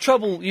you'd have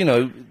trouble,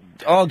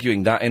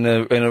 arguing that in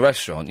a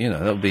restaurant.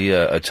 That would be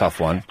a tough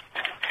one.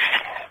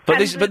 But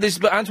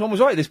Antoine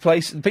was right. This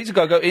place, Pizza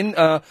Go-Go in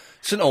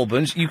St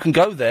Albans, you can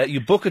go there,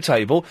 you book a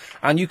table,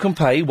 and you can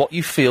pay what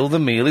you feel the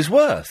meal is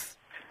worth.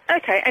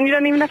 Okay, and you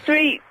don't even have to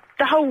eat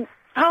the whole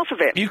half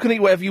of it. You can eat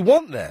whatever you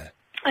want there.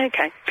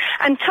 Okay,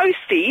 and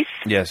toasties.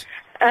 Yes.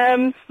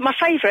 My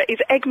favourite is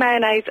egg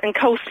mayonnaise and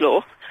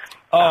coleslaw.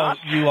 Oh,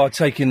 you are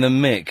taking the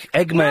mick.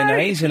 Egg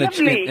mayonnaise in a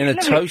lovely.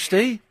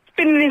 toasty? It's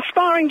been an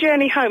inspiring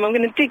journey home. I'm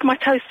going to dig my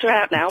toaster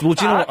out now. Well,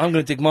 do you know what? I'm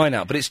going to dig mine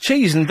out. But it's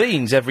cheese and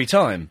beans every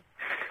time.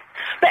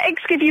 But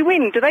eggs give you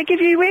wind. Do they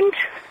give you wind?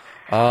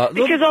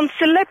 Because on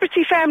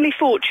Celebrity Family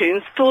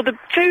Fortunes, for the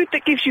food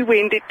that gives you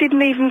wind, it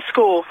didn't even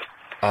score.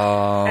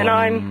 And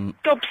I'm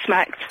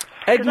gobsmacked.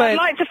 Because Egg I'd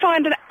like to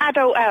find an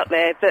adult out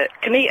there that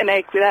can eat an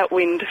egg without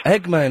wind.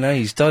 Egg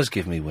mayonnaise does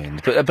give me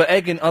wind, but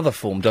egg in other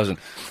form doesn't.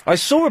 I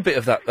saw a bit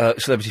of that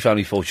Celebrity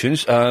Family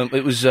Fortunes.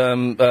 It was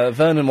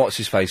Vernon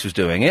What's-His-Face was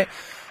doing it.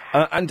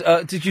 And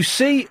did you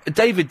see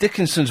David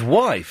Dickinson's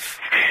wife?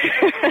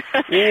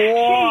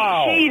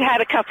 Wow. She'd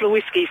had a couple of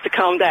whiskies to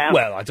calm down.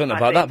 Well, I don't know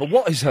about that, but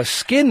what is her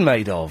skin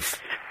made of?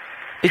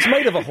 It's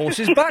made of a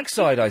horse's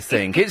backside, I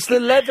think. It's the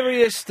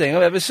leatheriest thing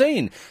I've ever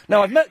seen.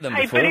 Now, I've met them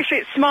Hey, before. but if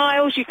it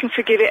smiles, you can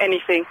forgive it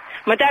anything.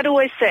 My dad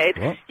always said,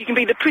 you can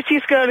be the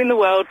prettiest girl in the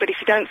world, but if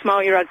you don't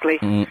smile, you're ugly.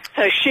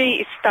 So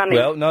she is stunning.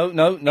 Well,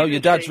 no, your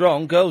dad's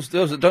wrong. Girls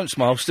that don't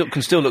smile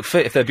can still look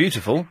fit if they're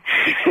beautiful.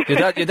 your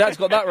dad's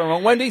got that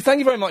wrong. Wendy, thank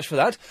you very much for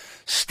that.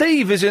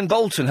 Steve is in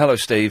Bolton. Hello,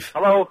 Steve.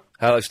 Hello.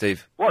 Hello,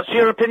 Steve. What's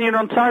your opinion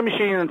on time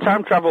machine and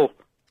time travel?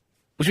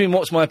 What do you mean,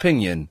 what's my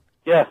opinion?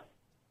 Yeah.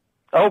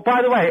 Oh,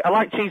 by the way, I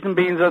like cheese and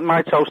beans at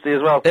my toasty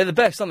as well. They're the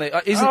best, aren't they?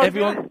 Isn't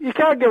everyone... You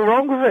can't go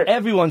wrong with it.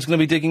 Everyone's going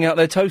to be digging out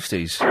their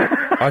toasties.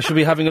 I should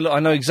be having a look. I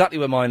know exactly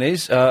where mine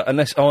is,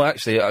 unless... Oh,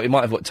 actually, it might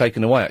have got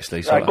taken away,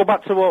 actually. So Right, go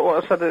back to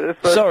what I said at the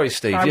first. Sorry,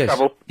 Steve, time yes.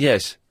 travel.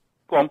 Yes.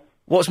 Go on.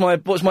 What's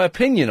my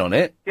opinion on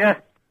it? Yeah.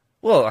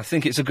 Well, I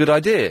think it's a good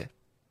idea.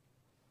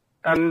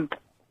 And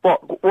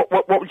what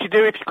would you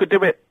do if you could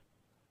do it?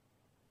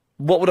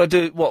 What would I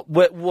do? What?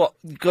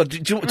 God,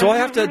 do I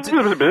have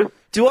to...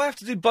 Do I have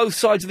to do both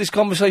sides of this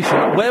conversation?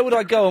 Where would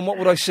I go and what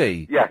would I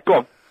see? Yeah, go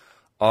on.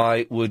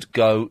 I would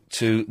go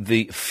to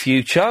the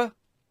future.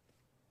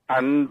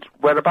 And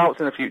whereabouts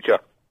in the future?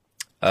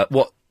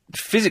 What?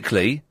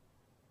 Physically?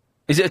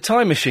 Is it a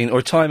time machine or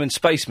a time and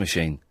space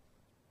machine?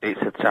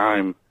 It's a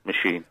time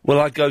machine. Well,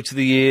 I'd go to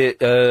the year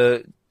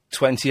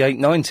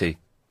 2890.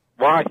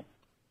 Why?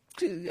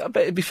 I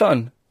bet it'd be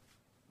fun.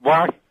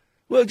 Why?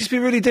 Well, it'd just be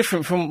really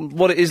different from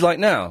what it is like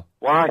now.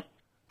 Why?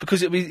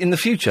 Because it'd be in the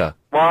future.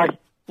 Why?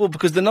 Well,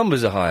 because the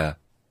numbers are higher.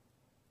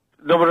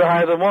 Numbers are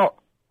higher than what?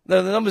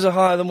 No, the numbers are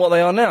higher than what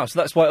they are now, so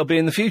that's why it'll be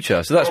in the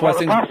future. So that's why the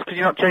things... past? Could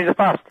you not change the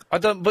past? I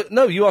don't... But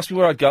no, you asked me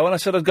where I'd go, and I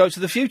said I'd go to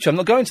the future. I'm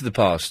not going to the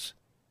past.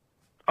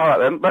 All right,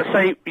 then. Let's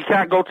say you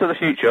can't go to the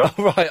future.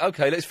 Oh, right,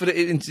 OK, let's put it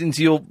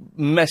into your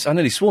mess... I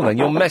nearly swore then.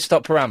 Your messed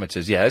up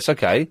parameters. Yes,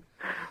 OK.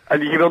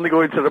 And you can only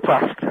go into the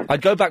past.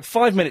 I'd go back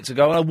 5 minutes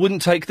ago, and I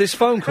wouldn't take this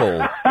phone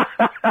call.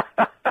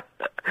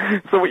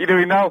 So what are you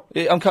doing now?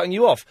 I'm cutting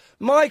you off.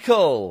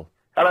 Michael!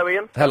 Hello,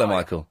 Ian. Hello,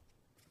 Michael.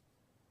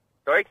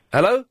 Sorry?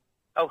 Hello?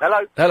 Oh,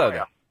 hello. Hello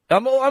there.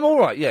 I'm all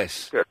right,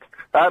 yes. Good.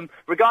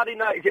 Regarding,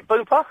 is it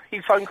Booper,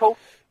 his phone call?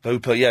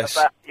 Booper, yes.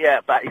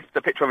 About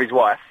the picture of his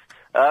wife.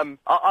 Oh,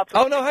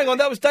 no, hang on,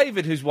 that was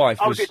David whose wife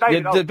was... was it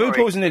David? Yeah,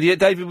 Booper was an idiot,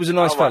 David was a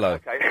nice fellow.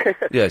 Okay.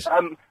 Yes.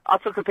 I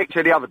took a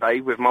picture the other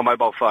day with my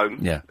mobile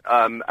phone. Yeah.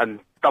 And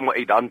done what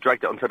he done,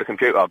 dragged it onto the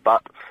computer,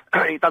 but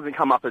it doesn't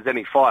come up as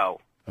any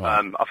file.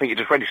 Right. I think it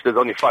just registers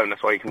on your phone,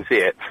 that's why you can see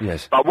it.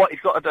 Yes. But what he's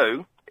got to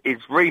do is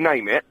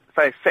rename it,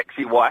 say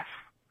sexy wife,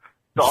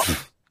 dot,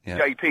 Yeah.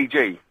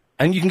 JPG.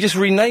 And you can just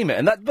rename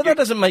it, but that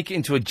doesn't make it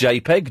into a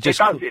JPEG. It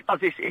does.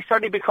 It's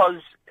only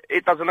because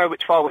it doesn't know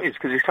which file it is,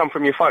 because it's come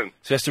from your phone.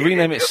 So it has to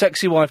rename it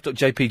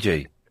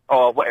sexywife.jpg.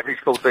 Or whatever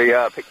it's called,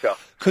 the picture.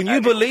 Can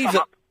you believe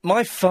that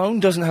my phone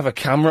doesn't have a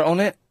camera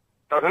on it?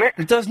 Doesn't it?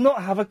 It does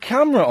not have a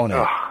camera on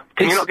it.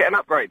 Can you not get an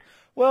upgrade?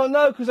 Well,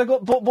 no, because I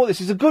bought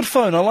this. It's a good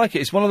phone. I like it.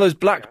 It's one of those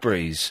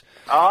BlackBerries.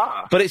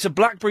 Ah. But it's a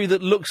BlackBerry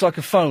that looks like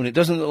a phone. It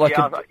doesn't look like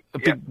a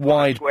big,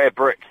 wide... Square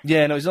brick.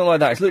 Yeah, no, it's not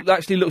like that. It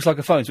actually looks like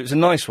a phone, so it's a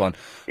nice one.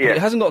 Yeah. But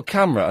it hasn't got a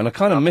camera, and I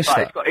kind of miss But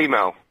that. it's got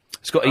email.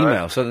 It's got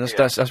email, so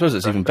that's I suppose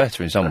it's even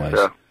better in some ways.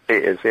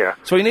 It is, yeah.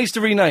 So he needs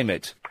to rename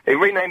it. He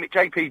renamed it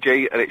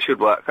JPG, and it should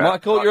work.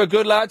 Michael, you're a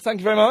good lad. Thank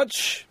you very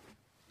much.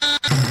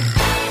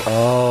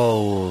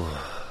 Oh.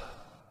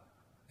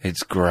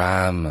 It's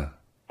Graham.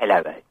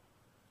 Hello, mate.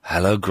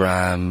 Hello,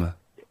 Graham.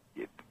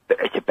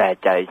 It's a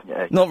bad day, isn't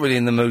it? Not really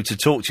in the mood to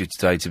talk to you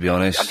today, to be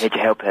honest. I'm here to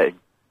help you.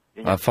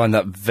 I find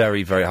that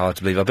very, very hard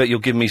to believe. I bet you'll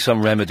give me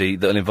some remedy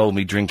that'll involve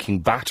me drinking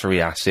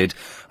battery acid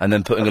and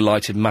then putting a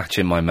lighted match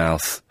in my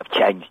mouth. I've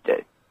changed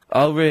it.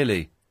 Oh,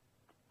 really?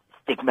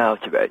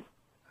 Stigmaterone.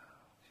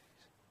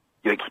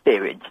 You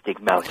experienced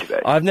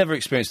stigmaterone. I've never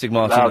experienced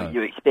stigmata, Well, no.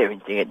 you're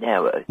experiencing it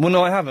now, Well,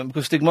 no, I haven't,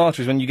 because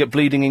stigmata is when you get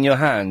bleeding in your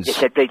hands. You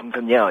said bleeding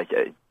from the eyes,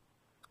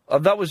 I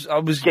was...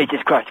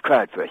 Jesus Christ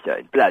cried for a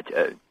second. Blood,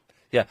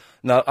 Yeah,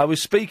 no, I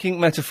was speaking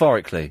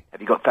metaphorically.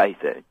 Have you got faith,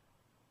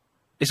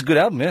 It's a good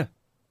album, yeah.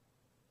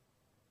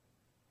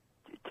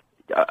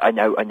 I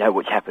know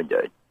what's happened,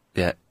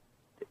 Yeah.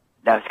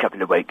 Last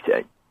couple of weeks,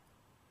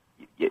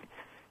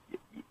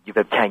 you've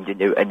obtained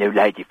a new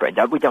lady friend.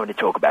 We don't want to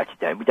talk about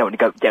it, we don't want to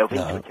go delve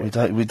into it.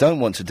 We don't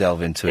want to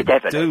delve into it,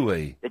 devil, do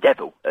we? The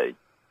devil,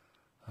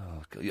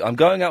 I'm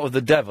going out with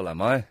the devil,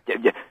 am I?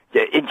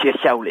 into your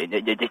soul, in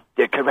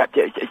the corrupt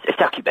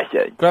succubus.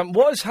 Graham,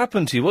 what has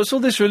happened to you? What's all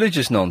this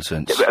religious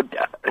nonsense?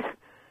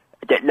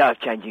 That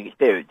life-changing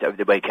experience over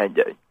the weekend.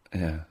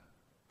 Yeah.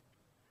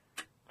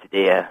 To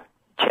the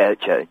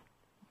church. There's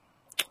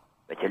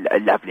a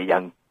lovely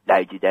young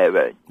lady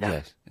there.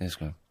 Yes,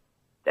 Graham.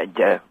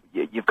 And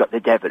you've got the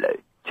devil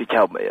She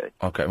told me.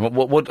 Okay,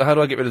 how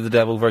do I get rid of the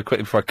devil very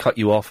quickly before I cut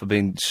you off for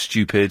being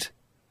stupid?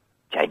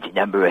 Change the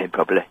number in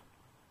properly.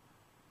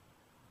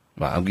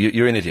 Right,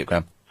 you're an idiot,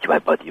 Graham. She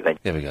won't bother you then.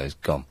 There we go, he's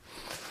gone.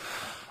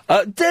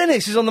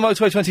 Dennis is on the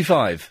motorway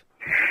 25.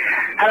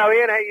 Hello,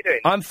 Ian. How you doing?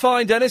 I'm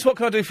fine, Dennis. What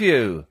can I do for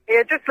you?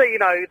 Yeah, just to let you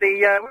know,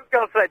 with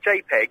regards to that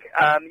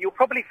JPEG, you'll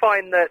probably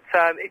find that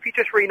if you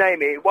just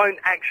rename it, it won't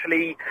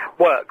actually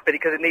work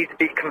because it needs to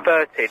be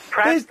converted.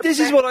 This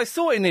is what I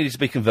thought it needed to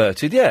be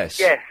converted, yes.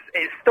 Yes,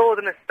 it's stored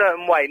in a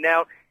certain way.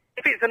 Now,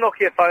 if it's a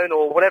Nokia phone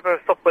or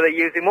whatever software they're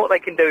using, what they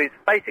can do is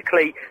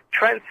basically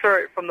transfer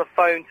it from the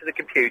phone to the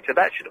computer.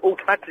 That should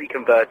automatically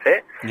convert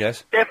it.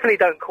 Yes. Definitely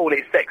don't call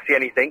it sexy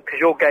anything, because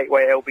your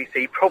gateway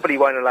LBC probably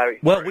won't allow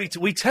it. Well,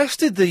 we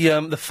tested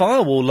the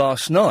firewall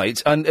last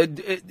night, and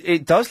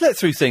it does let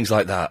through things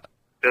like that.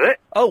 Does it?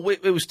 Oh,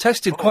 it was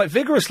tested quite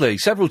vigorously,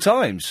 several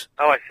times.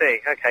 Oh, I see.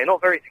 Okay, not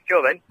very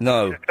secure then.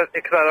 No. Because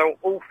there are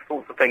all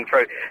sorts of things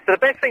through. So the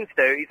best thing to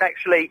do is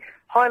actually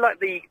highlight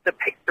the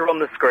picture on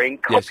the screen,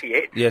 copy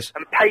it,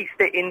 and paste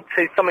it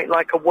into something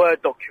like a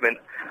Word document,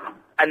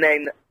 and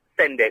then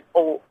send it.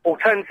 Or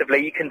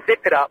alternatively, you can zip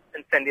it up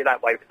and send it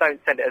that way, but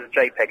don't send it as a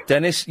JPEG.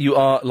 Dennis, you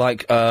are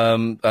like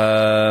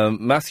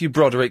Matthew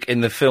Broderick in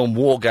the film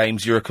War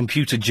Games. You're a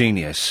computer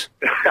genius.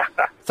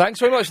 Thanks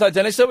very much for that,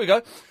 Dennis. There we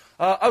go.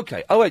 OK,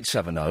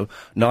 0870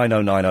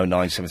 9090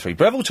 973.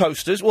 Breville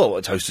toasters.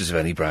 Well, toasters of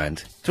any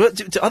brand. Do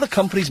other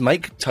companies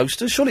make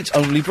toasters? Surely it's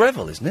only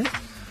Breville, isn't it?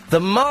 The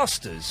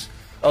masters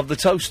of the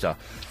toaster.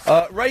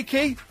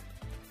 Reiki?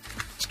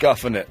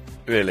 Scuffing it,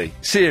 really.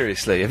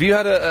 Seriously. Have you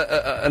had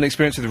an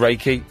experience with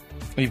Reiki?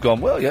 You've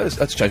gone, well, yeah,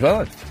 that's changed my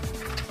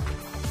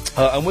life.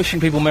 I'm wishing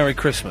people Merry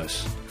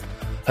Christmas.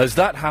 Has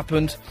that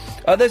happened?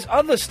 There's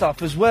other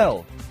stuff as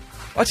well.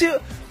 I tell you,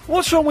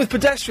 what's wrong with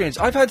pedestrians?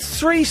 I've had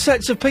 3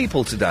 sets of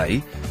people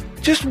today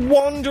just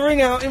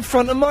wandering out in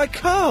front of my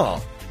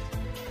car.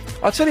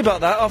 I'll tell you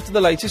about that after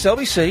the latest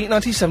LBC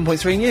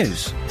 97.3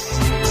 news.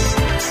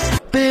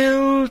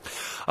 Build.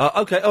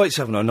 OK,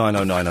 0870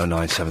 9090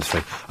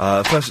 973.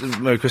 First,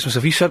 Merry Christmas.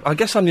 Have you said? I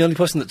guess I'm the only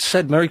person that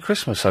said Merry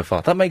Christmas so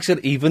far. That makes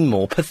it even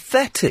more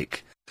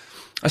pathetic.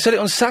 I said it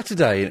on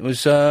Saturday, and it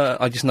was.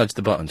 I just nudged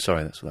the button.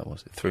 Sorry, that's what that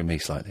was. It threw me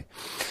slightly.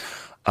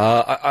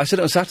 I said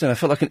it on Saturday, and I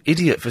felt like an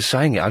idiot for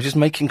saying it. I was just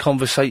making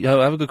conversation. Oh,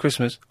 have a good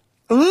Christmas.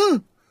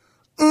 Breville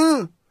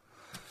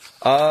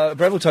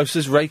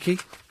toasters,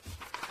 Reiki.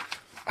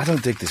 I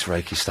don't dig this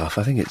Reiki stuff.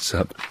 I think it's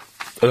a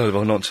load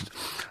of nonsense.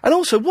 And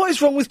also, what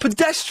is wrong with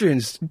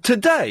pedestrians?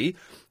 Today,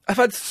 I've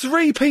had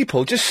 3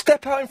 people just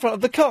step out in front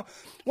of the car.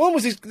 One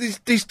was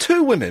these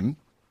 2 women.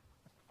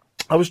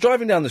 I was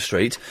driving down the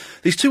street.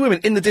 These 2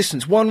 women in the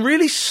distance. One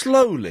really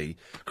slowly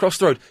crossed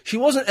the road. She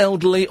wasn't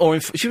elderly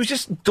or... she was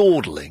just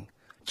dawdling.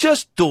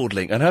 Just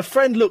dawdling. And her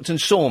friend looked and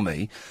saw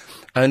me.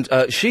 And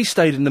she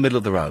stayed in the middle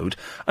of the road.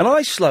 And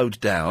I slowed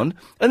down.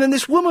 And then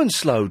this woman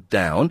slowed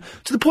down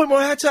to the point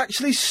where I had to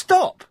actually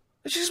stop.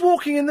 She's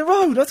walking in the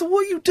road. I thought,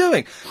 what are you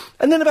doing?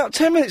 And then about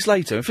 10 minutes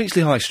later, in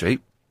Finchley High Street,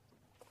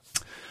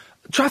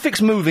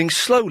 traffic's moving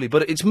slowly,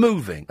 but it's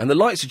moving. And the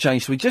lights have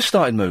changed, so we just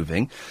started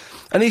moving.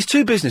 And these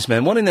 2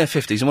 businessmen, one in their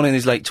 50s and one in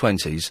his late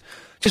 20s,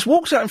 just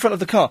walks out in front of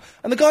the car.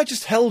 And the guy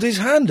just held his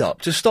hand up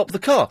to stop the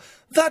car.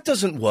 That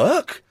doesn't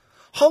work.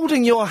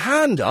 Holding your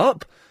hand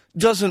up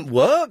doesn't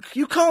work.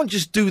 You can't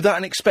just do that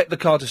and expect the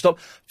car to stop.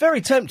 Very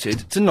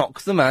tempted to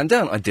knock the man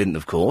down. I didn't,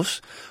 of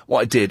course.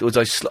 What I did was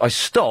I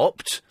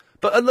stopped...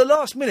 But at the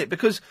last minute,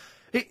 because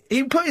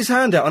he put his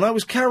hand out and I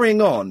was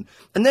carrying on,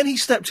 and then he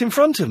stepped in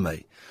front of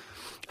me.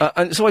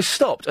 And so I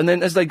stopped, and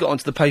then as they got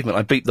onto the pavement,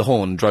 I beat the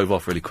horn and drove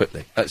off really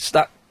quickly.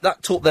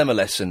 That taught them a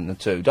lesson,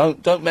 too.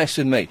 Don't mess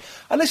with me.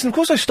 And listen, of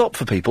course I stopped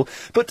for people,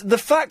 but the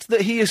fact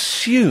that he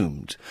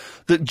assumed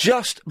that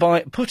just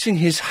by putting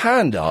his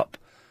hand up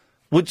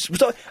would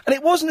stop... And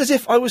it wasn't as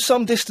if I was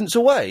some distance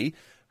away.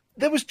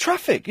 There was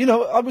traffic, you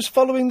know, I was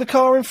following the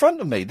car in front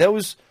of me. There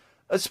was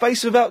a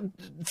space of about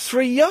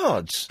 3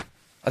 yards.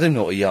 I don't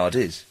know what a yard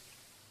is.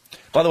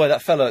 By the way,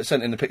 that fella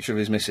sent in a picture of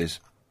his missus.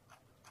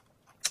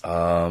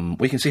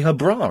 We can see her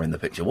bra in the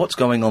picture. What's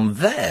going on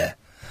there?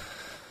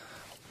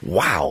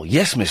 Wow.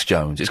 Yes, Miss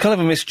Jones. It's kind of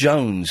a Miss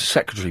Jones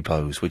secretary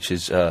pose, which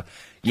is,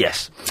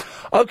 yes.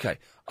 OK.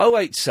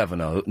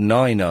 0870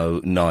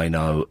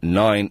 9090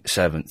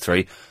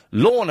 973.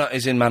 Lorna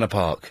is in Manor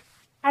Park.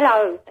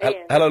 Hello, Ian.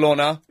 Hello,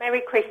 Lorna.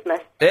 Merry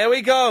Christmas. There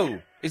we go.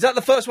 Is that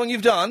the first one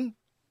you've done?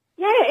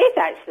 Yeah, it is,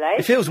 actually.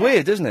 It feels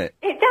weird, doesn't it?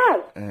 It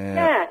does,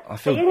 yeah.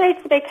 So you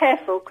need to be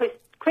careful, because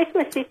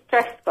Christmas is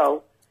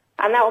stressful,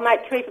 and that will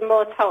make you even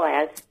more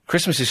tired.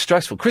 Christmas is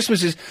stressful.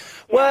 Christmas is...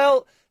 Yeah.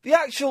 Well, the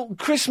actual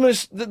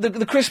Christmas...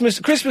 The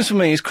Christmas for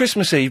me is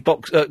Christmas Eve,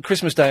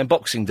 Christmas Day and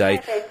Boxing Day.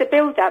 Yeah, there's the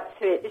build-up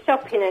to it, the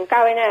shopping and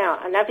going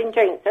out and having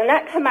drinks, and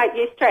that can make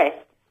you stressed.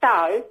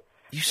 So,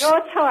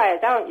 you're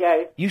tired, aren't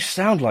you? You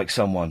sound like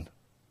someone.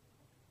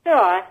 Do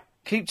I?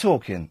 Keep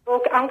talking. Well,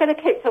 I'm going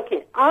to keep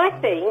talking. I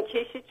think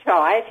you should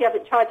try, if you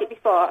haven't tried it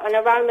before, an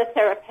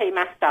aromatherapy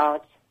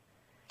massage.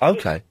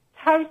 OK. It's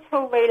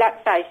total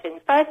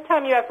relaxation. First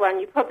time you have one,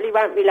 you probably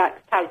won't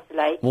relax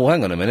totally. Well,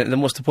 hang on a minute,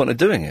 then what's the point of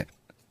doing it?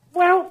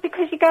 Well,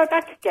 because you go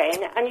back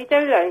again and you do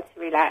learn to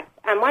relax.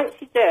 And once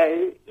you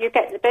do, you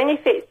get the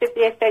benefits of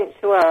the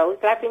essential oils.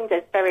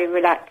 Lavender's very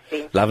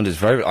relaxing.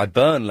 I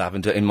burn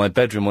lavender in my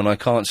bedroom when I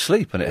can't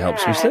sleep, and it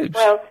helps me sleep.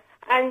 Well,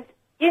 and,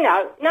 you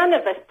know, none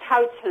of us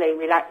totally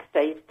relax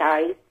these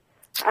days.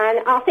 And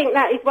I think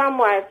that is one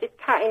way of just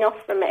cutting off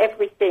from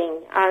everything,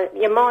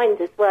 your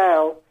mind as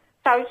well.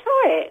 So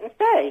try it and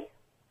see.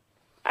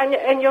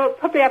 And you'll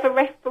probably have a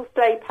restful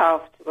sleep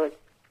afterwards.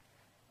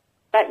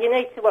 But you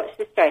need to watch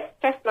the stress.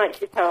 Stress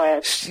makes you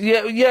tired.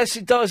 Yes,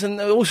 it does. And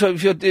also,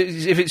 if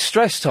it's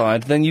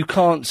stress-tired, then you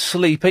can't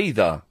sleep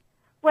either.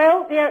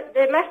 Well,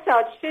 the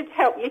massage should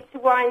help you to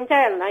wind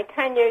down. They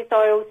can use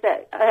oils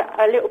that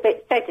are a little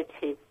bit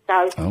sedative,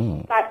 so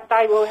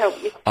they will help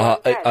you to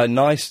wind down. A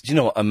nice, do you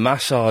know what, a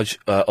massage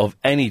of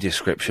any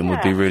description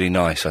would be really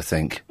nice, I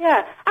think.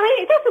 Yeah. I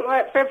mean, it doesn't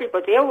work for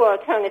everybody. All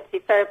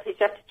alternative therapies, you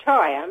have to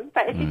try them.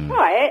 But if you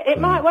try it, it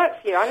might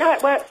work for you. I know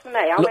it works for me.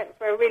 I went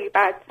through a really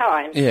bad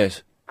time.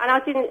 Yes. And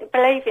I didn't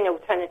believe in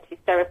alternative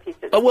therapies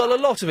at the well,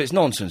 a lot of it's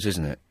nonsense,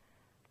 isn't it?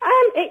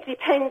 It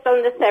depends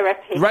on the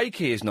therapy.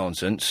 Reiki is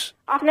nonsense.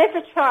 I've never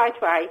tried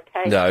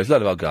Reiki. No, it's a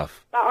load of old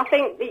guff. But I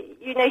think that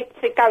you need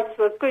to go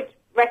to a good,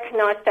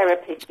 recognised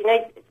therapist.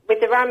 With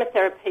the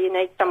aromatherapy, you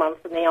need someone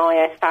from the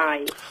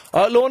IFA.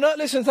 Lorna,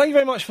 listen, thank you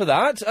very much for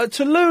that.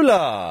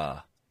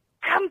 Tallulah.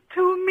 Come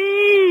to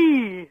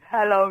me.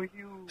 Hello,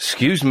 you.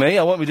 Excuse me,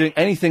 I won't be doing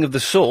anything of the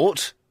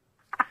sort.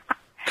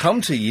 Come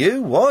to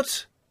you?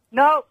 What?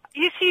 No,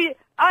 you see,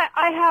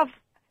 I have,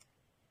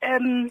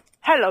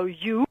 hello,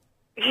 you.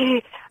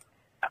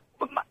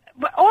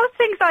 All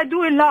things I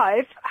do in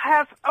life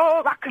have,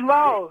 rock and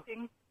roll.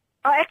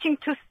 Acting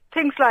to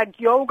things like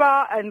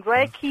yoga and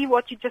Reiki,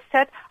 what you just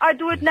said, I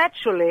do it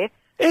naturally.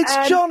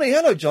 It's Johnny.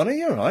 Hello, Johnny.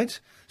 You're right.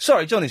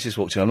 Sorry, Johnny's just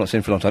walked in. I've not seen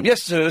him for a long time.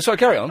 Yes, sorry,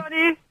 carry on.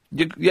 Johnny.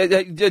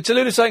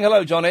 Tallulah's saying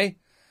hello, Johnny.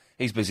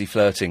 He's busy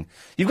flirting.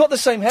 You've got the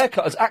same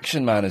haircut as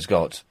Action Man has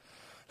got.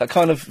 That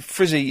kind of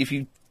frizzy, if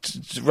you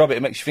rub it,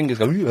 it makes your fingers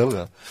go...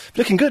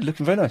 Looking good,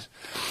 looking very nice.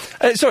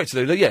 Sorry,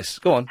 Tallulah, yes,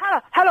 go on.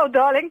 Hello,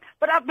 darling.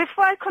 But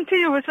before I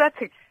continue with that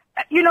thing,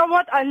 you know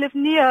what? I live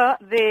near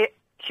the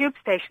tube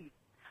station.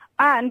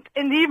 And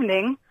in the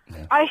evening,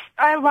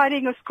 I'm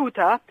riding a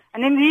scooter,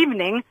 and in the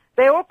evening,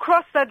 they all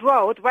cross that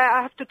road where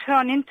I have to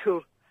turn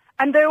into.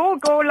 And they all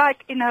go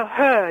like in a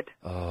herd.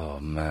 Oh,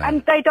 man.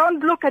 And they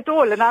don't look at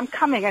all, and I'm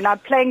coming and I'm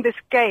playing this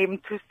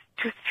game to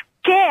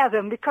scare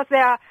them because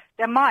their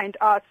mind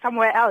are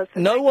somewhere else.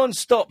 No one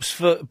stops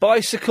for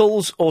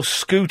bicycles or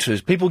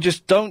scooters. People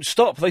just don't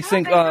stop. They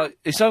think,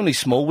 it's only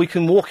small, we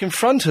can walk in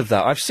front of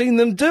that. I've seen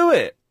them do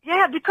it.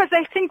 Yeah, because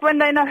they think when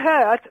they're in a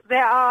herd, they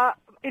are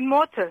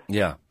immortal.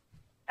 Yeah.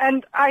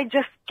 And I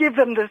just give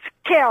them the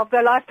scare of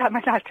their lifetime,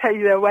 and I tell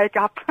you, they wake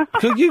up.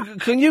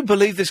 Can you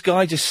believe this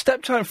guy just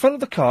stepped out in front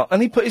of the car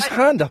and he put his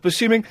hand up,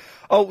 assuming,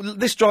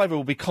 this driver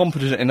will be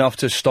competent enough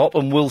to stop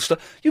and will stop.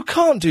 You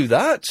can't do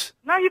that.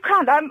 No, you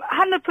can't. I'm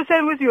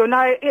 100% with you, and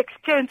I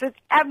experience it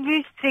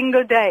every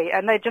single day,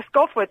 and they just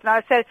go for it. And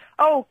I said,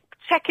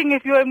 checking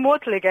if you're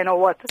immortal again or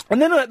what.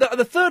 And then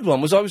the third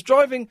one was I was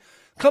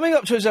coming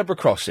up to a zebra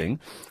crossing,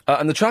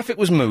 and the traffic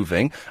was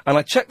moving, and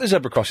I checked the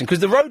zebra crossing, because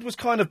the road was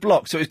kind of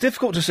blocked, so it was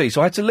difficult to see,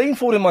 so I had to lean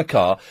forward in my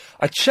car.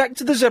 I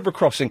checked the zebra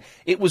crossing,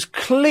 it was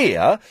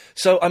clear,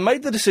 so I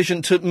made the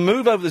decision to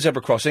move over the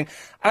zebra crossing.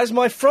 As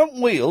my front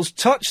wheels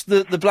touched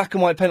the black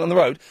and white paint on the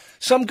road,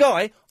 some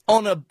guy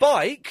on a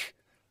bike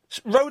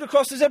rode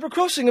across the zebra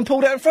crossing and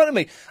pulled out in front of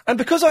me. And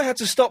because I had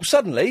to stop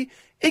suddenly,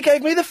 he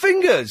gave me the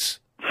fingers.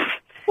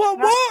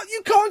 What?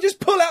 You can't just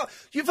pull out...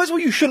 First of all,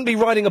 you shouldn't be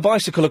riding a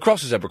bicycle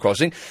across a zebra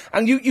crossing,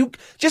 and you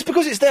just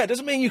because it's there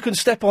doesn't mean you can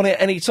step on it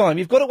any time.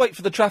 You've got to wait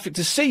for the traffic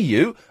to see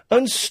you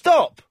and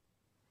stop.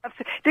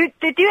 Did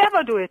you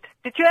ever do it?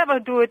 Did you ever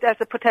do it as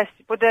a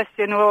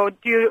pedestrian, or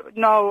do you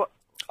know...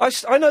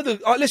 I know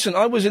listen,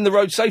 I was in the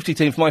road safety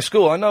team for my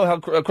school. I know how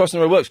crossing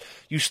the road works.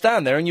 You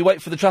stand there and you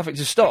wait for the traffic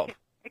to stop.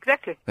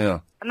 Exactly. Yeah.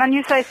 And then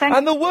you say thank you.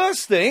 And the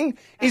worst thing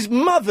is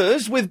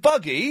mothers with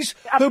buggies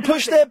who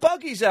push their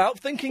buggies out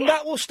thinking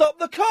that will stop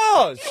the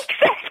cars.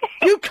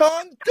 You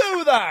can't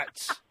do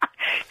that.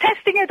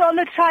 Testing it on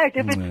a child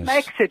if it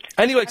makes it.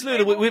 Anyway,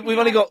 Tallulah, we've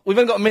only got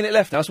a minute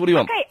left now, so what do you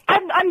want? Okay,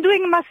 I'm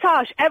doing a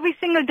massage every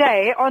single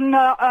day on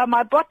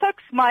my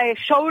buttocks, my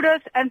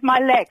shoulders, and my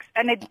legs,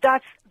 and it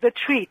does the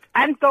treat.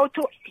 And go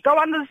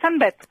under the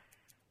sunbed.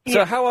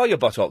 So how are your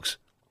buttocks?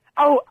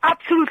 Oh,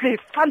 absolutely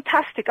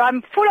fantastic.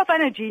 I'm full of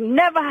energy,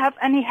 never have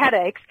any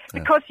headaches,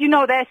 because,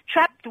 there's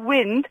trapped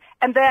wind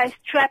and there's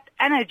trapped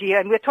energy,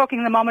 and we're talking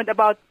in the moment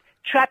about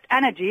trapped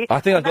energy. I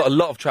think I've got a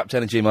lot of trapped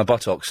energy in my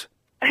buttocks.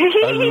 A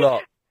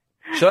lot.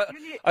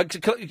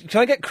 Can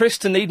I get Chris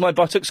to knead my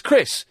buttocks?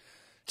 Chris,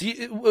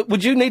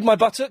 would you knead my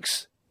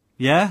buttocks?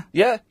 Yeah.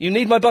 Yeah? You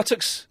need my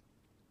buttocks?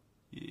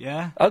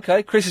 Yeah.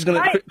 Okay, Chris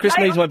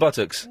needs my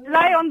buttocks.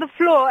 Lie on the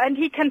floor and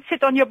he can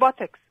sit on your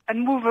buttocks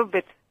and move a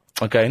bit.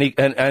 Okay,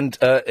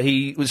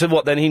 so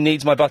what, then he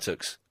needs my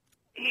buttocks?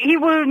 he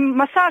will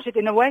massage it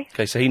in a way.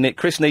 Okay, so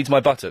Chris needs my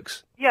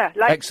buttocks. Yeah,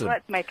 like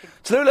Excellent. making.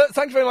 Tallulah,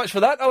 thank you very much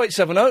for that.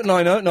 0870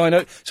 90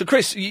 90. So,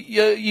 Chris,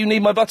 you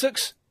need my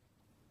buttocks?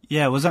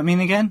 Yeah, what does that mean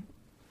again?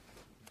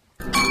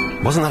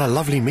 Wasn't that a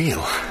lovely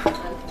meal?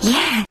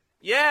 Yeah.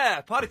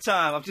 Yeah, party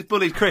time. I've just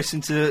bullied Chris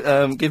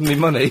into giving me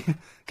money,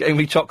 getting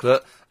me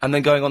chocolate, and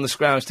then going on the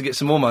scrounge to get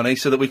some more money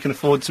so that we can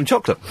afford some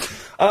chocolate.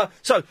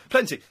 So,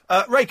 plenty.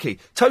 Reiki,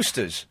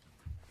 toasters.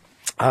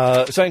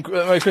 Saying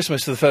Merry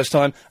Christmas for the first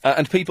time,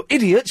 and people,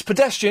 idiots,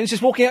 pedestrians,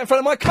 just walking out in front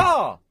of my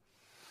car.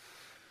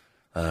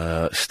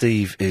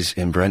 Steve is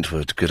in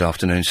Brentwood. Good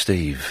afternoon,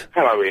 Steve.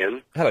 Hello,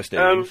 Ian. Hello,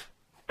 Steve.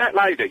 That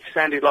lady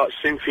sounded like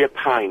Cynthia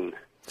Payne.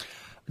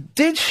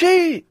 Did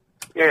she?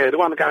 Yeah, the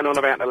one going on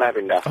about the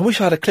lavender. I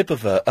wish I had a clip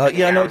of her.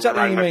 Yeah, I know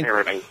exactly what you mean.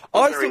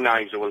 Very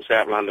names of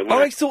South London.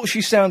 I thought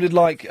she sounded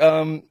like,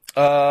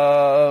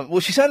 well,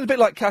 she sounded a bit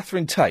like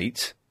Catherine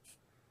Tate.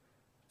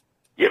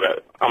 Yeah,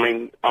 but, I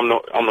mean, I'm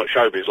not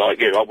showbiz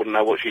like you. I wouldn't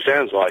know what she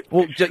sounds like.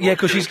 Well, yeah,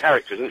 because she's...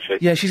 characters, isn't she?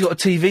 Yeah, she's got a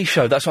TV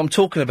show. That's what I'm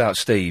talking about,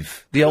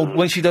 Steve. The old...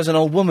 When she does an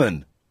old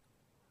woman.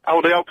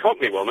 Oh, the old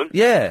Cockney woman?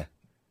 Yeah.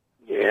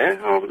 Yeah,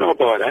 I'll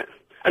buy that.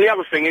 And the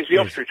other thing is the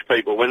ostrich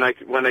people, when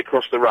they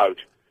cross the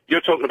road. You're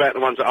talking about the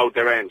ones that hold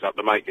their hands up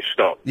to make you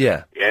stop.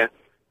 Yeah. Yeah?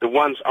 The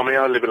ones... I mean,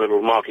 I live in a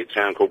little market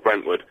town called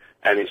Brentwood,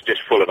 and it's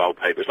just full of old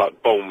people. It's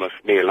like Bournemouth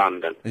near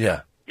London.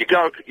 Yeah. You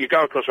go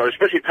across the road,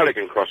 especially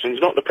Pelican crossings,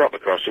 not the proper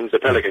crossings, the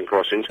Pelican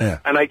crossings,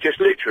 and they just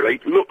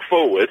literally look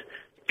forward,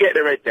 get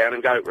their head down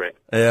and go for it.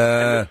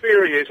 Yeah. And the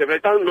theory is, if they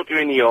don't look you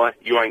in the eye,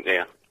 you ain't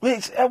there.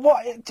 Well,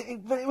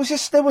 it was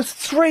just, there were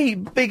 3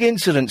 big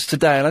incidents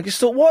today, and I just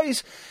thought, what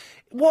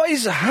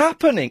is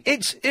happening?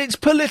 It's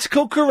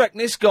political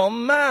correctness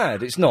gone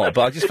mad. It's not,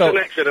 but I just felt... It's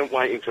an accident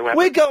waiting to happen.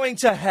 We're going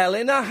to hell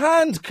in a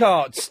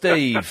handcart,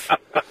 Steve.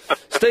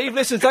 Steve,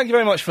 listen, thank you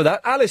very much for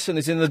that. Alison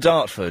is in the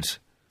Dartford.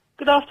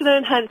 Good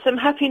afternoon, handsome.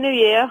 Happy New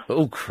Year.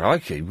 Oh,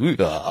 crikey.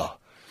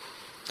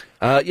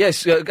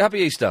 Yes, happy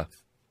Easter.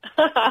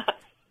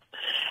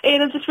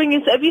 Ian, I'm just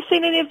ringing. Have you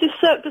seen any of this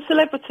Cirque du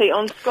Celebrity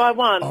on Sky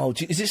One? Oh,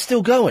 is it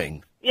still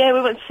going? Yeah,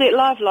 we went to see it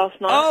live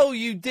last night. Oh,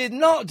 you did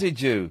not,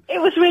 did you?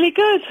 It was really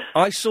good.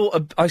 I saw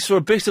a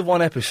bit of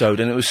one episode,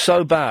 and it was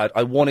so bad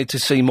I wanted to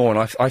see more,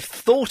 and I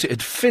thought it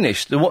had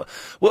finished. Who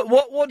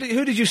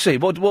did you see?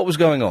 What was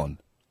going on?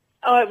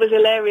 Oh, it was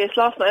hilarious.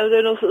 Last night they were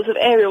doing all sorts of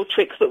aerial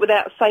tricks, but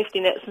without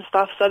safety nets and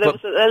stuff, so there was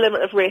an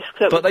element of risk.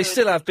 But they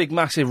still have big,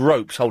 massive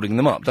ropes holding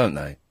them up, don't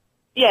they?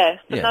 Yeah,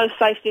 but no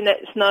safety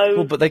nets, no...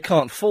 Well, but they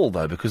can't fall,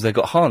 though, because they've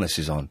got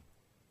harnesses on.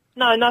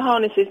 No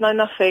harnesses, no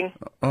nothing.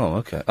 Oh,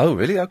 OK. Oh,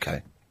 really?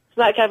 OK.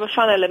 So that gave a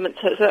fun element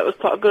to it, so that was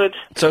quite good.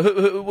 So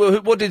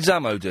what did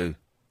Zammo do?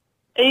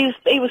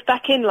 He was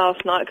back in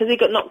last night, because he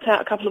got knocked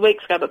out a couple of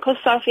weeks ago, but because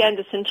Sophie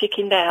Anderson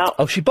chickened out...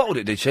 Oh, she bottled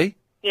it, did she?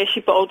 Yeah,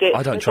 she bottled it.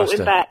 I don't trust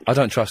her. Back. I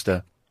don't trust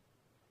her.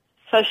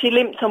 So she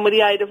limped on with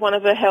the aid of one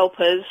of her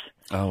helpers.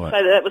 Oh, right.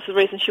 So that was the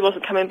reason she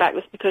wasn't coming back,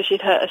 was because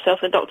she'd hurt herself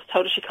and the doctor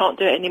told her she can't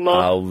do it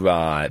anymore. Oh,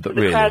 right, but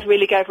the crowd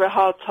really gave her a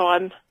hard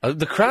time. Oh,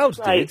 the crowd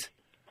did?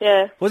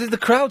 Yeah. What did the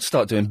crowd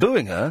start doing?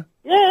 Booing her?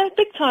 Yeah,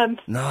 big time.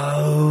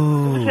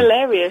 No. It was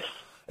hilarious.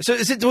 So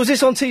was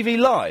this on TV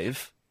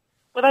live?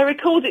 Well, they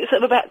record it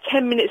sort of about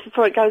 10 minutes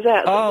before it goes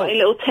out. So a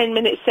little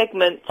 10-minute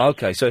segment.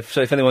 Okay, so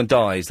if anyone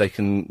dies, they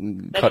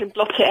can... They can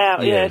blot it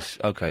out, yes.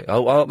 Okay.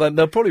 Oh, well,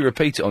 they'll probably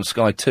repeat it on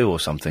Sky 2 or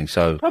something,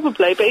 so...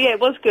 Probably, but yeah,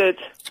 it was good.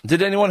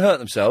 Did anyone hurt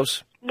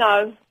themselves?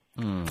 No.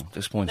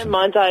 Disappointing. Never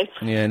mind, Dave.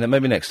 Yeah,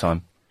 maybe next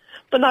time.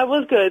 But no, it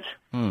was good.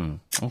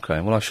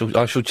 Okay, well, I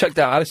shall check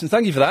that out, Alison.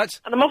 Thank you for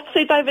that. And I'm off to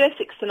see David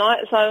Essex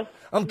tonight, so...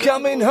 I'm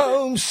coming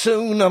home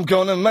soon, I'm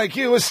gonna make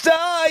you a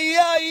star, He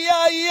is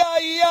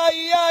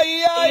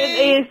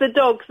the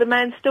dog, the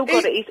man's still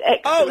got it, he's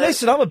excellent. Oh,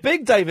 listen, I'm a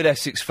big David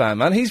Essex fan,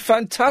 man, he's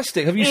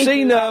fantastic. Have you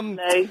seen,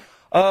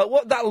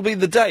 What That'll Be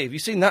the Day? Have you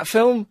seen that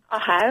film?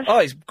 I have. Oh,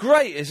 it's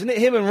great, isn't it?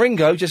 Him and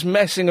Ringo just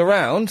messing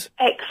around.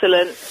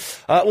 Excellent.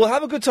 We'll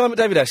have a good time at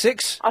David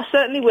Essex. I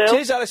certainly will.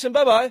 Cheers, Alison,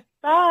 bye-bye.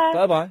 Bye.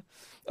 Bye-bye.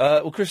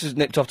 Well, Chris has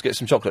nipped off to get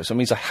some chocolate, so it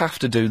means I have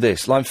to do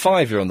this. Line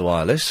 5, you're on the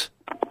wireless.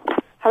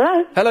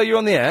 Hello? Hello, you're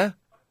on the air.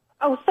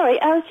 Oh, sorry,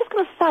 I was just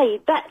going to say,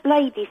 that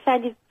lady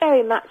sounded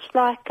very much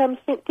like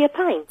Cynthia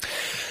Payne.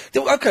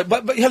 OK,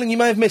 but Helen, you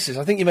may have missed this.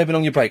 I think you may have been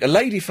on your break. A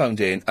lady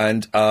phoned in,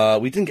 and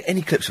we didn't get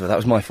any clips of her. That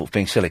was my fault for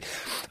being silly.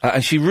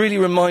 And she really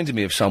reminded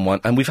me of someone,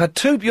 and we've had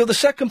 2... You're the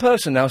second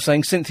person now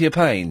saying Cynthia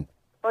Payne.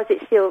 Or is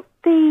it still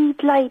the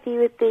lady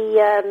with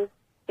the,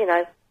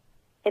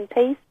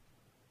 MPs?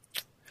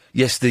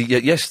 Yes,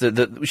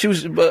 she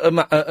was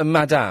a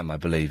madame, I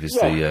believe, is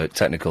the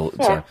technical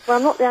term. Well,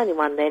 I'm not the only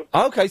one then.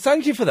 OK,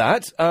 thank you for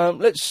that.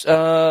 Let's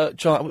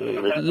try...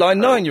 Line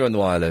 9, you're on the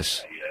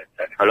wireless.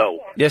 Hello.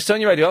 Yes, turn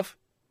your radio off.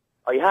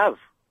 I have.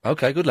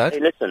 OK, good lad. Hey,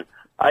 listen,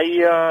 I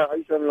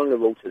was driving along the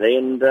road today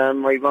and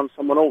I run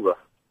someone over.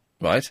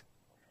 Right.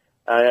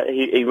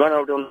 He ran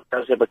over on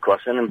the zebra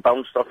crossing and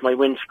bounced off my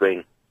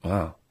windscreen.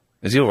 Wow.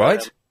 Is he all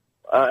right?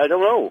 I don't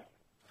know.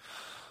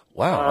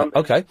 Wow,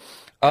 OK.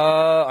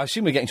 I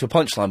assume we're getting to a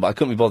punchline, but I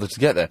couldn't be bothered to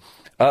get there.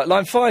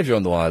 Line 5, you're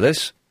on the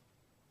wireless.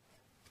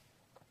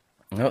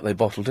 No, they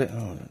bottled it.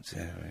 Oh,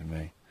 dearie me.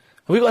 Have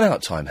we got an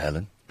out time,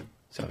 Helen?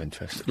 Is that of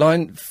interest?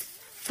 Line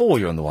 4,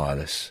 you're on the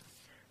wireless.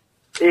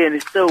 Ian,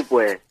 it's Del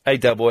Boy. Hey,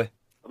 Del Boy.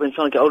 I've been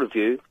trying to get hold of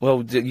you.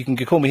 Well, you can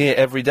call me here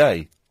every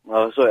day.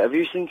 Oh, sorry, have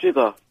you seen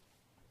Trigger?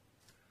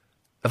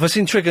 Have I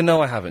seen Trigger?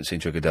 No, I haven't seen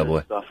Trigger, Del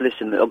Boy.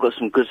 Listen, I've got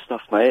some good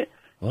stuff, mate.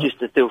 What?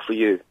 Just a deal for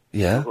you.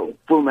 Yeah? I've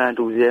got broom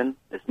handles in,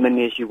 as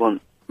many as you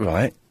want.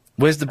 Right.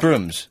 Where's the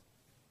brooms?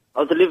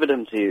 I'll deliver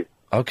them to you.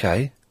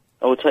 Okay.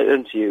 I will take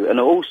them to you. And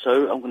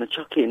also, I'm going to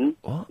chuck in...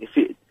 What?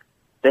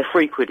 They're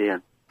 £3,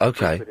 Ian.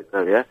 Okay. £3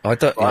 ago, yeah?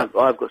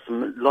 I've got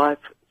some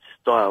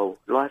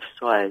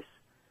life-size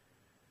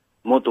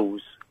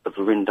models of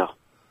Verinda.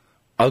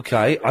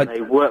 Okay. And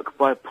they work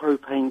by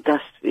propane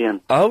gas,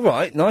 Ian. Oh,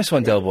 right. Nice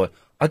one, Del Boy.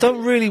 I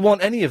don't really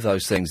want any of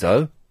those things,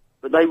 though.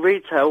 But they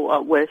retail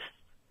up west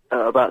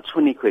at about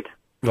 £20.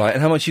 Right,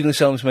 and how much are you going to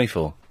sell them to me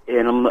for?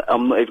 Ian, I'm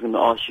not even going to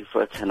ask you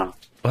for a tenner.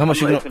 Well, how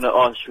much I'm are you not going to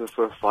ask you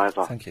for a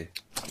 £5. Thank you.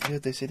 You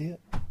heard this idiot?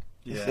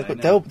 Yeah,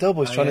 Look, Del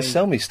Boy's trying to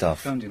sell me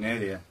stuff. Found in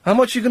earlier. How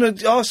much are you going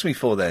to ask me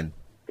for, then?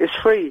 It's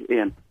free,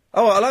 Ian.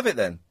 Oh, I'll have it,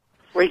 then.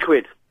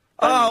 £3.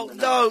 Oh,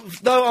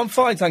 no, I'm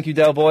fine, thank you,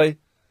 Del Boy.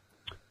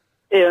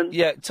 Ian?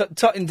 Yeah,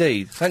 tut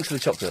indeed. Thanks for the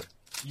chocolate.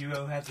 You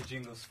owe Heather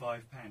Jingles £5.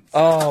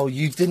 Oh,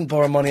 you didn't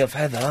borrow money off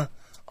Heather.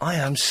 I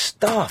am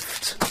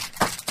stuffed.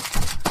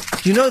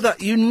 You know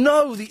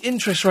the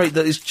interest rate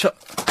that is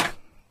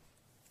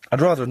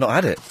I'd rather have not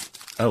had it.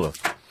 Oh, well.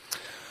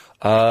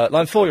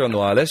 Line 4, you're on the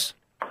wireless.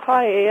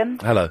 Hi, Ian.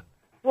 Hello.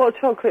 What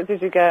chocolate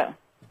did you get?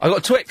 I got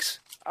a Twix.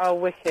 Oh,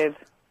 wicked.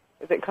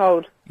 Is it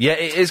cold? Yeah,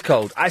 it is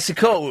cold. Icy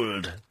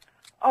cold.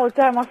 Oh,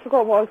 damn, I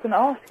forgot what I was going to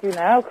ask you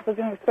now, because I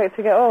didn't expect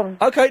to get on.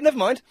 Okay, never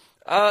mind.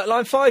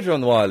 Line 5, you're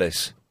on the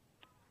wireless.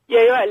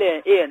 Yeah, you're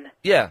right, Ian.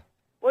 Yeah.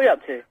 What are you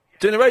up to?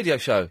 Doing a radio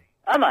show.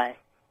 Am I?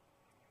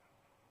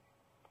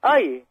 Are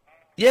you?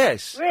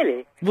 Yes.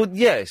 Really? Well,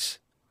 yes.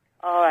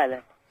 All right,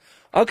 then.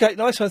 Okay,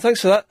 nice one.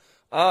 Thanks for that.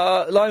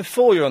 Line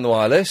 4, you're on the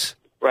wireless.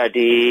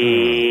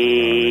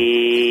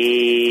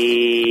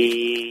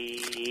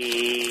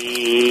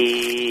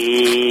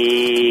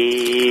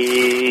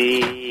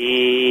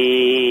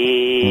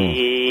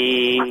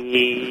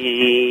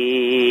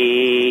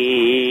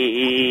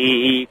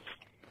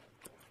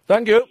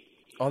 Thank you.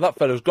 Oh, that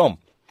fella's gone.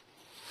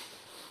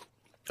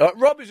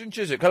 Rob is in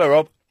Chiswick. Hello,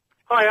 Rob.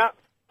 Hiya.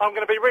 I'm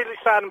going to be really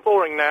sad and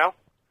boring now.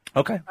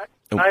 Okay.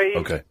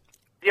 Okay.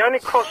 The only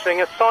crossing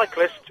a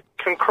cyclist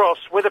can cross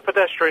with a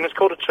pedestrian is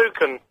called a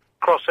toucan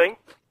crossing.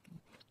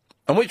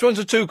 And which one's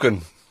a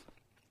toucan?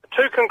 A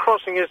toucan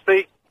crossing is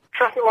the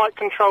traffic light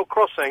control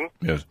crossing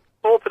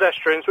for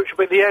pedestrians, which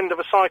will be the end of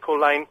a cycle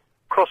lane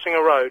crossing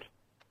a road.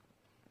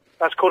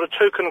 That's called a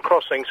toucan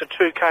crossing, so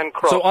toucan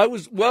cross. So I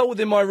was well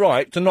within my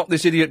right to knock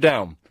this idiot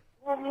down.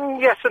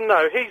 Yes and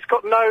no. He's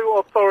got no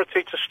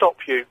authority to stop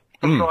you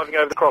from driving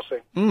over the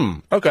crossing.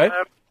 Okay.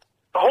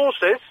 A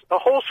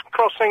horse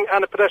crossing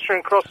and a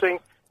pedestrian crossing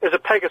is a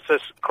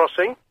Pegasus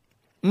crossing.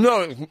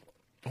 No,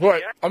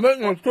 wait, I'm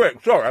making a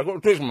trick. Sorry, I've got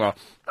a trick in my mouth.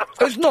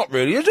 It's not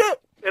really, is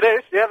it? It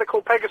is, yeah, they're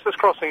called Pegasus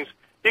crossings.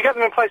 You get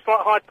them in places like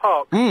Hyde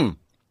Park.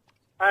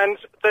 And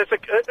there's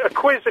a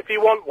quiz if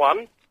you want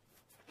one.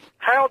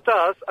 How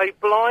does a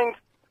blind,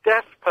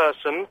 deaf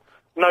person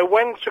know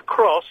when to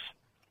cross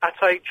at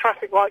a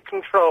traffic light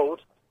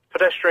controlled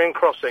pedestrian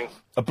crossing?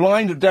 A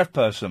blind or deaf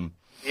person?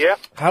 Yeah.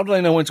 How do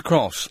they know when to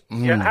cross?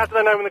 Yeah, how do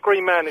they know when the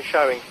green man is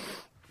showing?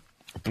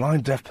 A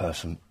blind, deaf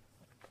person.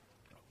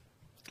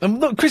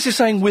 Look, Chris is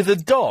saying with a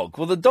dog.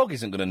 Well, the dog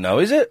isn't going to know,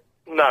 is it?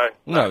 No.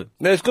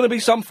 There's going to be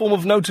some form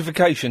of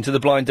notification to the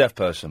blind, deaf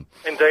person.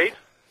 Indeed.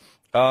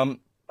 I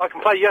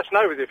can play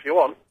yes-no with you if you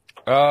want.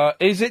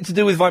 Is it to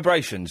do with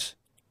vibrations?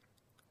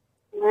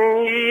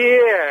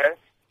 Yes.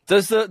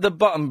 Does the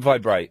button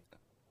vibrate?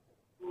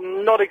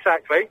 Not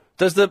exactly.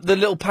 Does the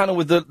little panel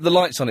with the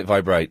lights on it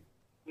vibrate?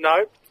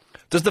 No.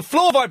 Does the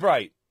floor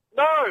vibrate?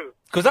 No.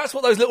 Because that's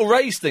what those little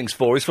raised things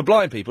for, is for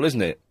blind people,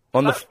 isn't it?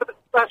 That's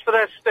for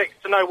their sticks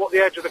to know what the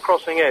edge of the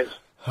crossing is.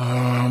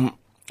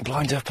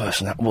 Blind deaf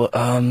person.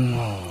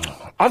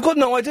 I've got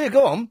no idea.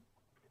 Go on.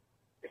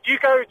 If you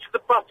go to the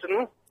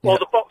button, or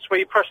the box where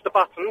you press the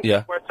button,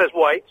 where it says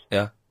wait,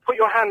 put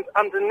your hand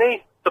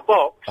underneath the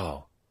box,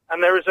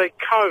 and there is a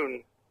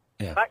cone.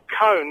 That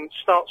cone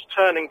starts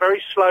turning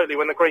very slowly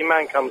when the green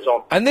man comes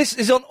on. And this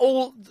is on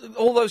all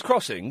those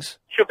crossings?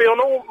 Should be on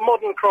all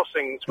modern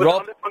crossings.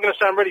 Rob? I'm going to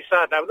sound really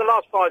sad now. In the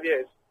last 5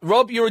 years.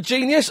 Rob, you're a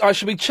genius. I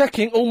should be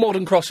checking all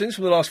modern crossings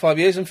from the last 5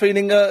 years and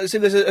feeling as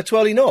if there's a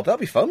twirly knob.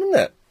 That'd be fun, wouldn't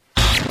it?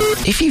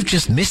 If you've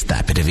just missed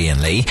that bit of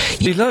Ian Lee...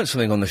 You learnt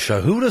something on the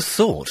show. Who would have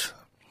thought?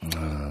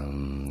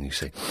 You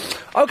see.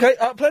 OK,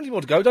 plenty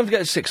more to go. Don't forget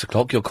at 6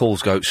 o'clock your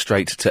calls go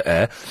straight to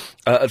air.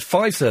 At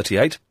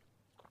 5:38...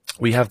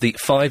 we have the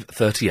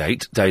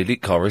 5:38 Daily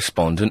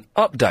Correspondent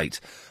Update.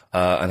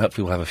 And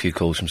hopefully we'll have a few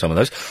calls from some of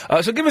those.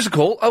 So give us a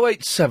call,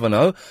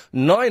 0870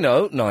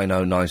 90 90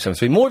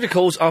 973. More of your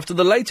calls after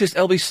the latest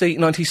LBC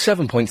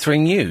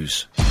 97.3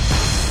 news.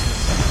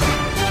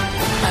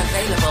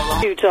 Available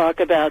on to talk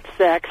about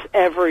sex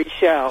every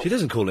show. She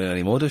doesn't call in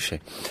anymore, does she?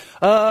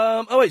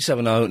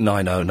 0870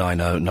 90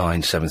 90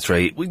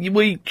 973.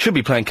 We should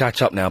be playing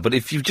catch up now, but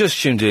if you've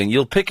just tuned in,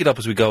 you'll pick it up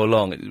as we go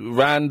along.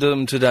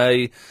 Random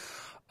today,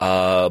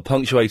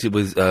 punctuated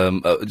with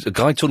a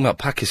guy talking about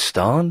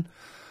Pakistan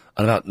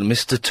and about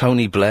Mr.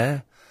 Tony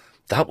Blair.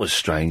 That was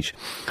strange.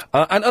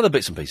 And other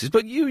bits and pieces.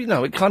 But you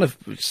know, it kind of,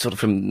 sort of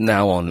from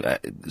now on,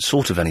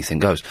 sort of anything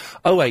goes.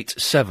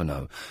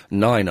 0870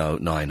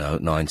 90 90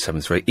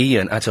 973.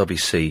 Ian at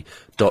lbc.co.uk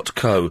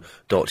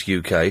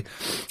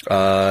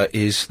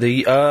is the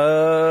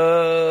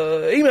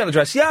email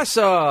address.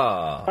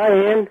 Yasser! Hi,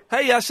 Ian.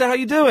 Hey, Yasser, how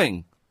you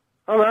doing?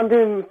 I'm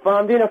doing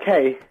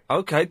okay.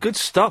 Okay, good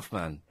stuff,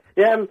 man.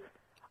 Yeah,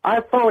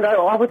 I phoned.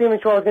 I wasn't even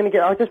sure I was going to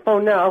get... I just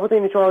phoned now. I wasn't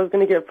even sure I was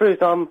going to get through,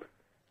 so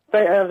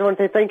I want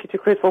to say thank you to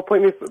Chris for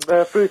putting me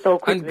through so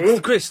quickly.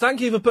 And Chris,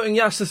 thank you for putting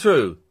Yasser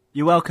through.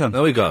 You're welcome.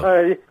 There we go.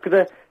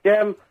 The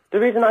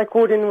reason I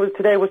called in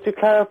today was to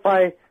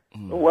clarify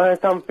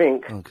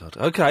something. Oh, God.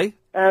 Okay.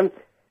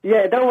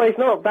 Yeah, don't worry, it's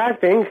not a bad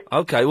thing.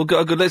 Okay, well,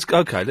 good. Let's. So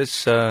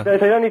you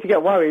don't need to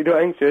get worried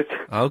or anxious.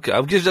 Okay,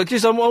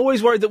 I'm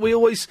always worried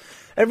that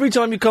every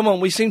time you come on,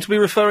 we seem to be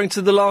referring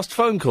to the last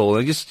phone call.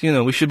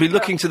 And we should be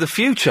looking to the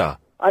future.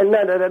 I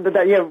know,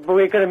 yeah, but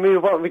we're going to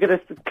move on. We're going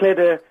to clear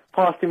the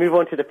past to move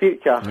on to the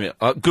future. Yeah,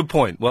 good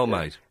point. Well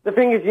made. The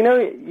thing is,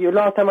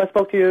 last time I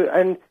spoke to you,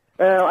 and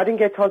I didn't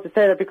get a chance to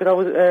say that because I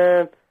was,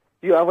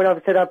 when I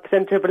said I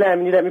present Triple M,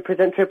 and you let me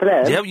present Triple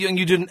M. Yeah, and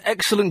you did an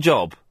excellent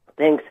job.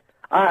 Thanks.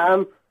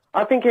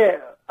 I think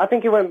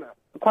it went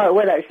quite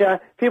well, actually.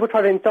 People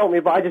tried to insult me,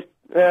 but I just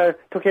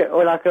took it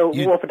like a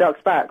wolf for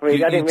duck's back,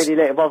 really. I didn't really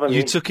let it bother me.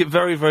 You took it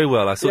very, very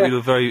well. I thought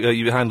you were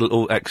you handled it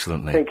all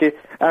excellently. Thank you.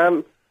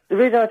 The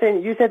reason I was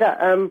saying, you said that,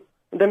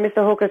 that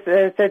Mr. Hooker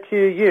said to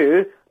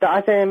you that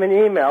I sent him an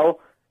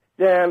email,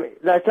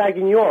 like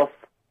slagging you off.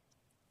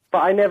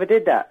 But I never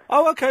did that.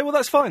 Oh, okay, well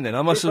that's fine then.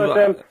 I must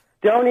have...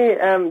 The only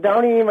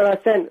email I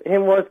sent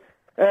him was,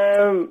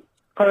 kind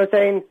of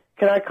saying,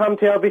 can I come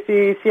to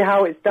LBC, see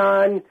how it's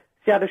done,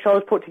 see how the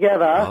show's put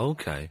together? Oh,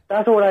 okay.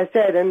 That's all I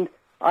said, and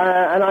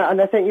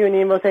I sent you an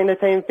email saying the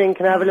same thing,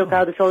 can I have a look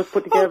how the show's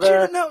put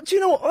together? Do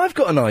you know what? I've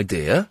got an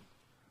idea.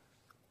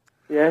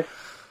 Yes?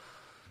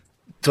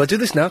 Do I do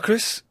this now,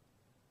 Chris?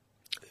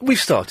 We've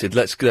started,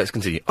 let's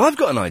continue. I've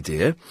got an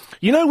idea.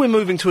 You know we're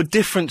moving to a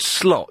different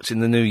slot in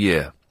the new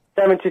year.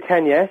 7 to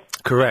 10, yes?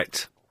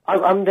 Correct. I'm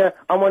one of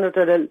I'm one of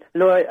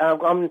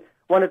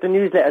the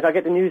newsletters, I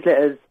get the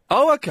newsletters.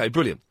 Oh, okay,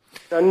 brilliant.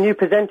 A new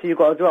presenter you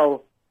got as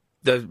well.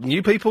 The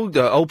new people,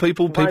 the old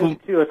people, people...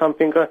 or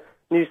something,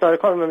 new slot, I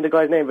can't remember the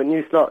guy's name, but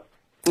new slot,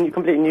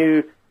 completely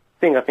new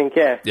thing, I think,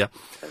 yeah. Yeah.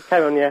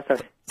 Carry on, yeah,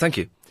 sorry. Thank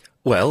you.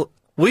 Well,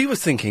 we were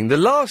thinking the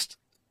last,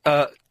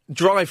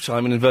 drive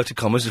time, in inverted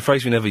commas, a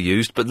phrase we never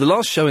used, but the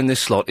last show in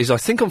this slot is, I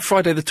think, on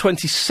Friday the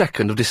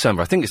 22nd of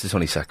December. I think it's the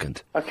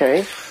 22nd.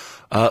 Okay.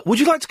 Would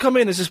you like to come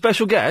in as a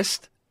special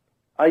guest?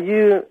 Are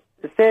you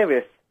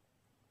serious?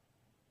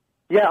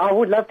 Yeah, I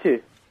would love to.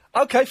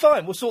 Okay,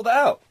 fine, we'll sort that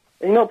out.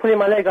 You're not pulling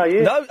my leg, are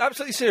you? No,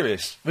 absolutely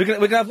serious. We're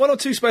gonna have one or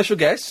two special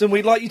guests, and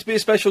we'd like you to be a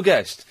special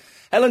guest.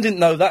 Helen didn't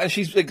know that, and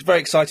she's very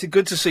excited.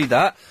 Good to see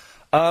that.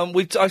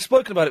 I've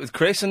spoken about it with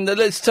Chris, and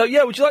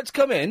would you like to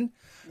come in?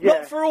 Yeah.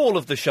 Not for all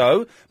of the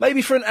show,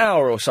 maybe for an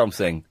hour or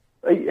something.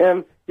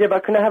 Yeah,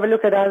 but can I have a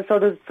look at how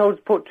the show's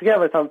put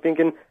together or something,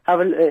 and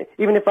have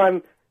even if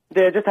I'm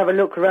there, just have a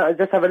look around,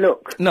 just have a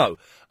look? No.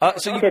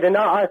 Then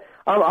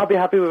I'll be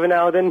happy with an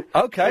hour then.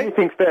 Okay.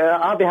 Anything's better,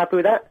 I'll be happy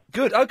with that.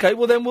 Good, okay,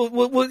 well then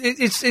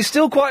it's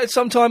still quite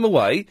some time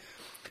away,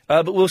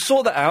 but we'll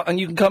sort that out and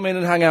you can come in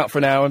and hang out for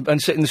an hour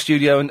and sit in the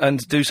studio and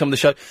do some of the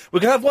show. We're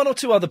going to have one or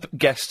two other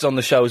guests on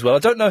the show as well. I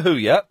don't know who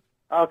yet.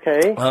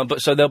 Okay.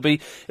 But so it'll be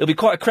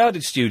quite a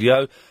crowded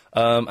studio,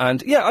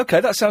 and yeah,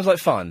 okay, that sounds like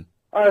fun.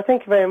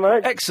 Thank you very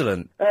much.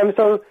 Excellent.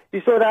 So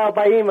you sort that out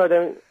by email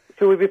then?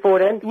 Shall we before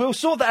then? We'll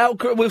sort that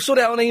out. We'll sort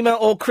it out on email,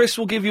 or Chris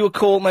will give you a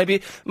call,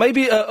 maybe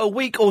a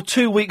week or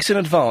 2 weeks in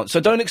advance. So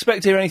don't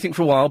expect to hear anything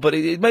for a while, but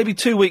maybe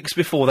 2 weeks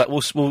before that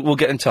we'll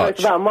get in touch. It's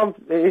about a month.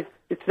 It's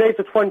today's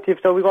the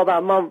 20th, so we've got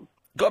about a month.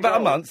 Got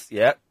about a month?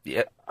 Yeah.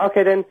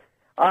 Okay then.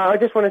 I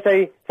just want to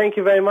say thank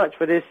you very much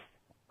for this.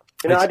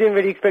 I didn't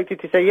really expect you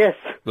to say yes.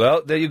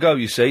 Well, there you go.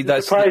 You see,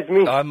 that surprised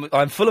me.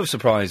 I'm full of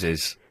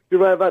surprises. You're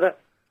right about that.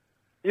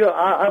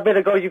 I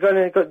better go. You're going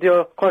to get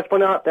your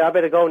correspondent up there. I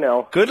better go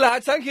now. Good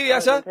lad. Thank you,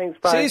 Yasser. Thanks,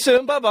 bye. See you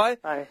soon. Bye-bye.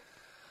 Bye.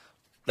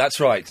 That's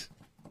right.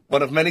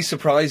 One of many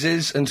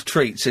surprises and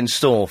treats in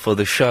store for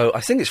the show. I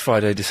think it's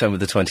Friday, December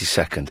the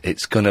 22nd.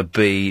 It's going to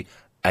be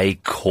a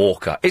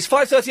corker. It's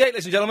 5:38,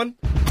 ladies and gentlemen.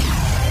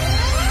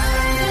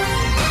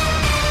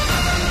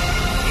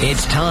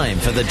 It's time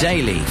for the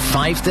daily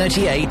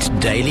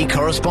 5:38 Daily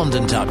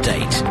Correspondent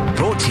Update.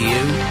 Brought to you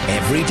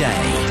every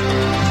day.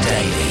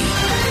 Daily.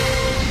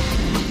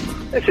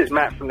 This is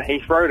Matt from the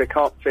Heathrow, the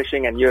carp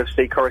fishing and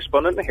UFC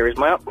correspondent. Here is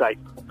my update.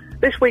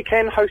 This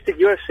weekend hosted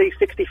UFC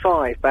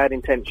 65, Bad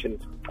Intentions.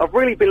 I've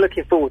really been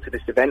looking forward to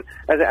this event,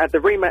 as it had the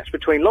rematch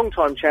between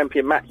long-time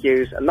champion Matt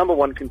Hughes and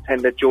 #1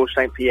 contender George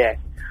St. Pierre.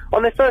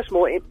 On their first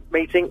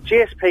meeting,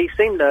 GSP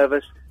seemed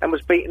nervous and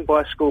was beaten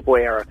by a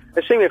schoolboy error,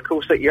 assuming, of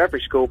course, that your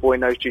average schoolboy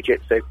knows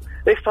jiu-jitsu.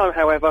 This time,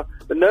 however,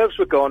 the nerves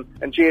were gone,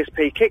 and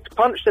GSP kicked,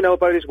 punched and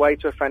elbowed his way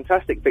to a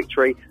fantastic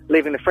victory,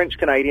 leaving the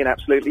French-Canadian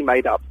absolutely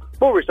made up.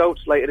 More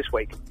results later this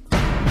week.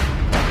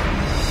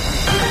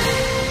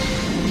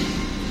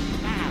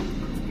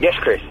 Yes,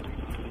 Chris.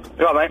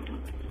 You all right, mate?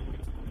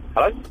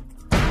 Hello?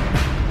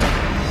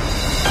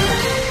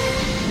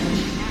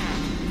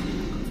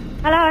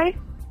 Hello?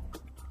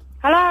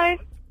 Hello?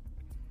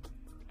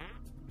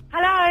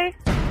 Hello?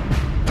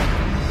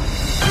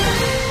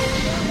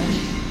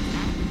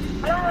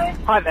 Hello?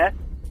 Hi there.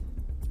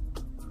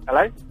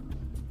 Hello?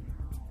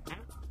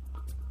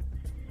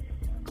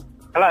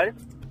 Hello?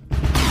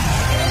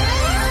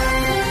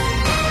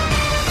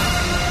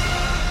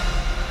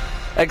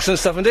 Excellent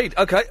stuff indeed.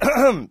 Okay.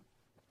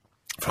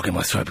 Frog in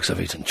my throat because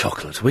I've eaten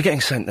chocolate. We're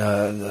getting sent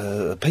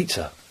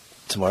pizza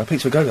tomorrow.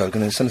 Pizza Go-Go are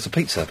going to send us a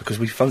pizza because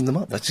we phoned them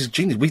up. That's just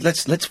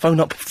genius. Let's phone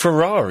up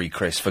Ferrari,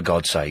 Chris, for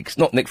God's sakes.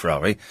 Not Nick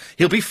Ferrari.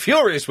 He'll be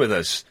furious with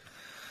us.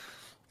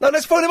 No,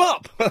 let's phone him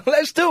up.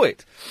 Let's do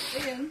it.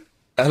 Ian.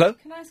 Hello?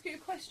 Can I ask you a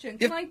question?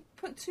 Can I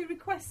put 2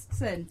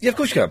 requests in? Yeah, of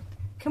course you can.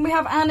 Can we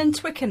have Anne in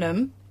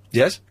Twickenham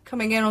Yes?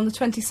 coming in on the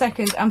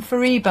 22nd and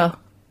Fariba?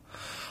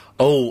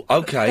 Oh,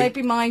 okay. They'd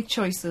be my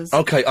choices.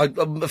 Okay,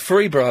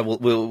 Fariba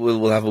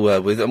we'll have a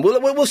word with, and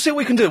we'll see what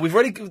we can do.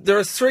 There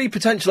are 3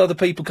 potential other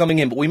people coming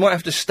in, but we might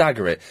have to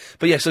stagger it.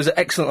 But yes, those are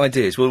excellent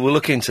ideas. We'll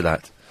look into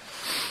that.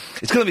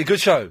 It's going to be a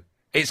good show.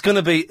 It's going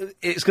to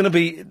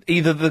be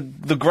either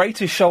the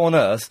greatest show on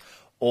earth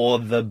or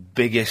the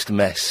biggest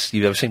mess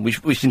you've ever seen,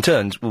 which in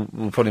turn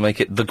will probably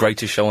make it the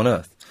greatest show on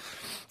earth.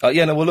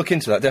 Yeah, no, we'll look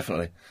into that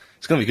definitely.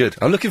 It's going to be good.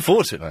 I'm looking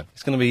forward to it, man.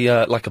 It's going to be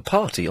like a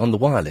party on the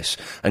wireless.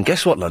 And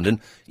guess what, London?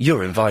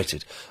 You're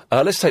invited.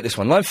 Let's take this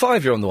one. Line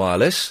 5, you're on the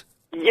wireless.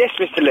 Yes,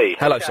 Mr. Lee.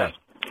 Hello, sir.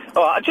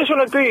 Oh, I just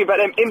want to agree about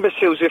them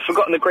imbeciles who've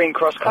forgotten the Green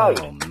Cross code.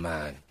 Oh,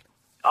 man.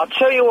 I'll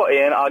tell you what,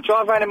 Ian, I'll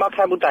drive around in my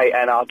Camel Day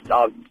and I'd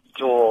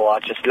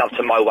just love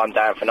to mow one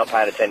down for not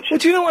paying attention. Well,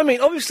 do you know what I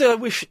mean? Obviously, I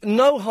wish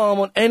no harm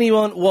on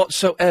anyone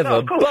whatsoever, No,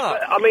 of course,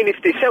 but... I mean, if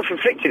they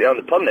self-inflicted it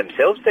upon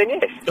themselves, then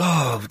yes.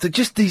 Oh,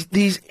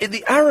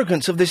 the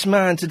arrogance of this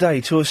man today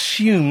to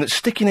assume that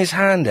sticking his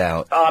hand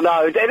out... Oh,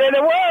 no, they're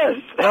the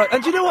worst!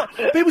 And do you know what?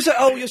 People say,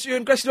 oh, you're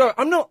an aggressive driver.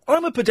 I'm not.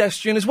 I'm a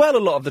pedestrian as well a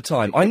lot of the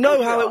time. I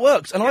know how it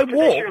works, and I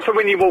walk... From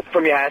when you walk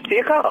from your house to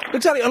your car.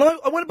 Exactly, and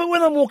but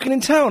when I'm walking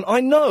in town,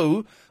 I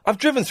know... I've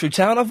driven through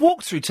town, I've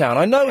walked through town,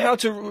 I know how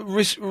to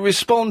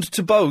respond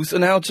to both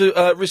and how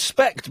to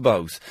respect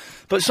both.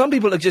 But some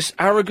people are just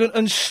arrogant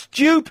and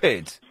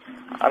stupid.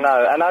 I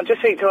know, and I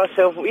just think to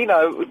myself, you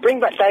know, bring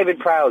back David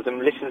Prowse and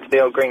listen to the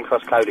old Green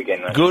Cross code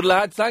again. Mate. Good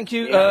lad, thank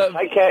you.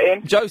 Take care,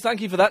 Ian. Joe,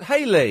 thank you for that.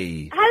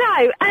 Hayley.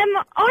 Hello.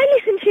 I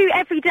listen to you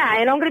every day,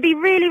 and I'm going to be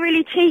really,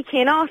 really cheeky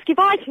and ask if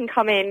I can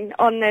come in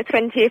on the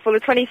 20th or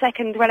the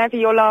 22nd, whenever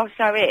your last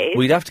show is.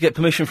 We'd have to get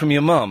permission from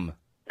your mum.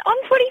 I'm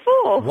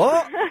 24.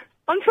 What?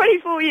 I'm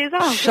 24 years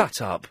old.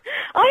 Shut up.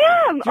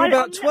 I am. You're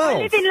about 12.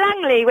 I live in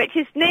Langley, which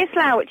is near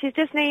Slough, which is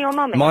just near your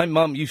mummy. My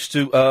mum used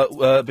to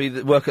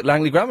work at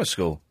Langley Grammar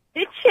School.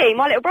 Did she?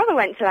 My little brother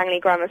went to Langley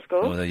Grammar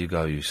School. Oh, there you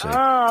go, you see.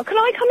 Oh, can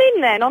I come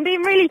in then? I'm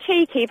being really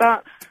cheeky,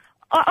 but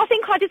I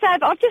think I deserve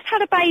it. I've just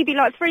had a baby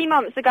like 3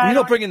 months ago. You're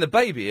not bringing the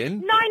baby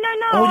in? No.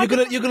 Oh,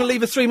 you're gonna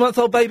leave a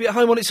 3-month-old baby at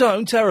home on its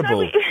own?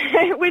 Terrible.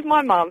 No, with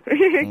my mum.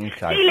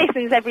 Okay. She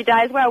listens every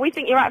day as well. We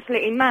think you're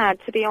absolutely mad,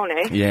 to be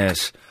honest.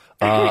 Yes.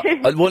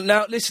 Well,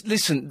 now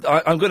listen.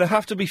 I'm going to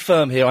have to be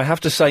firm here. I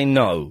have to say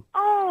no.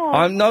 Oh.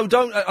 I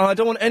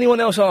don't want anyone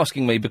else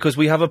asking me because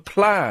we have a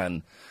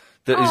plan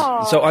that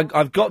is. So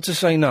I've got to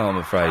say no. I'm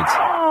afraid.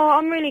 Oh,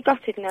 I'm really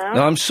gutted now.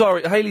 No, I'm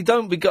sorry, Hayley.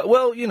 Don't be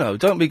well. You know,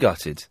 don't be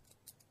gutted.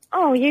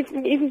 Oh, you've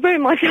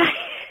ruined my day.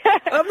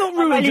 I'm not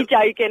ruined. I'm only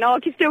joking. I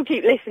can still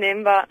keep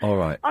listening, but all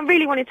right. I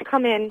really wanted to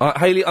come in.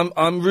 Hayley,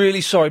 I'm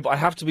really sorry, but I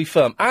have to be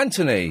firm.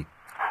 Anthony.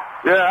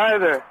 Yeah, hi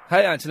there.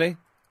 Hey, Anthony.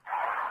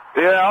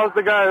 Yeah, I was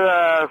the guy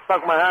who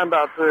stuck my hand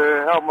out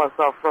to help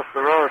myself cross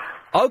the road.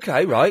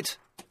 Okay, right.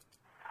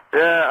 Yeah,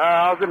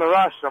 I was in a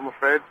rush, I'm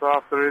afraid, so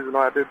that's the reason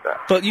why I did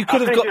that. But you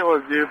could have got... I think it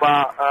was you,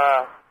 but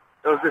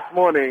it was this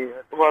morning.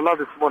 Well, not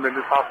this morning,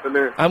 this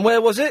afternoon. And where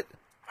was it?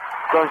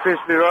 On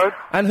Finchley Road.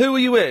 And who were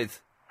you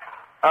with?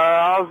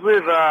 I was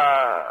with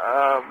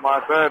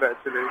my bird,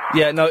 actually.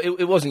 Yeah, no,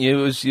 it wasn't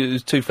you. It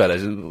was 2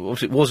 fellas.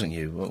 It wasn't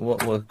you.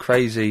 What a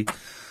crazy,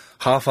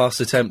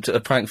 half-assed attempt at a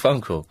prank phone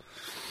call.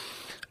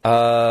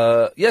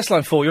 Yes,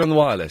 line 4, you're on the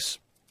wireless.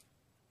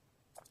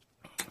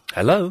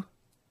 Hello?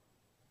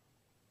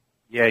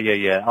 Yeah.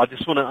 I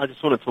just want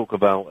to talk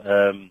about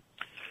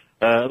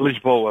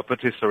Lisboa,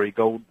 Patisserie,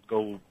 Gold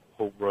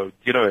Hall Road.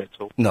 Do you know it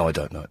at all? No, I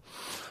don't know.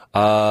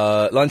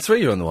 Line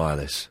 3, you're on the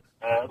wireless.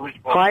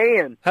 Hi,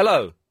 Ian.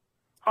 Hello.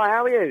 Hi,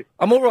 how are you?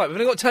 I'm all right. We've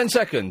only got 10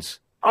 seconds.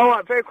 All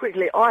right, very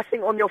quickly. I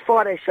think on your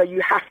Friday show you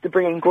have to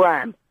bring in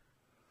Graham.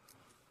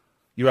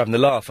 You're having a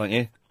laugh, aren't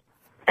you?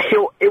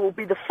 it will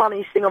be the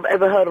funniest thing I've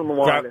ever heard on the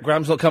wireless.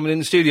 Graham's not coming in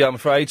the studio, I'm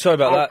afraid. Sorry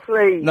about that.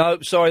 Please. No,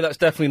 sorry, that's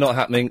definitely not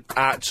happening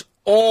at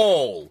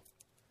all.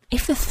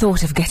 If the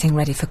thought of getting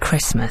ready for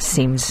Christmas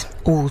seems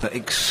all...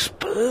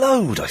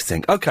 Explode, I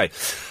think. OK.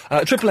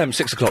 Triple M,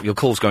 6 o'clock, your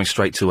call's going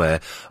straight to air.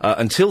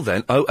 Until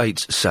then,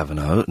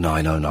 0870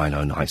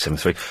 9090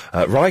 973.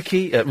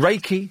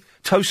 Reiki,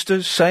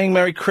 toasters, saying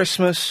Merry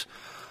Christmas,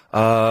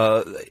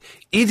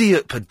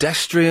 idiot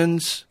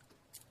pedestrians...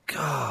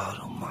 God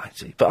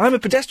almighty. But I'm a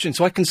pedestrian,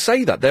 so I can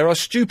say that. There are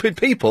stupid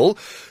people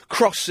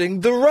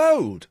crossing the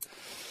road.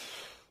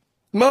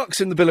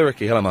 Mark's in the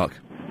Billericay. Hello, Mark.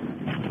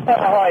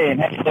 Hi, Ian.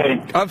 How you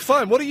doing? I'm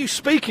fine. What are you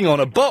speaking on?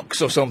 A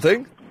box or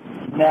something?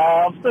 No,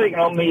 I'm speaking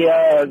on the,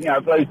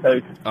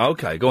 Bluetooth.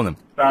 OK, go on then.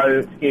 So,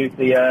 excuse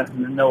the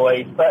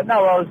noise. But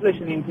no, I was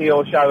listening to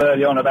your show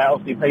early on about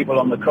obviously people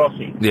on the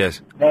crossing.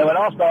 Yes. Now, when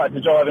I started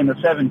to drive in the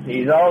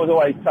 70s, I was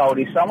always told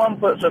if someone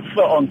puts a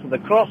foot onto the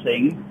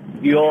crossing,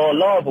 you're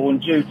liable and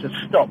due to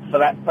stop for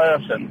that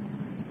person.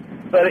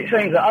 But it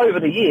seems that over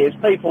the years,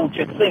 people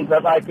just think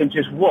that they can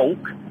just walk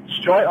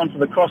straight onto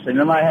the crossing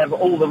and they have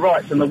all the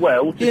rights in the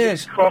world to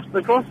just cross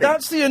the crossing.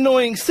 That's the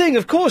annoying thing.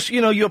 Of course,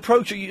 you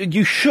approach...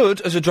 You should,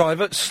 as a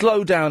driver,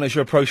 slow down as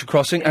you approach a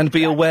crossing and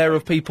be aware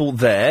of people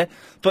there.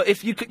 But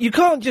if you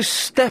can't just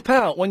step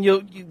out when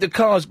the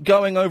car's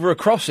going over a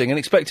crossing and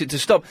expect it to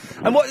stop.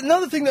 And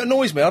another thing that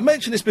annoys me, I've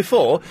mentioned this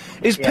before,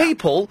 is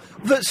people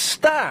that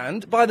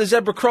stand by the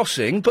zebra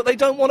crossing but they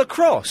don't want to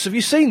cross. Have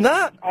you seen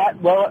that? I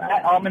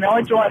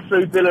drive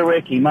through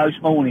Billericay most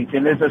mornings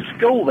and there's a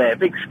school there,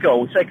 big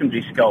school,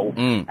 secondary school,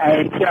 and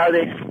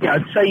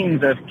there's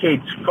teams of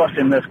kids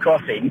crossing this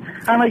crossing,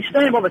 and they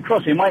stand by the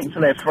crossing waiting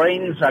for their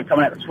friends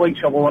coming out of the sweet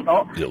shop or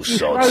whatnot. Little you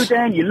sods. slow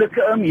down, you look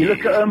at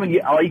them,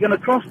 and are you going to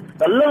cross?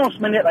 The last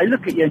minute they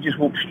look at you and just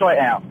walk straight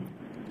out.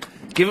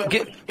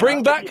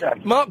 Bring back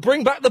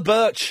the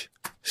birch.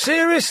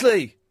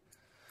 Seriously.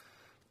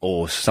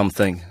 Or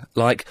something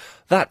like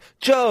that.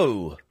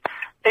 Joe.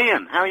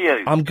 Ian, how are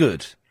you? I'm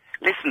good.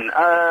 Listen,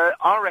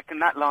 I reckon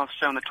that last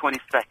show on the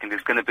 22nd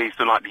is going to be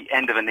sort of like the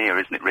end of an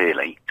era, isn't it,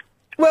 really?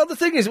 Well, the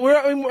thing is,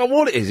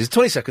 what it is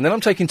 22nd, then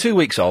I'm taking 2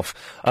 weeks off,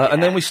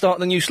 and then we start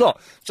the new slot.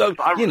 So,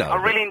 I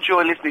really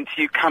enjoy listening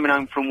to you coming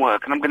home from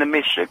work, and I'm going to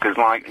miss you, because,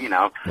 I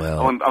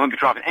won't be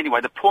driving. Anyway,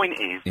 the point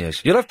is...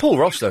 Yes, you'll have Paul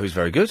Ross, though, who's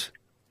very good.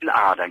 No,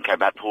 I don't care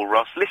about Paul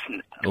Ross.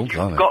 Listen, you've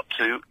got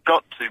to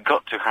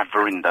have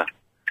Verinda.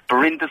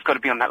 Verinda's got to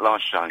be on that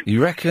last show.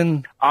 You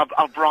reckon?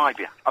 I'll bribe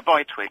you. I'll buy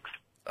you Twix.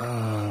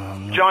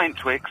 Giant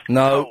Twix.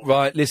 No,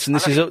 right, listen,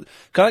 this is...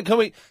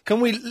 Can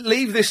we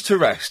leave this to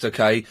rest,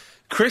 OK?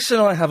 Chris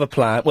and I have a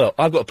plan. Well,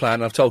 I've got a plan,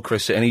 and I've told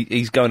Chris it, and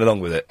he's going along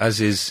with it,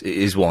 as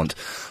is wont.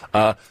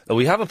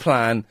 We have a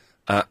plan,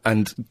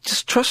 and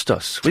just trust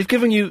us. We've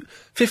given you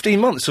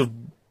 15 months of...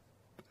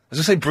 As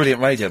I say,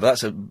 brilliant radio, but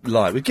that's a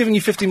lie. We've given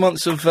you 15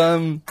 months of,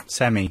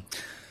 Semi.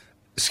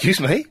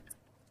 Excuse me?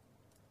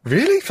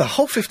 Really? For a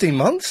whole 15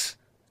 months?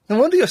 No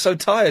wonder you're so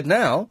tired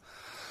now.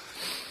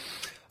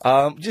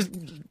 Just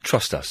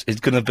trust us. It's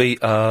gonna be,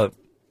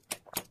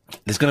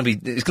 it's gonna be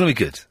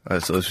good.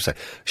 That's what I was going to say.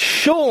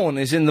 Sean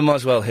is in the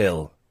Muswell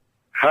Hill.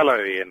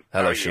 Hello, Ian.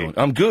 Hello, Sean.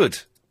 I'm good.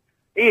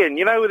 Ian,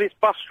 with this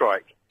bus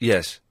strike,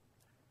 Yes.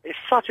 it's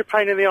such a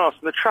pain in the arse,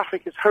 and the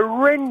traffic is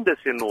horrendous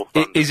in North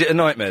London. Is it a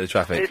nightmare, the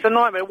traffic? It's a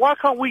nightmare. Why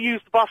can't we use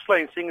the bus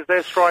lane, seeing as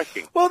they're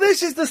striking? Well,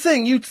 this is the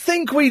thing. You'd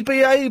think we'd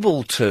be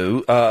able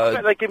to. I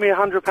bet they give me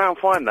 £100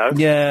 fine, though.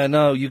 Yeah,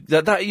 no,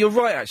 you're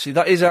right, actually.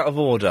 That is out of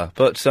order.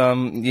 But,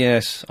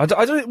 yes. I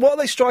don't... What are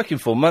they striking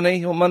for?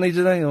 Money? What money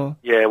do they? Or?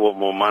 Yeah, want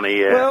more money,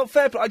 yeah. Well,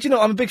 fair play. Do you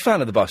know, I'm a big fan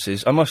of the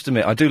buses. I must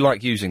admit, I do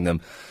like using them.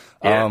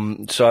 Yeah.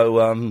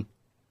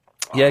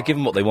 Give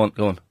them what they want.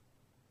 Go on.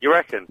 You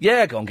reckon?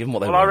 Yeah, go on, give them what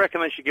they want. want. I reckon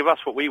they should give us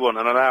what we want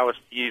and allow us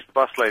to use the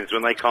bus lanes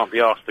when they can't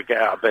be asked to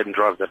get out of bed and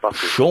drive their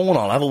buses. Sean,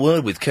 I'll have a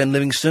word with Ken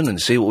Livingstone and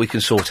see what we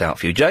can sort out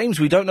for you. James,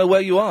 we don't know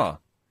where you are.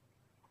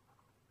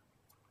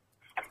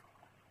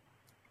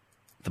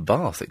 The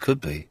Bath, it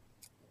could be.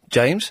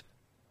 James?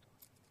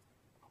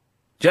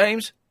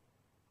 James?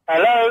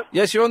 Hello?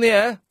 Yes, you're on the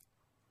air.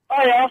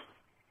 Hiya.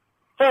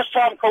 First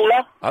time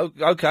caller. Oh,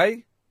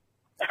 OK.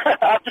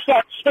 I'd just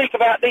like to speak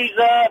about these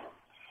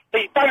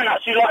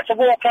donuts who like to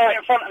walk out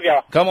in front of you.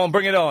 Come on,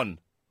 bring it on.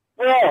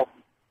 Well,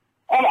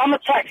 I'm a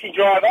taxi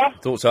driver.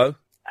 Thought so.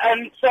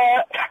 And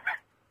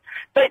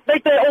they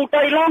do it all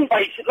day long,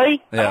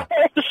 basically. Yeah. I bet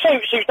it's the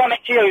suits who've done it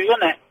to you,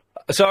 isn't it?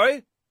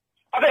 Sorry?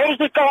 I bet it was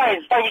the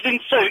guys. They was in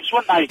suits,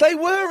 weren't they? They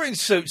were in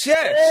suits,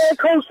 yes. Yeah, of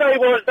course they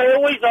was. They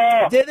always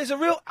are. Yeah, there's a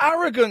real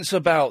arrogance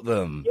about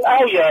them.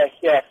 Oh, yes.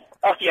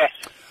 Oh, yes.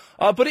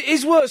 But it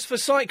is worse for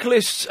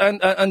cyclists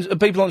and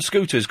people on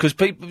scooters, because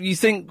you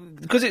think,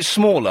 because it's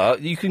smaller,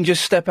 you can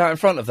just step out in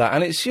front of that,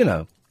 and it's,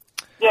 Yeah,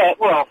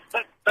 well,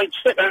 they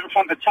step out in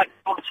front of the taxi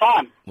all the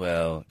time.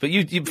 Well, but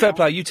you fair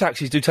play, you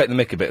taxis do take the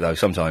mick a bit, though,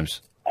 sometimes.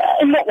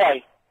 In what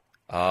way?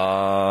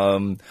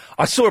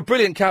 I saw a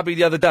brilliant cabbie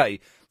the other day.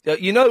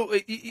 What's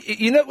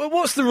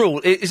the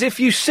rule? Is if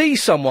you see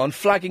someone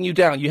flagging you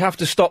down, you have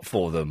to stop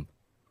for them.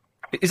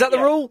 Is that the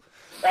rule?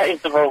 That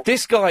interval.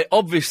 This guy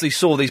obviously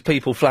saw these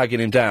people flagging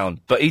him down,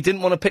 but he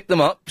didn't want to pick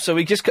them up, so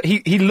he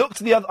looked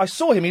the other. I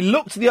saw him. He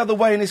looked the other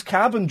way in his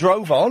cab and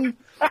drove on.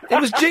 It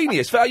was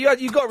genius.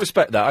 You got to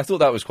respect that. I thought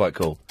that was quite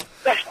cool.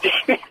 That's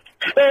genius.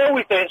 They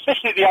always do,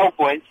 especially the old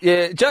boys.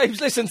 Yeah, James.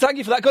 Listen, thank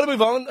you for that. Got to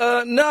move on.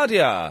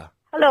 Nadia.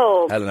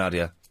 Hello. Hello,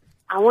 Nadia.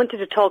 I wanted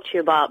to talk to you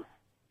about.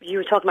 You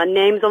were talking about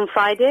names on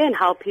Friday and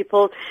how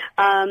people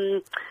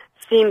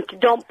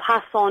don't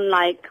pass on,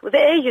 like, was it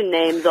Asian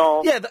names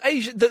or? Yeah,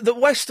 the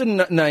Western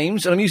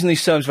names, and I'm using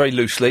these terms very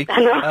loosely,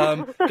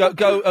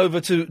 go over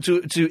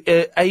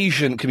to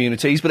Asian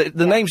communities, but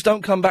the names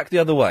don't come back the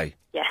other way.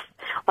 Yes.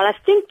 Well, I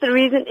think the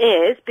reason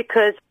is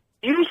because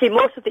usually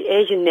most of the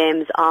Asian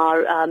names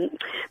are,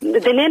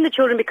 they name the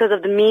children because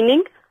of the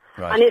meaning,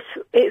 right. And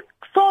it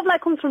sort of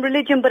like comes from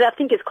religion, but I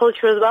think it's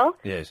culture as well.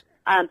 Yes.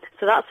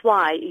 So that's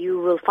why you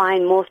will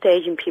find most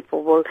Asian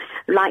people will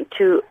like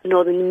to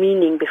know the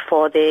meaning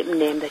before they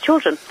name their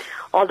children.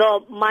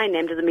 Although my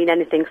name doesn't mean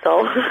anything,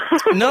 so...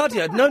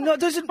 Nadia, no, it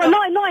doesn't... Well,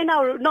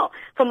 not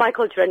from my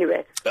culture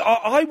anyway.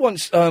 I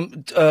once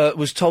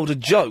was told a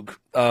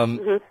joke.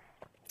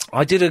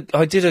 I did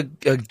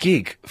a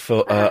gig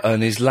for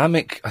an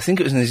Islamic... I think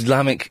it was an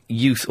Islamic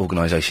youth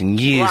organisation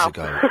years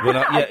ago.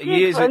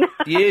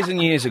 Years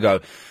and years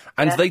ago.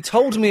 And they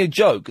told me a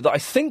joke that I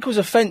think was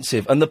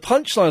offensive, and the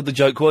punchline of the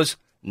joke was,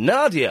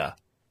 Nadia.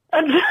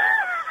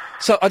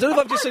 So, I don't know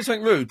if I've just said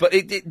something rude, but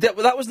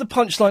that was the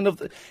punchline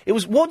of it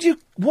was, what do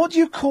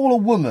you call a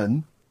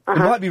woman, it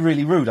might be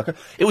really rude,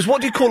 it was, what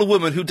do you call a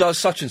woman who does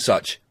such and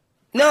such?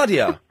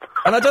 Nadia.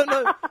 And I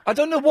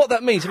don't know what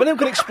that means. If anyone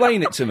can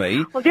explain it to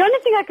me. Well, the only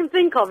thing I can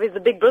think of is the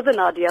Big Brother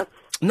Nadia.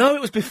 No,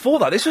 it was before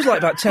that. This was like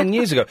about 10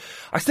 years ago.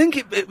 I think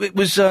it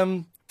was,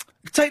 can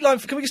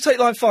we just take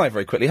line 5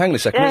 very quickly? Hang on a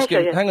second.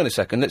 Yeah, hang on a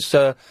second. Let's,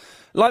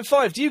 line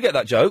 5, do you get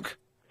that joke?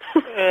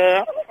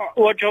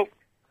 What joke?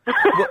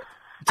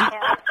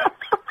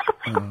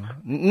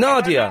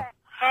 Nadia.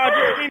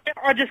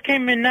 I just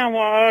came in now.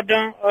 I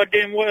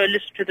didn't want to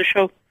listen to the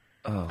show.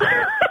 Oh.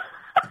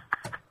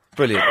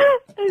 Brilliant.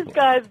 This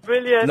guy's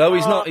brilliant. No,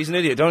 he's not. He's an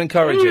idiot. Don't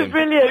encourage him. He's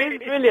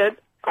brilliant.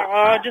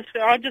 I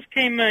just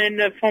came in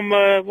from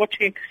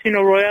watching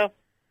Casino Royale.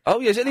 Oh,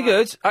 yeah, is it any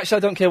good? Actually, I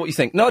don't care what you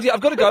think. Nadia,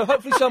 I've got to go.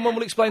 Hopefully someone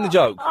will explain the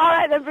joke. All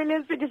right, then,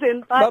 brilliant. Speak to you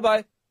soon. Bye.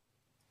 Bye-bye.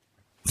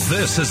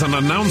 This is an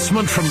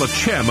announcement from the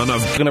chairman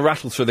of... I'm going to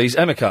rattle through these.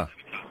 Emeka.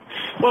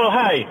 Well,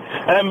 hi.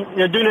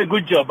 You're doing a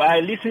good job. I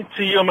listen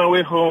to you on my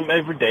way home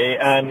every day,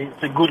 and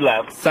it's a good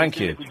laugh. Thank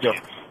you. Good job.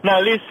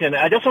 Now, listen,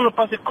 I just want to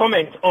pass a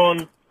comment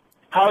on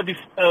how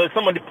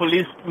some of the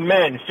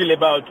policemen feel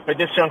about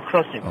pedestrian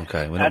crossing.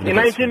 Okay. In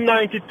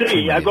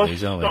 1993, I got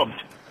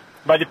stopped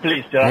by the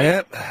police. Right?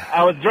 Yep.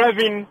 I was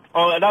driving,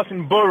 that's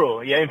in Borough,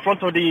 in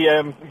front of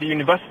the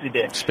university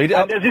there. Speed it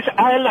up. There's this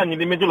island in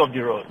the middle of the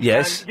road.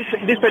 Yes.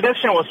 And this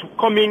pedestrian was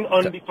coming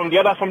from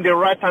the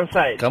right-hand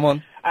side. Come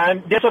on.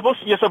 And you're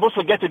supposed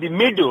to get to the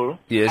middle.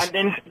 Yes. And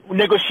then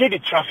negotiate the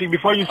traffic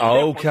before you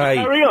okay.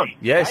 carry on.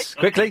 Yes,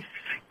 right? Quickly.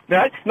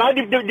 Right? Now,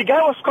 the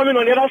guy was coming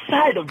on the other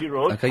side of the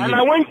road, okay, and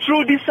I went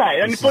through this side,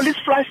 and the police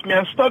flashed me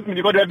and stopped me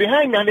because they were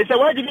behind me, and they said,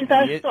 why didn't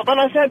I stop?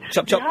 And I said,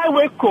 the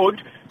highway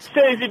code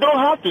says you don't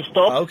have to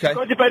stop,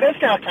 because the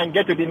pedestrian can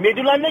get to the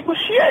middle and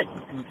negotiate.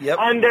 Yep.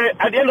 And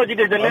at the end of the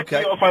day, they let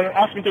me off and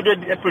asked me to do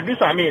a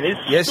producer. I mean,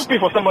 it's stupid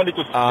for somebody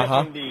to step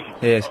on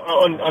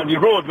the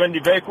road when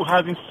the vehicle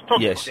hasn't stopped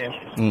them,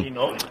 you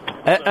know.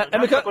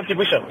 Emeka,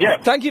 contribution.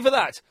 Yeah. Thank you for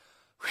that.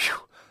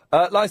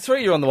 Line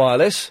 3, you're on the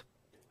wireless.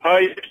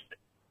 Hi.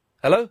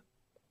 Hello?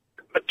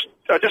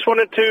 I just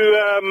wanted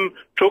to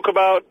talk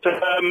about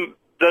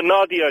the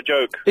Nadia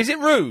joke. Is it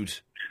rude?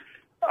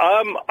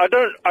 I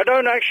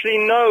don't actually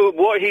know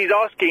what he's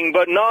asking,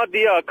 but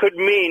Nadia could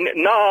mean,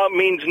 Na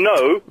means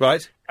no.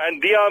 Right.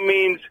 And Dia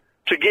means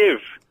to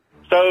give.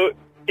 So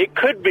it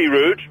could be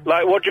rude.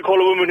 Like, what do you call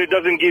a woman who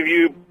doesn't give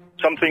you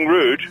something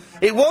rude?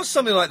 It was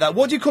something like that.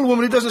 What do you call a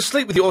woman who doesn't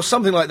sleep with you, or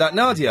something like that,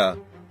 Nadia?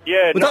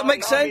 Yeah. Would that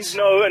make sense?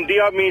 No, and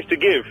Dia means to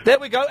give. There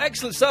we go.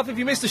 Excellent stuff. If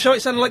you missed the show,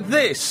 it sounded like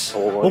this.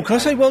 Oh, can I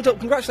say well done?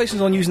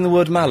 Congratulations on using the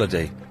word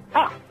malady.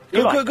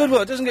 Good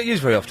word. It doesn't get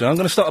used very often. I'm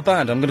going to start a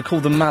band. I'm going to call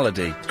them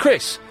Malady.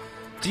 Chris,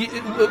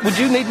 would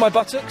you need my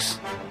buttocks?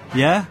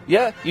 Yeah?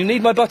 Yeah? You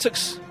need my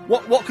buttocks?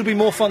 What could be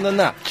more fun than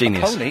that?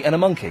 Genius. A pony and a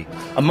monkey.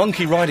 A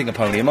monkey riding a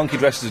pony. A monkey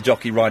dressed as a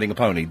jockey riding a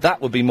pony.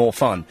 That would be more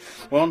fun.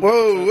 Whoa!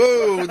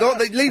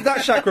 Leave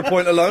that chakra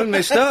point alone,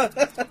 mister.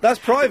 That's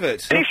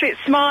private. And if it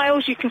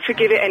smiles, you can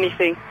forgive it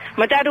anything.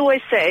 My dad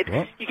always said,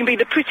 you can be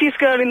the prettiest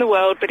girl in the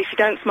world, but if you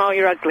don't smile,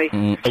 you're ugly.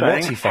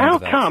 How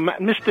come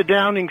Mr.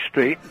 Downing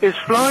Street is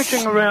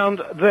floating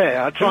around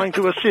there trying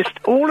to assist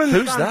all in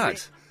Who's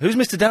that? Who's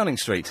Mr. Downing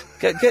Street?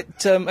 Get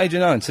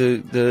Adrian Allen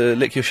to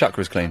lick your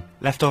chakras clean.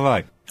 Left or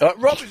right?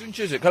 Rob is in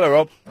Chiswick. Hello,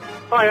 Rob.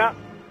 Hiya.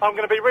 I'm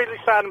going to be really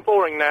sad and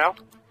boring now.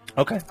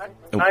 Okay.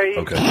 Okay.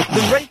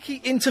 The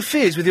Reiki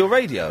interferes with your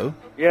radio?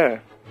 Yeah.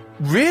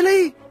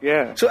 Really?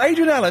 Yeah. So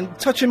Adrian Allen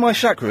touching my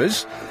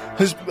chakras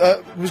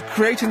was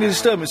creating the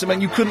disturbance that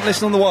meant you couldn't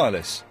listen on the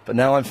wireless. But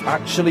now I'm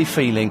actually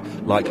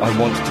feeling like I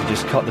want to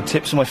just cut the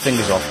tips of my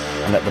fingers off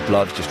and let the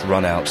blood just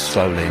run out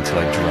slowly until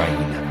I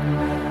drain.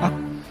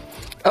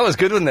 That was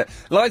good, wasn't it?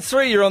 Line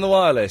 3, you're on the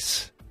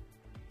wireless.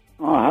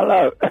 Oh,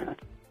 hello.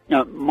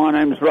 My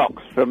name's Rox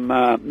from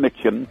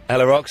Mitcham.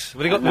 Hello, Rox.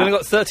 We've only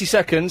got 30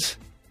 seconds.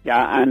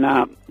 Yeah, and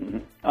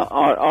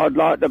I'd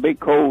like to be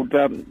called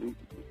to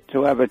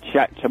have a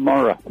chat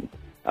tomorrow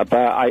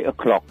about 8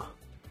 o'clock.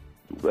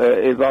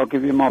 If I'll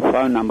give you my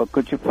phone number,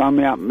 could you phone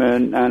me up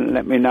and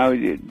let me know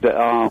that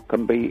I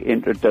can be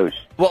introduced?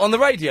 What, on the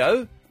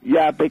radio?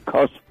 Yeah,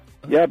 because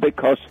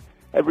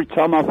every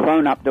time I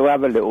phone up to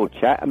have a little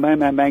chat, I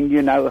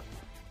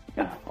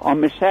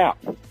miss out.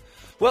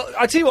 Well,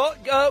 I tell you what,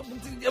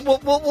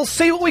 we'll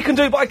see what we can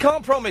do, but I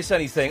can't promise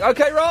anything.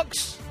 OK,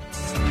 Rox?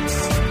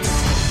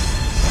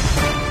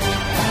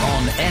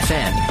 On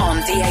FM. On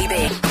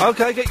DAB.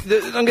 OK,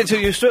 don't get too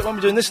used to it. When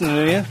we're doing this in the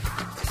new year.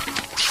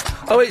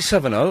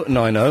 0870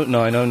 90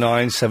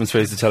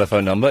 90973 is the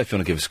telephone number if you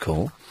want to give us a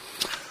call.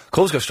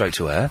 Calls go straight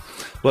to air.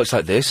 Works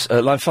like this.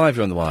 Line 5,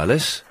 you're on the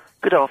wireless.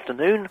 Good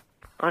afternoon.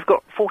 I've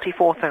got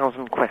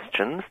 44,000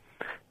 questions.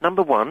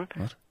 Number 1,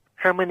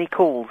 how many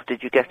calls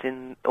did you get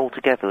in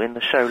altogether in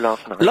the show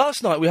last night?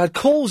 Last night we had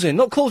calls in,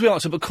 not calls we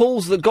answered, but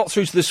calls that got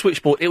through to the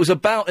switchboard. It was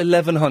about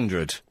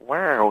 1,100.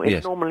 Wow, it's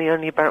Yes. normally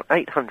only about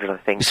 800, I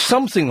think.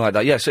 Something like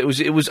that. Yes, it was.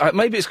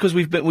 Maybe it's because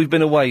we've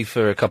been away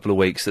for a couple of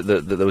weeks that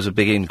there was a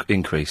big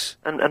increase.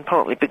 And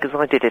partly because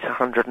I did it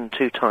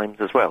 102 times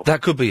as well.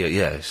 That could be it.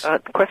 Yes.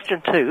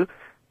 Question 2,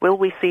 will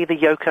we see the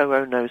Yoko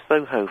Ono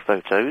Soho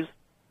photos?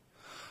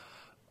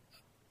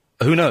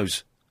 Who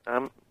knows?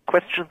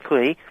 Question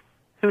 3,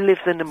 who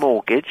lives in a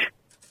mortgage?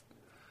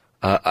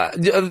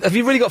 Have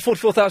you really got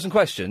 44,000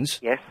 questions?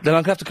 Yes. Then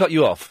I'm going to have to cut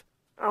you off.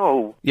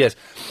 Oh. Yes.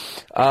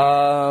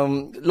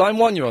 Line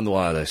 1, you're on the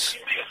wireless.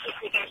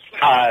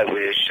 I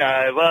wish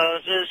I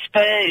was a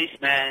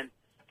spaceman,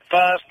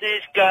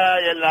 fastest guy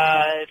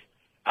alive.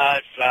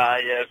 I'd fly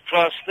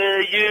across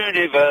the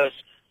universe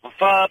on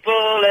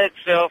Fireball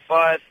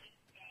XL5.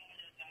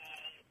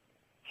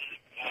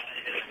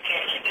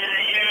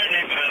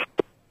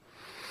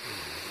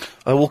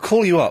 I will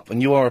call you up,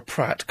 and you are a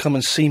prat. Come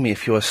and see me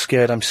if you are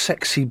scared. I'm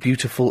sexy,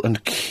 beautiful,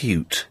 and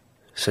cute,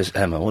 says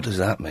Emma. What does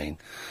that mean?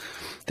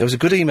 There was a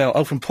good email,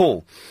 from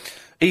Paul.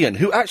 Ian,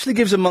 who actually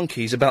gives a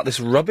monkeys about this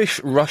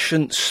rubbish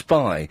Russian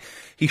spy.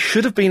 He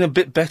should have been a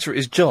bit better at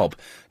his job.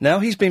 Now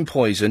he's been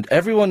poisoned,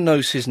 everyone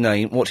knows his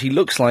name, what he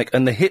looks like,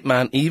 and the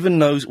hitman even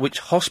knows which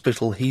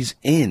hospital he's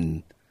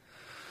in.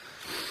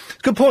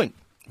 Good point.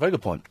 Very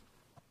good point.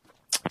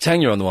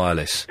 Tang, you're on the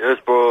wireless. Yes,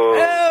 bro.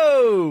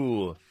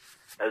 Hello!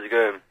 How's it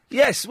going?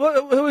 Yes,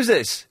 who is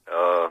this?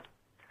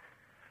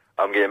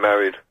 I'm getting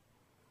married.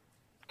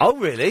 Oh,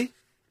 really?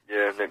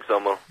 Yeah, next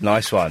summer.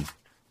 Nice one. Do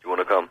you want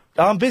to come?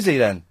 I'm busy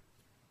then.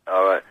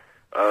 Alright.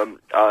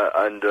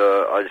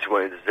 I just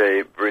wanted to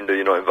say, Verinda,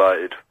 you're not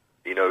invited.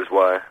 He knows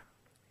why.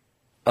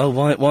 Oh,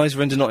 why is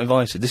Verinda not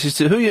invited? This is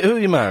who are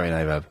you marrying,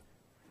 Arab?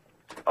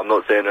 I'm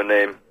not saying her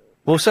name.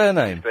 Well, say her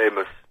name.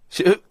 Famous.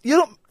 You're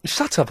not...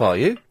 Shut up, are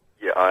you?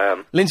 Yeah, I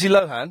am. Lindsay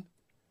Lohan?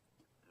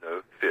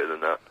 No, fitter than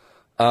that.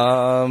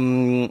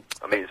 I'm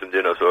eating some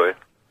dinner, sorry.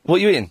 What are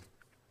you eating?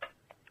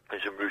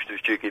 And some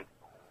Rooster's chicken.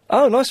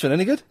 Oh, nice one.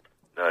 Any good?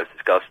 No, it's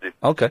disgusting.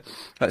 Okay.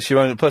 That's your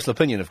own personal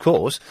opinion, of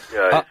course.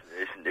 Yeah,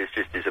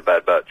 it's a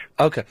bad batch.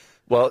 Okay.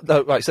 Well,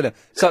 no, right,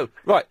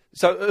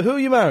 so who are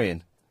you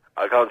marrying?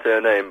 I can't say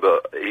her name,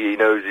 but he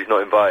knows he's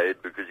not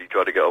invited because he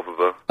tried to get off with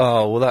her.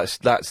 Oh, well,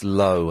 that's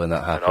low when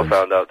that happens. And I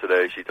found out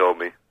today, she told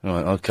me.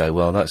 Right, okay,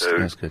 well, that's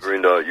good.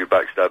 Verinda, you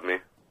backstabbed me,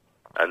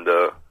 and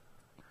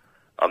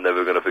I'm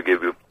never going to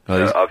forgive you.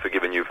 Well, I've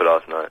forgiven you for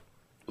last night.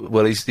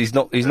 Well, he's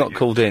not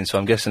called in, so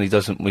I'm guessing he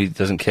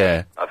doesn't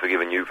care. I've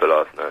forgiven you for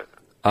last night.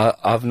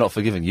 I've not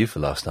forgiven you for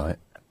last night.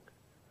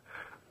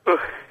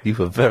 You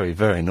were very,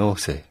 very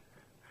naughty.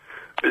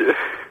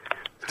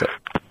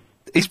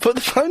 He's put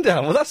the phone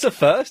down. Well, that's a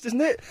first,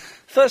 isn't it?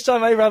 First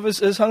time Arab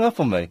has hung up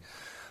on me.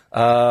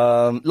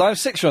 Line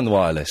 6, you're on the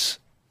wireless.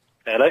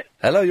 Hello.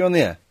 Hello, you're on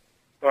the air.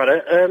 Right,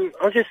 I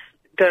was just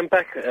going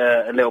back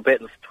a little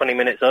bit, 20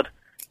 minutes odd,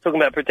 talking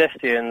about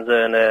pedestrians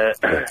and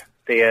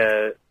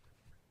the,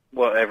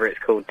 whatever it's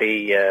called,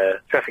 the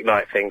traffic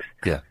light things.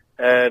 Yeah.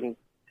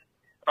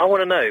 I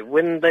want to know,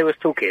 when they was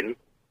talking...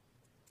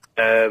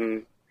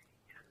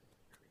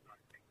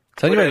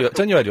 Turn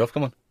your radio off,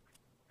 come on.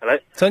 Hello?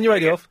 Turn your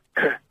radio off.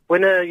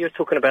 When you were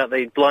talking about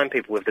the blind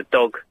people with the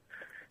dog,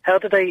 how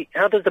does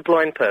the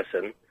blind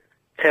person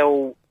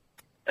tell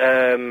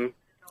the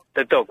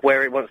dog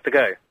where it wants to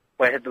go,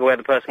 where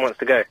the person wants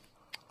to go?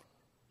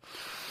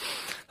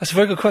 That's a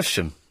very good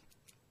question.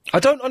 I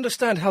don't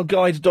understand how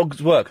guide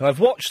dogs work, and I've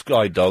watched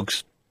guide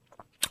dogs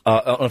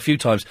a few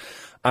times,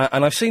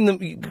 and I've seen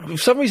them, for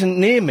some reason,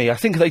 near me. I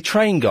think they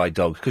train guide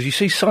dogs, because you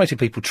see sighted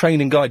people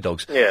training guide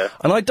dogs. Yeah.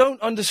 And I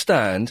don't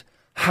understand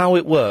how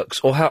it works,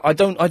 or how, I've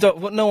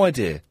got no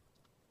idea.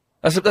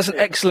 That's an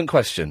excellent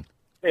question.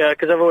 Yeah,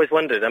 because I've always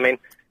wondered, I mean,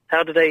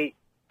 how do they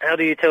How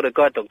do you tell the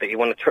guide dog that you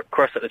want to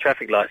cross at the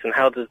traffic lights, and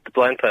how does the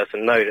blind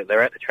person know that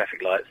they're at the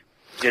traffic lights?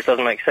 It just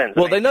doesn't make sense.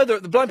 Well, they know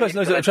the blind person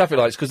knows they're at the traffic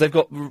lights because they've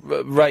got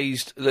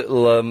raised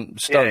little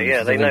stones.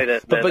 Yeah, they know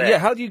that. But yeah,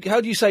 how do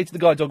you say to the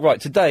guide dog,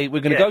 right? Today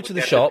we're going to go to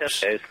the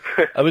shops. We're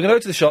going to go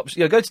to the shops.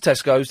 Yeah, go to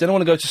Tesco's. Then I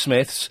want to go to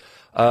Smith's,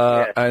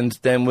 and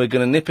then we're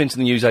going to nip into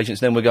the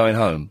newsagents. Then we're going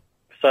home.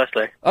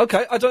 Precisely.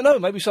 Okay, I don't know.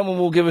 Maybe someone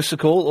will give us a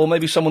call, or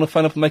maybe someone will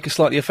phone up and make a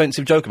slightly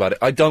offensive joke about it.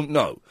 I don't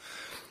know.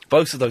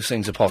 Both of those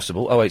things are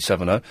possible.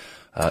 0870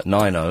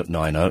 90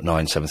 90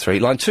 973.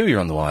 Line 2, you're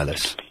on the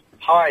wireless.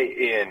 Hi,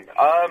 Ian.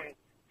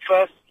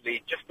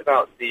 Firstly, just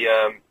about the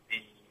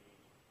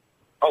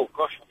oh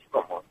gosh, I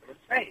forgot what I was going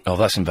to say. Oh,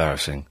 that's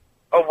embarrassing.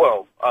 Oh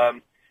well.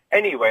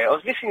 Anyway, I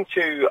was listening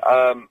to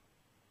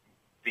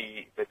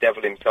the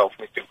devil himself,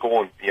 Mr.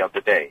 Gorn, the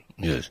other day.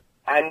 Yes.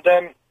 And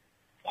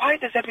why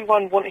does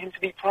everyone want him to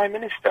be Prime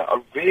Minister?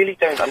 I really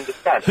don't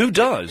understand. Who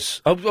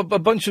does? A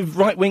bunch of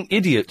right-wing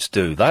idiots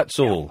do, that's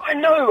all. I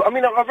know. I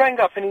mean, I rang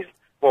up and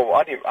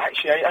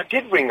I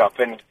did ring up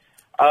and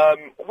I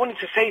wanted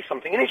to say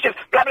something and it's just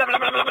blah, blah, blah,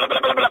 blah, blah, blah,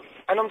 blah, blah.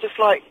 And I'm just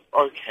like,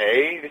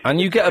 okay.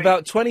 And you get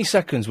about 20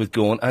 seconds with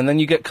Gorn and then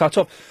you get cut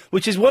off,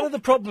 which is one of the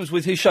problems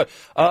with his show.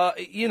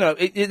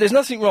 There's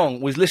nothing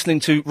wrong with listening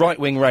to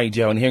right-wing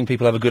radio and hearing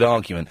people have a good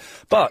argument,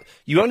 but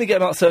you only get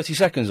about 30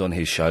 seconds on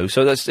his show,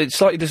 so it's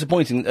slightly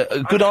disappointing.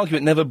 A good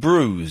argument never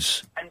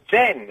brews.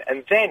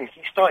 And then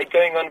he started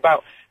going on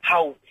about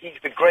how he's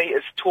the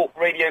greatest talk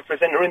radio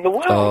presenter in the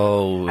world.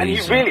 Oh, and he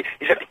said,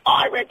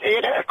 I went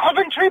to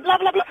Coventry, blah,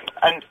 blah, blah,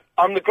 and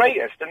I'm the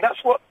greatest, and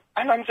that's what,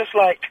 and I'm just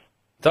like...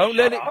 Don't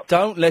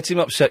let him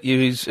upset you.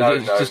 He's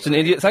just an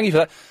idiot. Thank you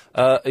for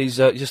that. He's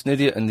just an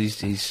idiot, and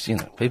he's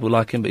people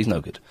like him, but he's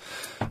no good.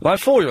 Line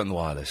 4, you're on the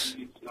wireless.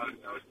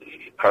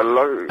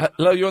 Hello.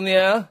 Hello, you're on the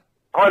air.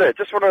 Hi there.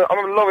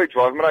 I'm a lorry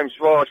driver. My name's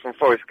Raj from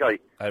Forest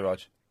Gate. Hey,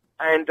 Raj.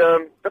 And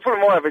the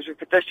problem I have is with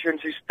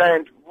pedestrians who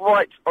stand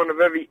right on the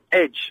very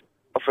edge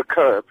of a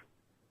curb,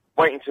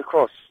 waiting to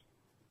cross,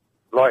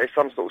 like it's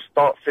some sort of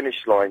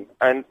start-finish line,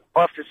 and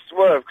I have to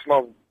swerve because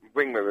my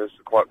wing mirrors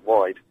are quite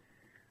wide.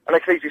 And they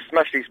can easily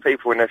smash these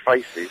people in their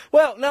faces.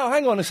 Well, now,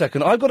 hang on a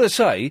second. I've got to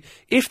say,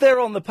 if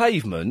they're on the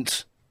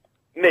pavement...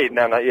 Go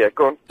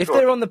on. If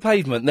they're on the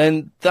pavement,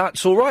 then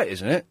that's all right,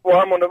 isn't it? Well,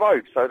 I'm on the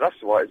road, so that's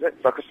all right, is it?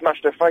 So I can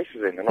smash their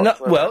faces in.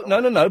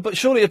 No, but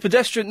surely a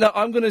pedestrian... No,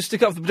 I'm going to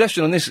stick up for the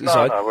pedestrian on this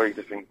side.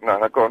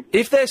 No, go on.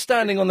 If they're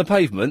standing on the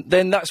pavement,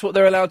 then that's what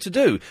they're allowed to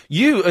do.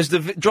 You, as the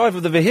driver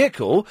of the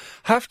vehicle,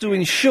 have to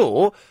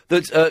ensure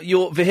that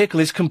your vehicle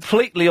is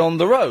completely on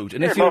the road.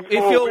 And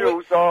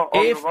wheels are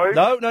on the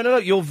road. No,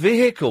 your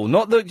vehicle,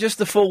 not just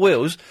the four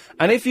wheels.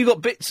 And if you've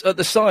got bits at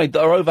the side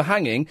that are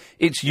overhanging,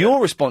 it's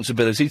your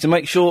responsibility to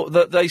make sure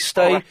that they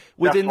stay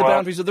within the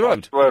boundaries of the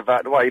road. Swerve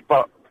out the way,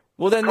 but...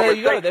 Well, then there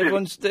you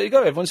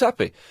go. Everyone's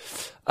happy.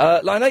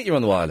 Line 8, you're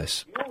on the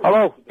wireless.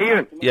 Hello,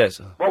 Ian.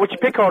 Yes. What would you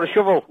pick, or a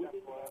shovel?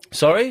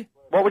 Sorry?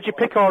 What would you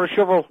pick, or a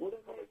shovel?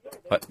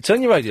 Right,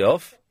 turn your radio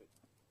off.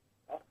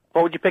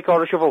 What would you pick,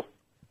 or a shovel?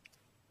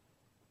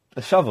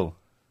 A shovel.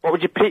 What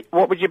would you pick?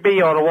 What would you be,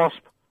 or a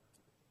wasp?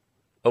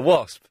 A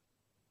wasp.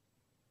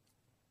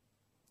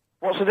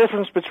 What's the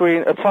difference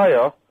between a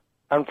tyre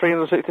and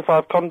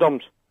 365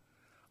 condoms?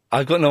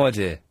 I've got no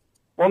idea.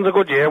 One's a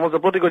good year, one's a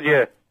bloody good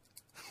year.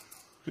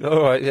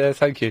 All right, yeah,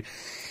 thank you.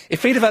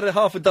 If he'd have had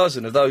half a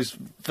dozen of those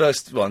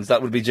first ones,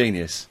 that would be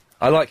genius.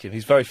 I like him.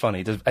 He's very funny.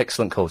 He does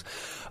excellent calls.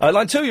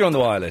 Line 2, you're on the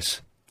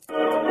wireless.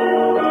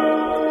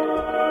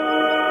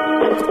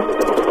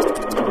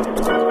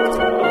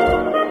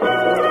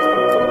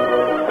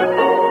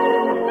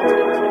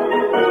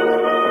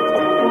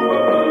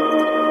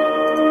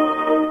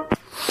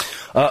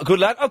 Good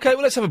lad. OK,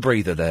 well, let's have a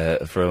breather there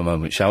for a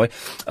moment, shall we?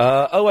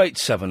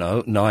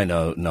 0870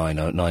 90 90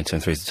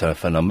 973 is the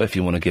telephone number if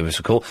you want to give us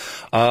a call.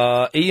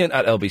 Ian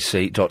at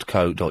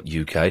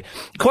lbc.co.uk.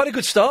 Quite a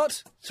good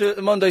start to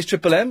Monday's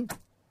Triple M,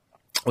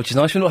 which is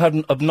nice. We're not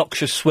having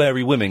obnoxious,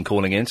 sweary women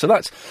calling in, so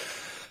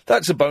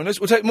that's a bonus.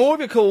 We'll take more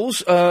of your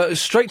calls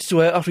straight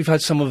to air after we've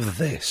had some of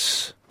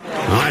this.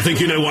 I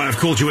think you know why I've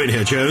called you in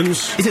here,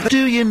 Jones.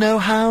 Do you know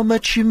how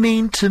much you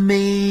mean to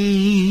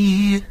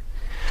me?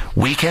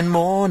 Weekend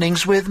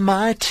mornings with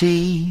my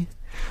tea,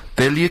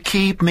 will you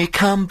keep me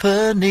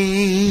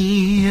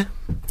company?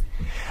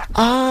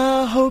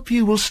 I hope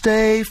you will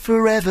stay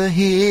forever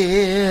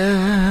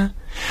here.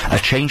 A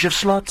change of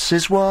slots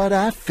is what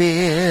I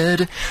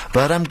feared,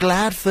 but I'm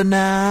glad for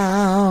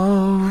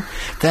now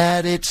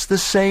that it's the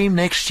same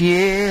next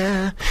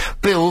year.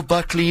 Bill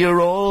Buckley,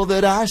 you're all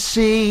that I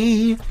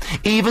see,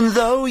 even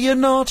though you're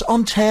not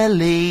on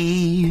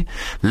telly,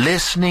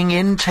 listening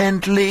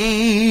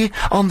intently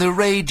on the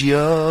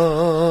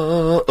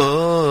radio.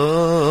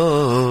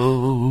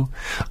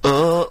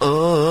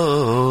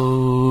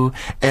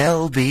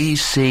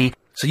 LBC.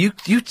 So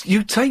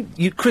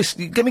Chris,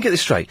 let me get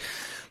this straight.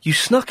 You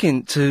snuck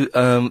into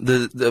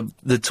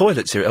the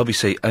toilets here at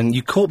LBC and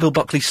you caught Bill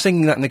Buckley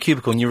singing that in the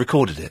cubicle and you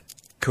recorded it?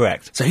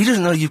 Correct. So he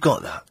doesn't know you've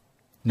got that?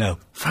 No.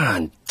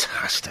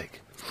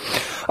 Fantastic.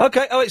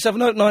 OK,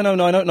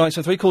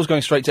 08709090973, calls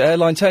going straight to air.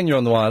 Line 10, you're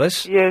on the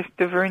wireless. Yes,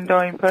 the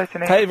Verinda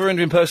impersonator. Hey, Verinda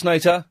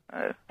impersonator.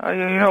 Are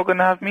you not going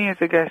to have me as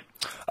a guest?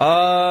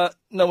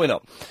 No, we're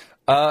not.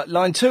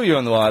 Line 2, you're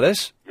on the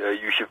wireless. Yeah,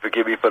 you should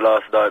forgive me for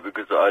last night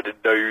because I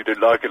didn't know you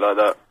didn't like it like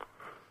that.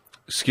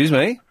 Excuse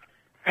me?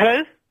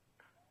 Hello?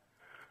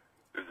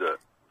 Who's that?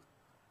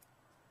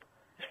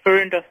 It's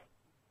Verinda.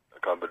 I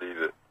can't believe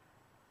it.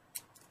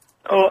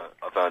 Oh.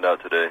 I found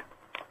out today.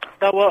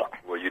 That what?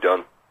 What you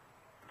done?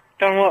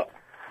 Done what?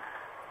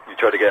 You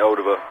tried to get hold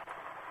of her.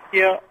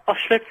 Yeah, I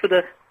slept with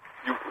her.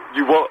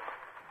 You what?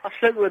 I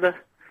slept with her.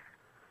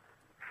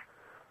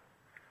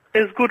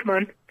 It was good,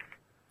 man.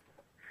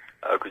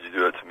 How could you do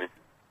that to me?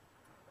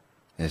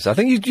 Yes, I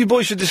think you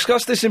boys should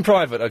discuss this in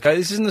private, OK?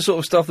 This isn't the sort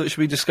of stuff that should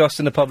be discussed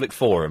in a public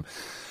forum.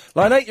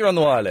 Line 8, you're on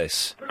the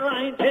wireless.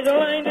 Lonnie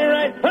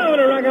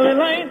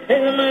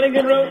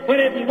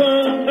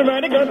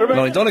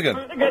Donegan.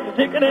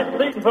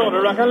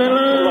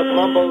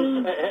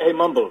 Mumbles. Hey,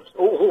 Mumbles.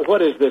 Oh,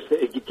 what is this?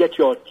 You get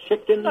your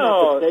chicken at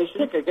the station?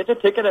 Ticket. Get your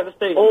ticket at the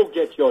station. Oh,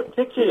 get your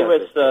ticket. Gee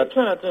whiz,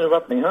 try not to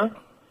interrupt me, huh?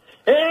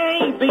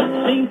 A, B,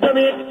 C,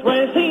 W, X,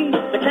 Y, Z.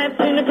 The cat's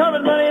in the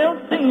cupboard, but they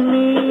don't see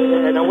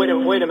me. Now, wait a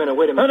minute.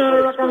 Wait a minute.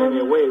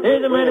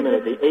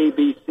 The A,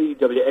 B, C,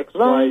 W, X,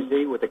 Y,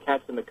 Z with the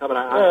cats in the cupboard.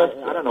 I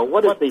don't know.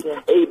 What has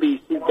the A, B,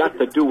 C got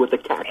to do with the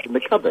cat in the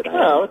cupboard?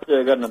 What's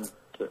got nothing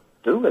to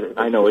do with it?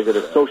 I know. Is it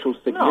a social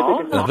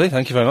significance? Lovely,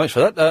 thank you very much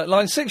for that.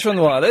 Line 6, you're on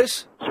the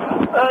wireless.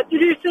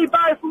 Did you see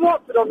Barry from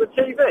Watford on the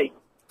TV?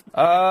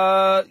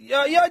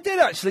 Yeah, I did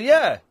actually,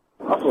 yeah.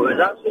 I thought it was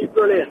absolutely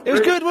brilliant. It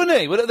was good, wasn't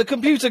he? With the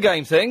computer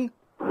game thing.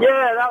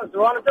 Yeah, that was the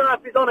one. I don't know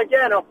if he's on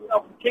again. I'll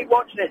keep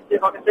watching it, see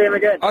if I can see him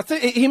again. I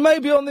think he may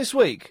be on this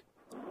week.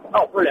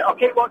 Oh, brilliant. I'll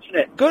keep watching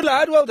it. Good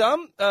lad, well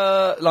done.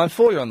 Line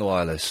 4, you're on the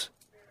wireless.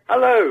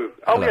 Hello.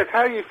 Oh, Hello. yes, how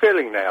are you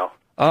feeling now?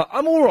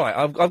 I'm all right.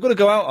 I've got to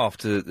go out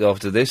after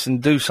this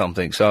and do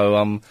something. So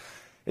I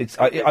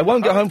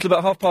won't get home till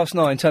about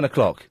 9:30, 10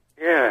 o'clock.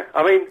 Yeah,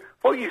 I mean,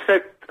 what you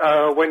said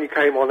when you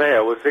came on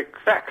air was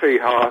exactly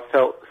how I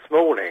felt this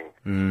morning.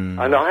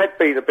 And I had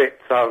been a bit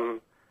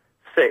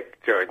sick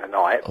during the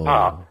night,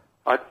 but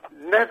I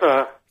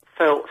never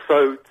felt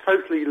so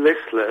totally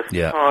listless,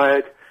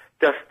 tired,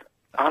 just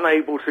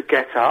unable to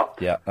get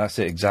up. Yeah, that's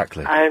it,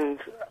 exactly. And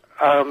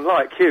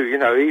like you,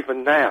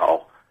 even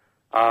now,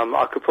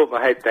 I could put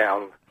my head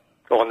down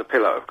on the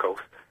pillow, of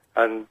course,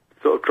 and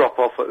sort of drop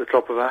off at the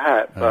drop of a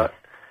hat. But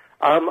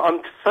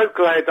I'm so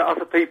glad that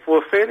other people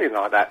were feeling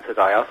like that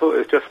today. I thought it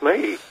was just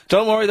me.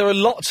 Don't worry, there are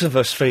lots of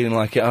us feeling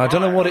like it. And I don't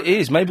know what it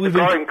is. Maybe we've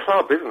been growing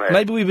club, isn't it?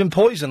 Maybe we've been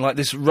poisoned like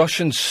this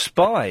Russian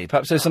spy.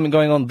 Perhaps there's something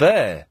going on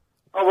there.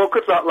 Oh well,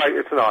 good luck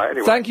later tonight.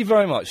 Anyway. Thank you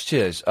very much.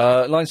 Cheers.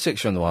 Line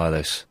 6, you're on the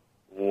wireless.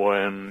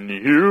 When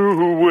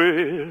you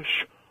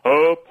wish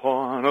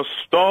upon a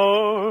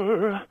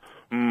star,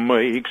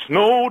 makes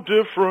no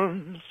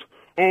difference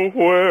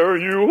where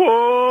you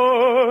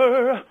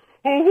are.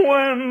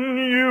 When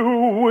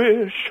you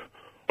wish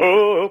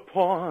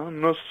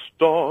upon a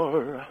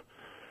star,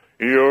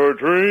 your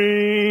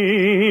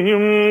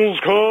dreams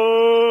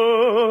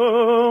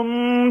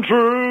come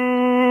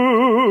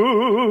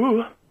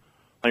true.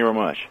 Thank you very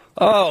much.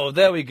 Oh,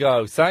 there we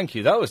go. Thank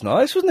you. That was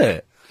nice, wasn't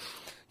it?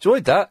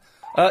 Enjoyed that.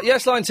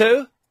 Yes, line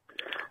 2.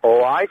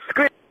 Oh, I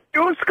scream.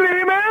 You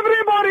scream.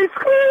 Everybody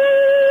scream.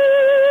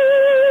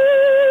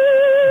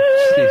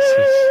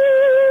 Jesus.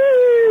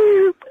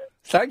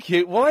 Thank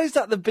you. Why is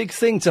that the big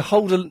thing, to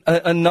hold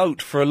a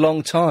note for a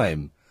long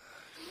time?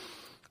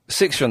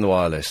 6, you're on the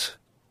wireless.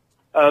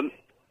 Hi,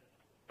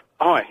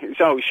 it's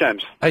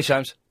Shams. Hey,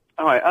 Shams.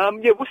 Hi,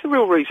 what's the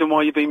real reason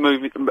why you've been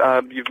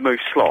you've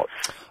moved slots?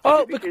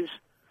 Oh, because...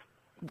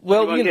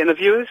 Well, you weren't getting the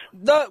viewers?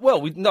 No, I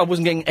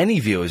wasn't getting any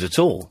viewers at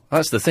all.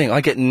 That's the thing.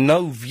 I get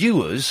no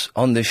viewers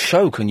on this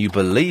show. Can you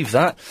believe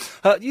that?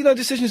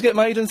 Decisions get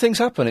made and things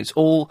happen. It's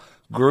all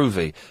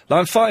groovy.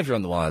 Line 5, you're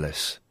on the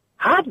wireless.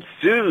 Hot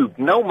soup,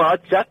 no more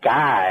chuck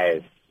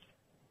eyes.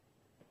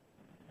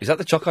 Is that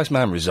the Chuck Ice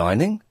Man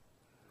resigning?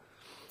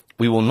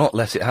 We will not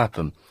let it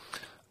happen.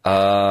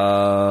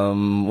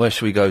 Where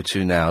should we go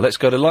to now? Let's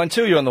go to line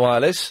 2, you're on the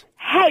wireless.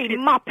 Hey,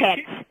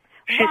 Muppet!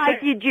 Why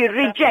did you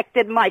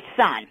rejected my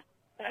son?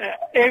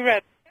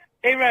 Arab,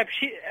 he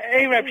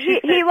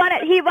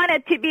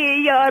wanted to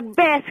be your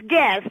best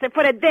guest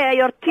for a day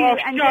or two. Oh,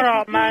 and shut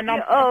up, man.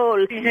 All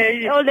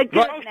the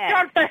goodness.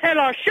 Shut the hell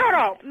up, shut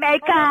up.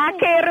 Meka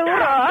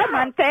keruro,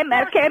 mante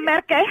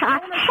merke ha,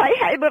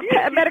 hai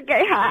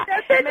merke ha.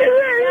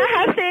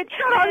 Hasid,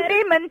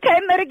 only mante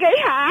merke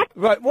ha.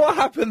 Right, what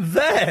happened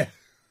there?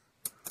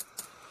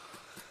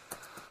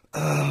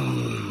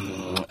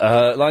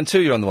 Line 2,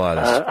 you're on the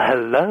wireless.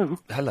 Hello.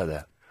 Hello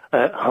there.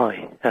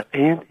 Hi,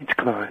 Ian, it's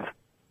Clive.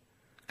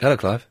 Hello,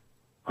 Clive.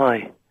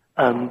 Hi.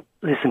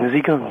 Listen, has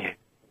he gone yet?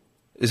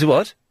 Is he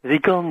what? Has he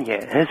gone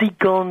yet? Has he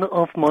gone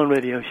off my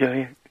radio show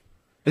yet?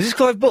 Is this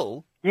Clive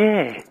Bull?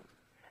 Yeah.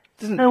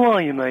 How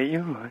are you, mate? You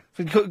all right?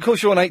 Of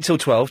course you're on 8 till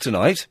 12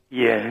 tonight.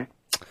 Yeah.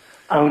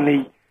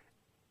 Only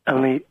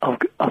only I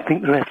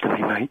think the rest of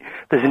me, mate.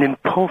 There's an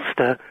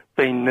imposter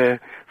been there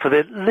for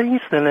at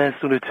least the last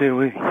sort of 2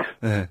 weeks.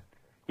 Yeah.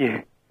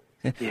 Yeah.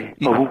 Yeah.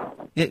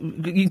 Yeah,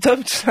 you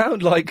don't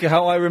sound like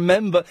how I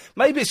remember.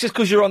 Maybe it's just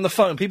because you're on the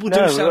phone. People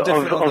do sound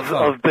different on the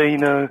phone. I've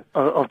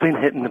been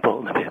hitting the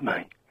bottle a bit,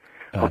 mate.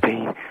 Oh. I've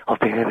been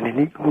having a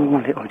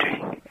little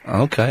drink.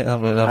 Okay,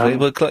 lovely.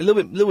 Well, a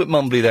little bit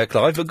mumbly there,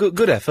 Clive, but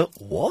good effort.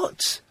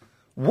 What?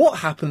 What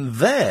happened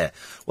there?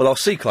 Well, I'll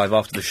see Clive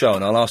after the show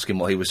and I'll ask him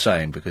what he was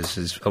saying because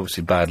it's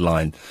obviously a bad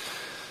line.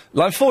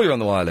 Line 4, you're on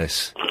the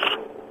wireless.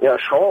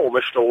 Yes, hello,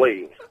 Mr.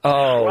 Lee.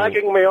 Oh.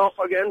 Slagging me off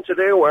again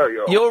today, where are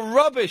you? You're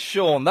rubbish,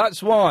 Sean,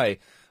 that's why.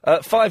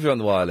 5, you're on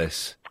the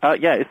wireless.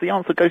 Yeah, is the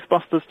answer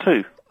Ghostbusters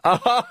 2?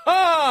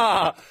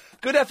 Ah-ha-ha!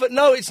 Good effort.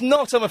 No, it's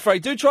not, I'm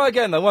afraid. Do try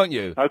again, though, won't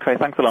you? Okay,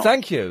 thanks a lot.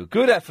 Thank you.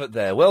 Good effort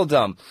there. Well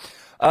done.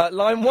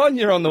 Line 1,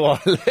 you're on the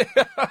wireless.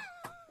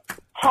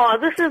 Hi,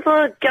 this is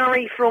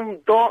Gary from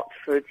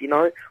Dartford, you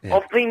know. Yeah.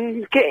 I've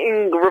been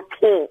getting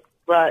reports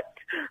that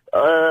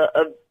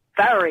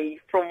Barry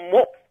from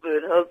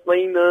Watford has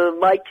been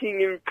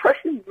making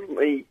impressions of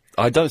me.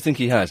 I don't think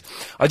he has.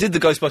 I did the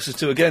Ghostbusters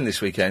 2 again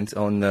this weekend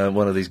on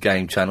one of these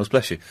game channels,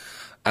 bless you.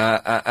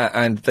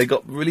 And they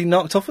got really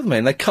knocked off with me,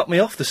 and they cut me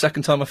off the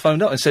second time I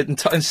phoned up and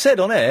said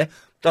on air,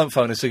 don't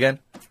phone us again.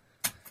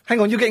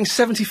 Hang on, you're getting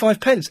 75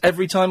 pence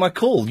every time I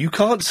call. You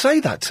can't say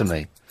that to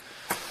me.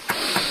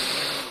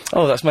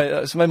 Oh, that's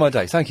made my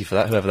day. Thank you for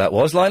that, whoever that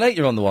was. Line 8,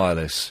 you're on the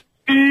wireless.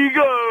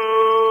 Ego!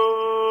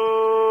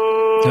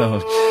 Oh.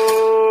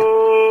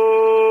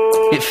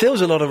 It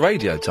feels a lot of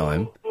radio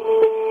time.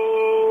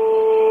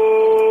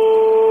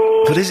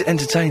 But is it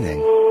entertaining?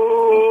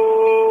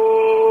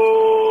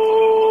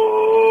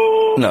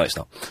 No, it's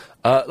not.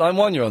 Line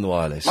 1, you're on the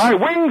wireless. My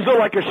wings are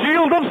like a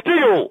shield of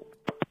steel.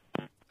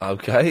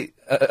 Okay.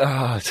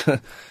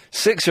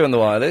 6, you're on the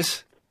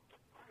wireless.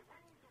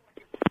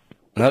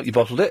 No, you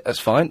bottled it. That's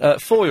fine.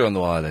 4, you're on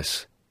the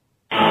wireless.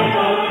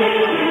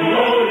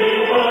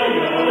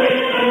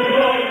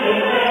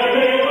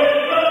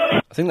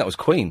 I think that was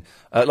Queen.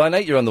 Line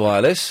 8, you're on the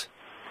wireless.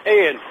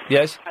 Ian.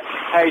 Yes?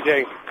 How you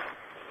doing?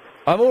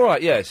 I'm all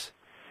right, yes.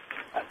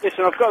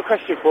 Listen, I've got a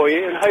question for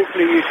you, and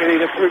hopefully you can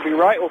either prove me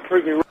right or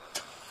prove me wrong.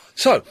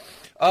 So,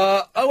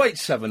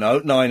 0870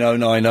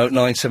 9090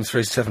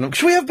 97377.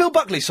 Should we have Bill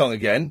Buckley's song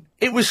again?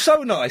 It was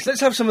so nice.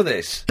 Let's have some of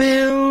this.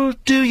 Bill,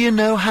 do you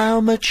know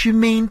how much you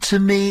mean to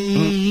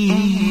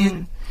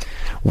me?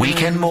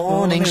 Weekend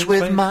mornings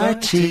with my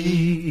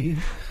tea.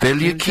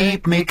 Bill, you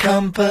keep me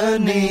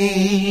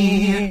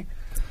company.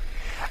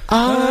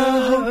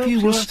 I hope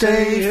you will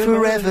stay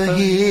forever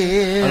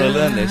here. I'm going to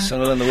learn this. I'm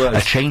going to learn the words.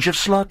 A change of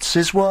slots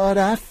is what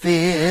I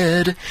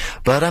feared,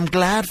 but I'm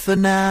glad for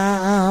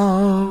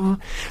now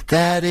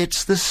that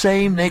it's the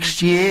same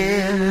next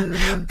year.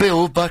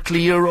 Bill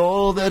Buckley, you're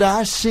all that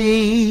I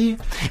see,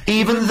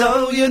 even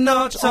though you're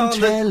not on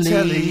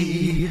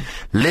telly,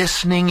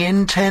 listening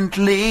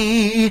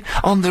intently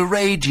on the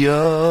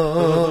radio.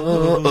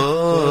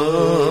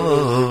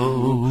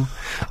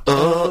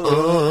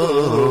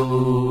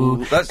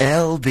 That's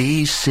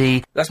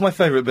LBC. That's my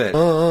favourite bit.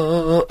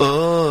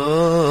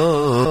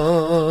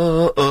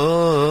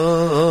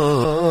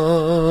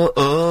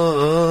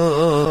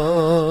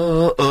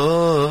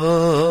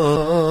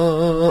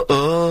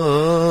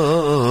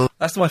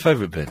 That's my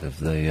favourite bit of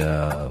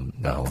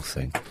the whole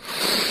thing.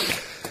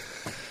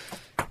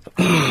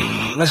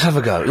 Let's have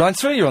a go. Line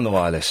 3, you're on the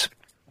wireless.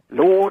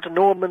 Lord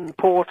Norman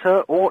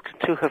Porter ought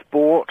to have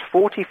bought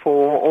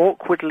 44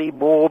 awkwardly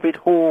morbid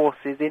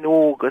horses in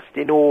August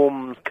in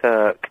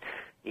Ormskirk.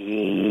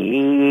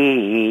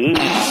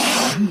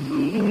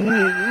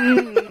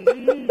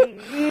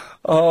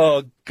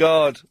 Oh,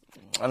 God.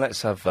 And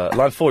let's have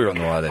line 4, you're on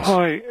the wireless.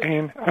 Hi,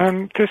 Ian.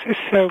 There's this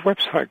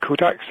website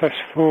called Access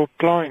for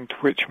Blind,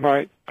 which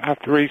might have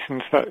the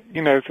reasons that,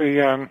 you know,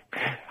 the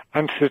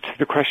answer to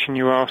the question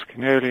you were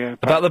asking earlier.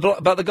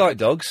 About the guide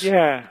dogs?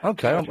 Yeah.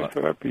 Okay. I thought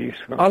that'd be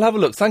useful. I'll have a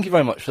look. Thank you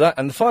very much for that.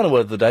 And the final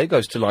word of the day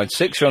goes to line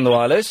 6. You're on the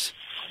wireless.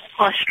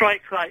 I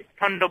strike like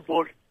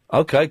thunderbolt.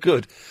 Okay,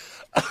 good.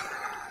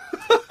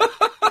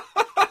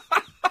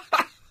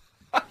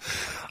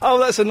 Oh,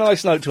 that's a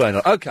nice note to end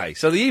on. Okay,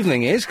 so the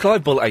evening is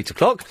Clive Bull at 8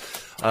 o'clock.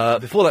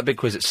 Before that, big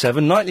quiz at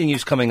 7. Nightly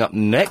news coming up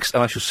next,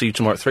 and I shall see you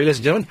tomorrow at 3, ladies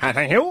and gentlemen.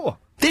 Thank you.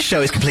 This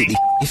show is completely...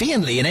 If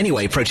Ian Lee in any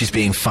way approaches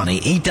being funny,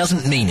 he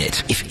doesn't mean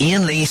it. If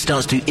Ian Lee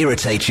starts to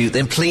irritate you,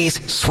 then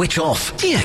please switch off. Dear